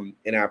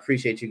 and I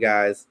appreciate you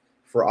guys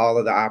for all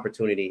of the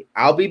opportunity.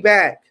 I'll be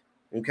back.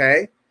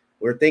 Okay,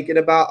 we're thinking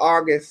about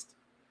August.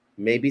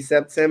 Maybe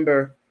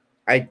September.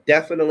 I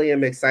definitely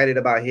am excited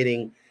about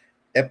hitting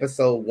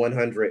episode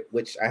 100,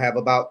 which I have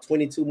about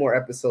 22 more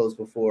episodes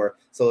before.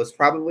 So it's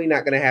probably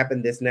not going to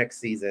happen this next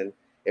season.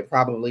 It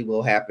probably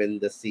will happen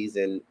the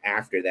season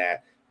after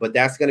that. But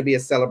that's going to be a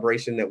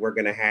celebration that we're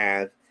going to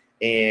have.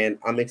 And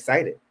I'm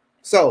excited.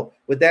 So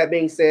with that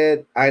being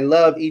said, I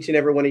love each and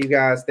every one of you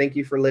guys. Thank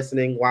you for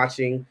listening,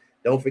 watching.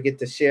 Don't forget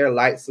to share,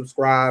 like,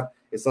 subscribe.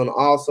 It's on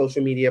all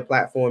social media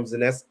platforms.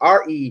 And that's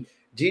REGGEE''S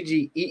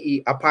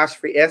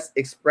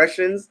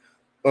Expressions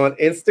on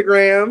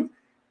Instagram,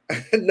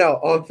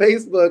 on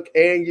Facebook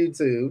and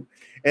YouTube.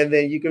 And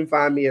then you can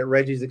find me at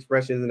Reggie's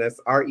Expressions, and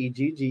that's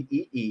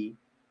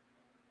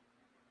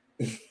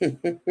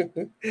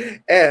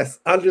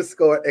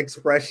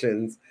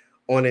REGGEES_expressions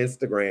on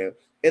Instagram.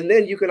 And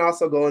then you can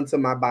also go into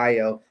my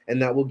bio,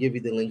 and that will give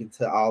you the link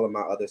to all of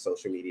my other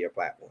social media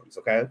platforms.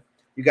 Okay.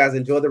 You guys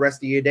enjoy the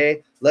rest of your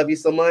day. Love you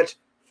so much.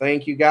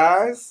 Thank you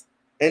guys.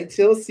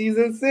 Until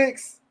season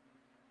 6.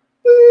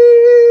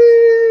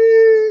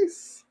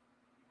 Peace.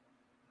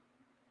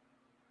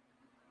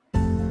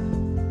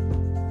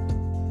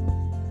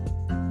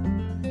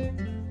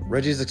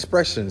 Reggie's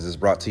Expressions is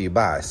brought to you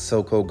by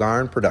Soko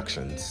Garn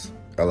Productions,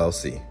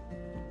 LLC.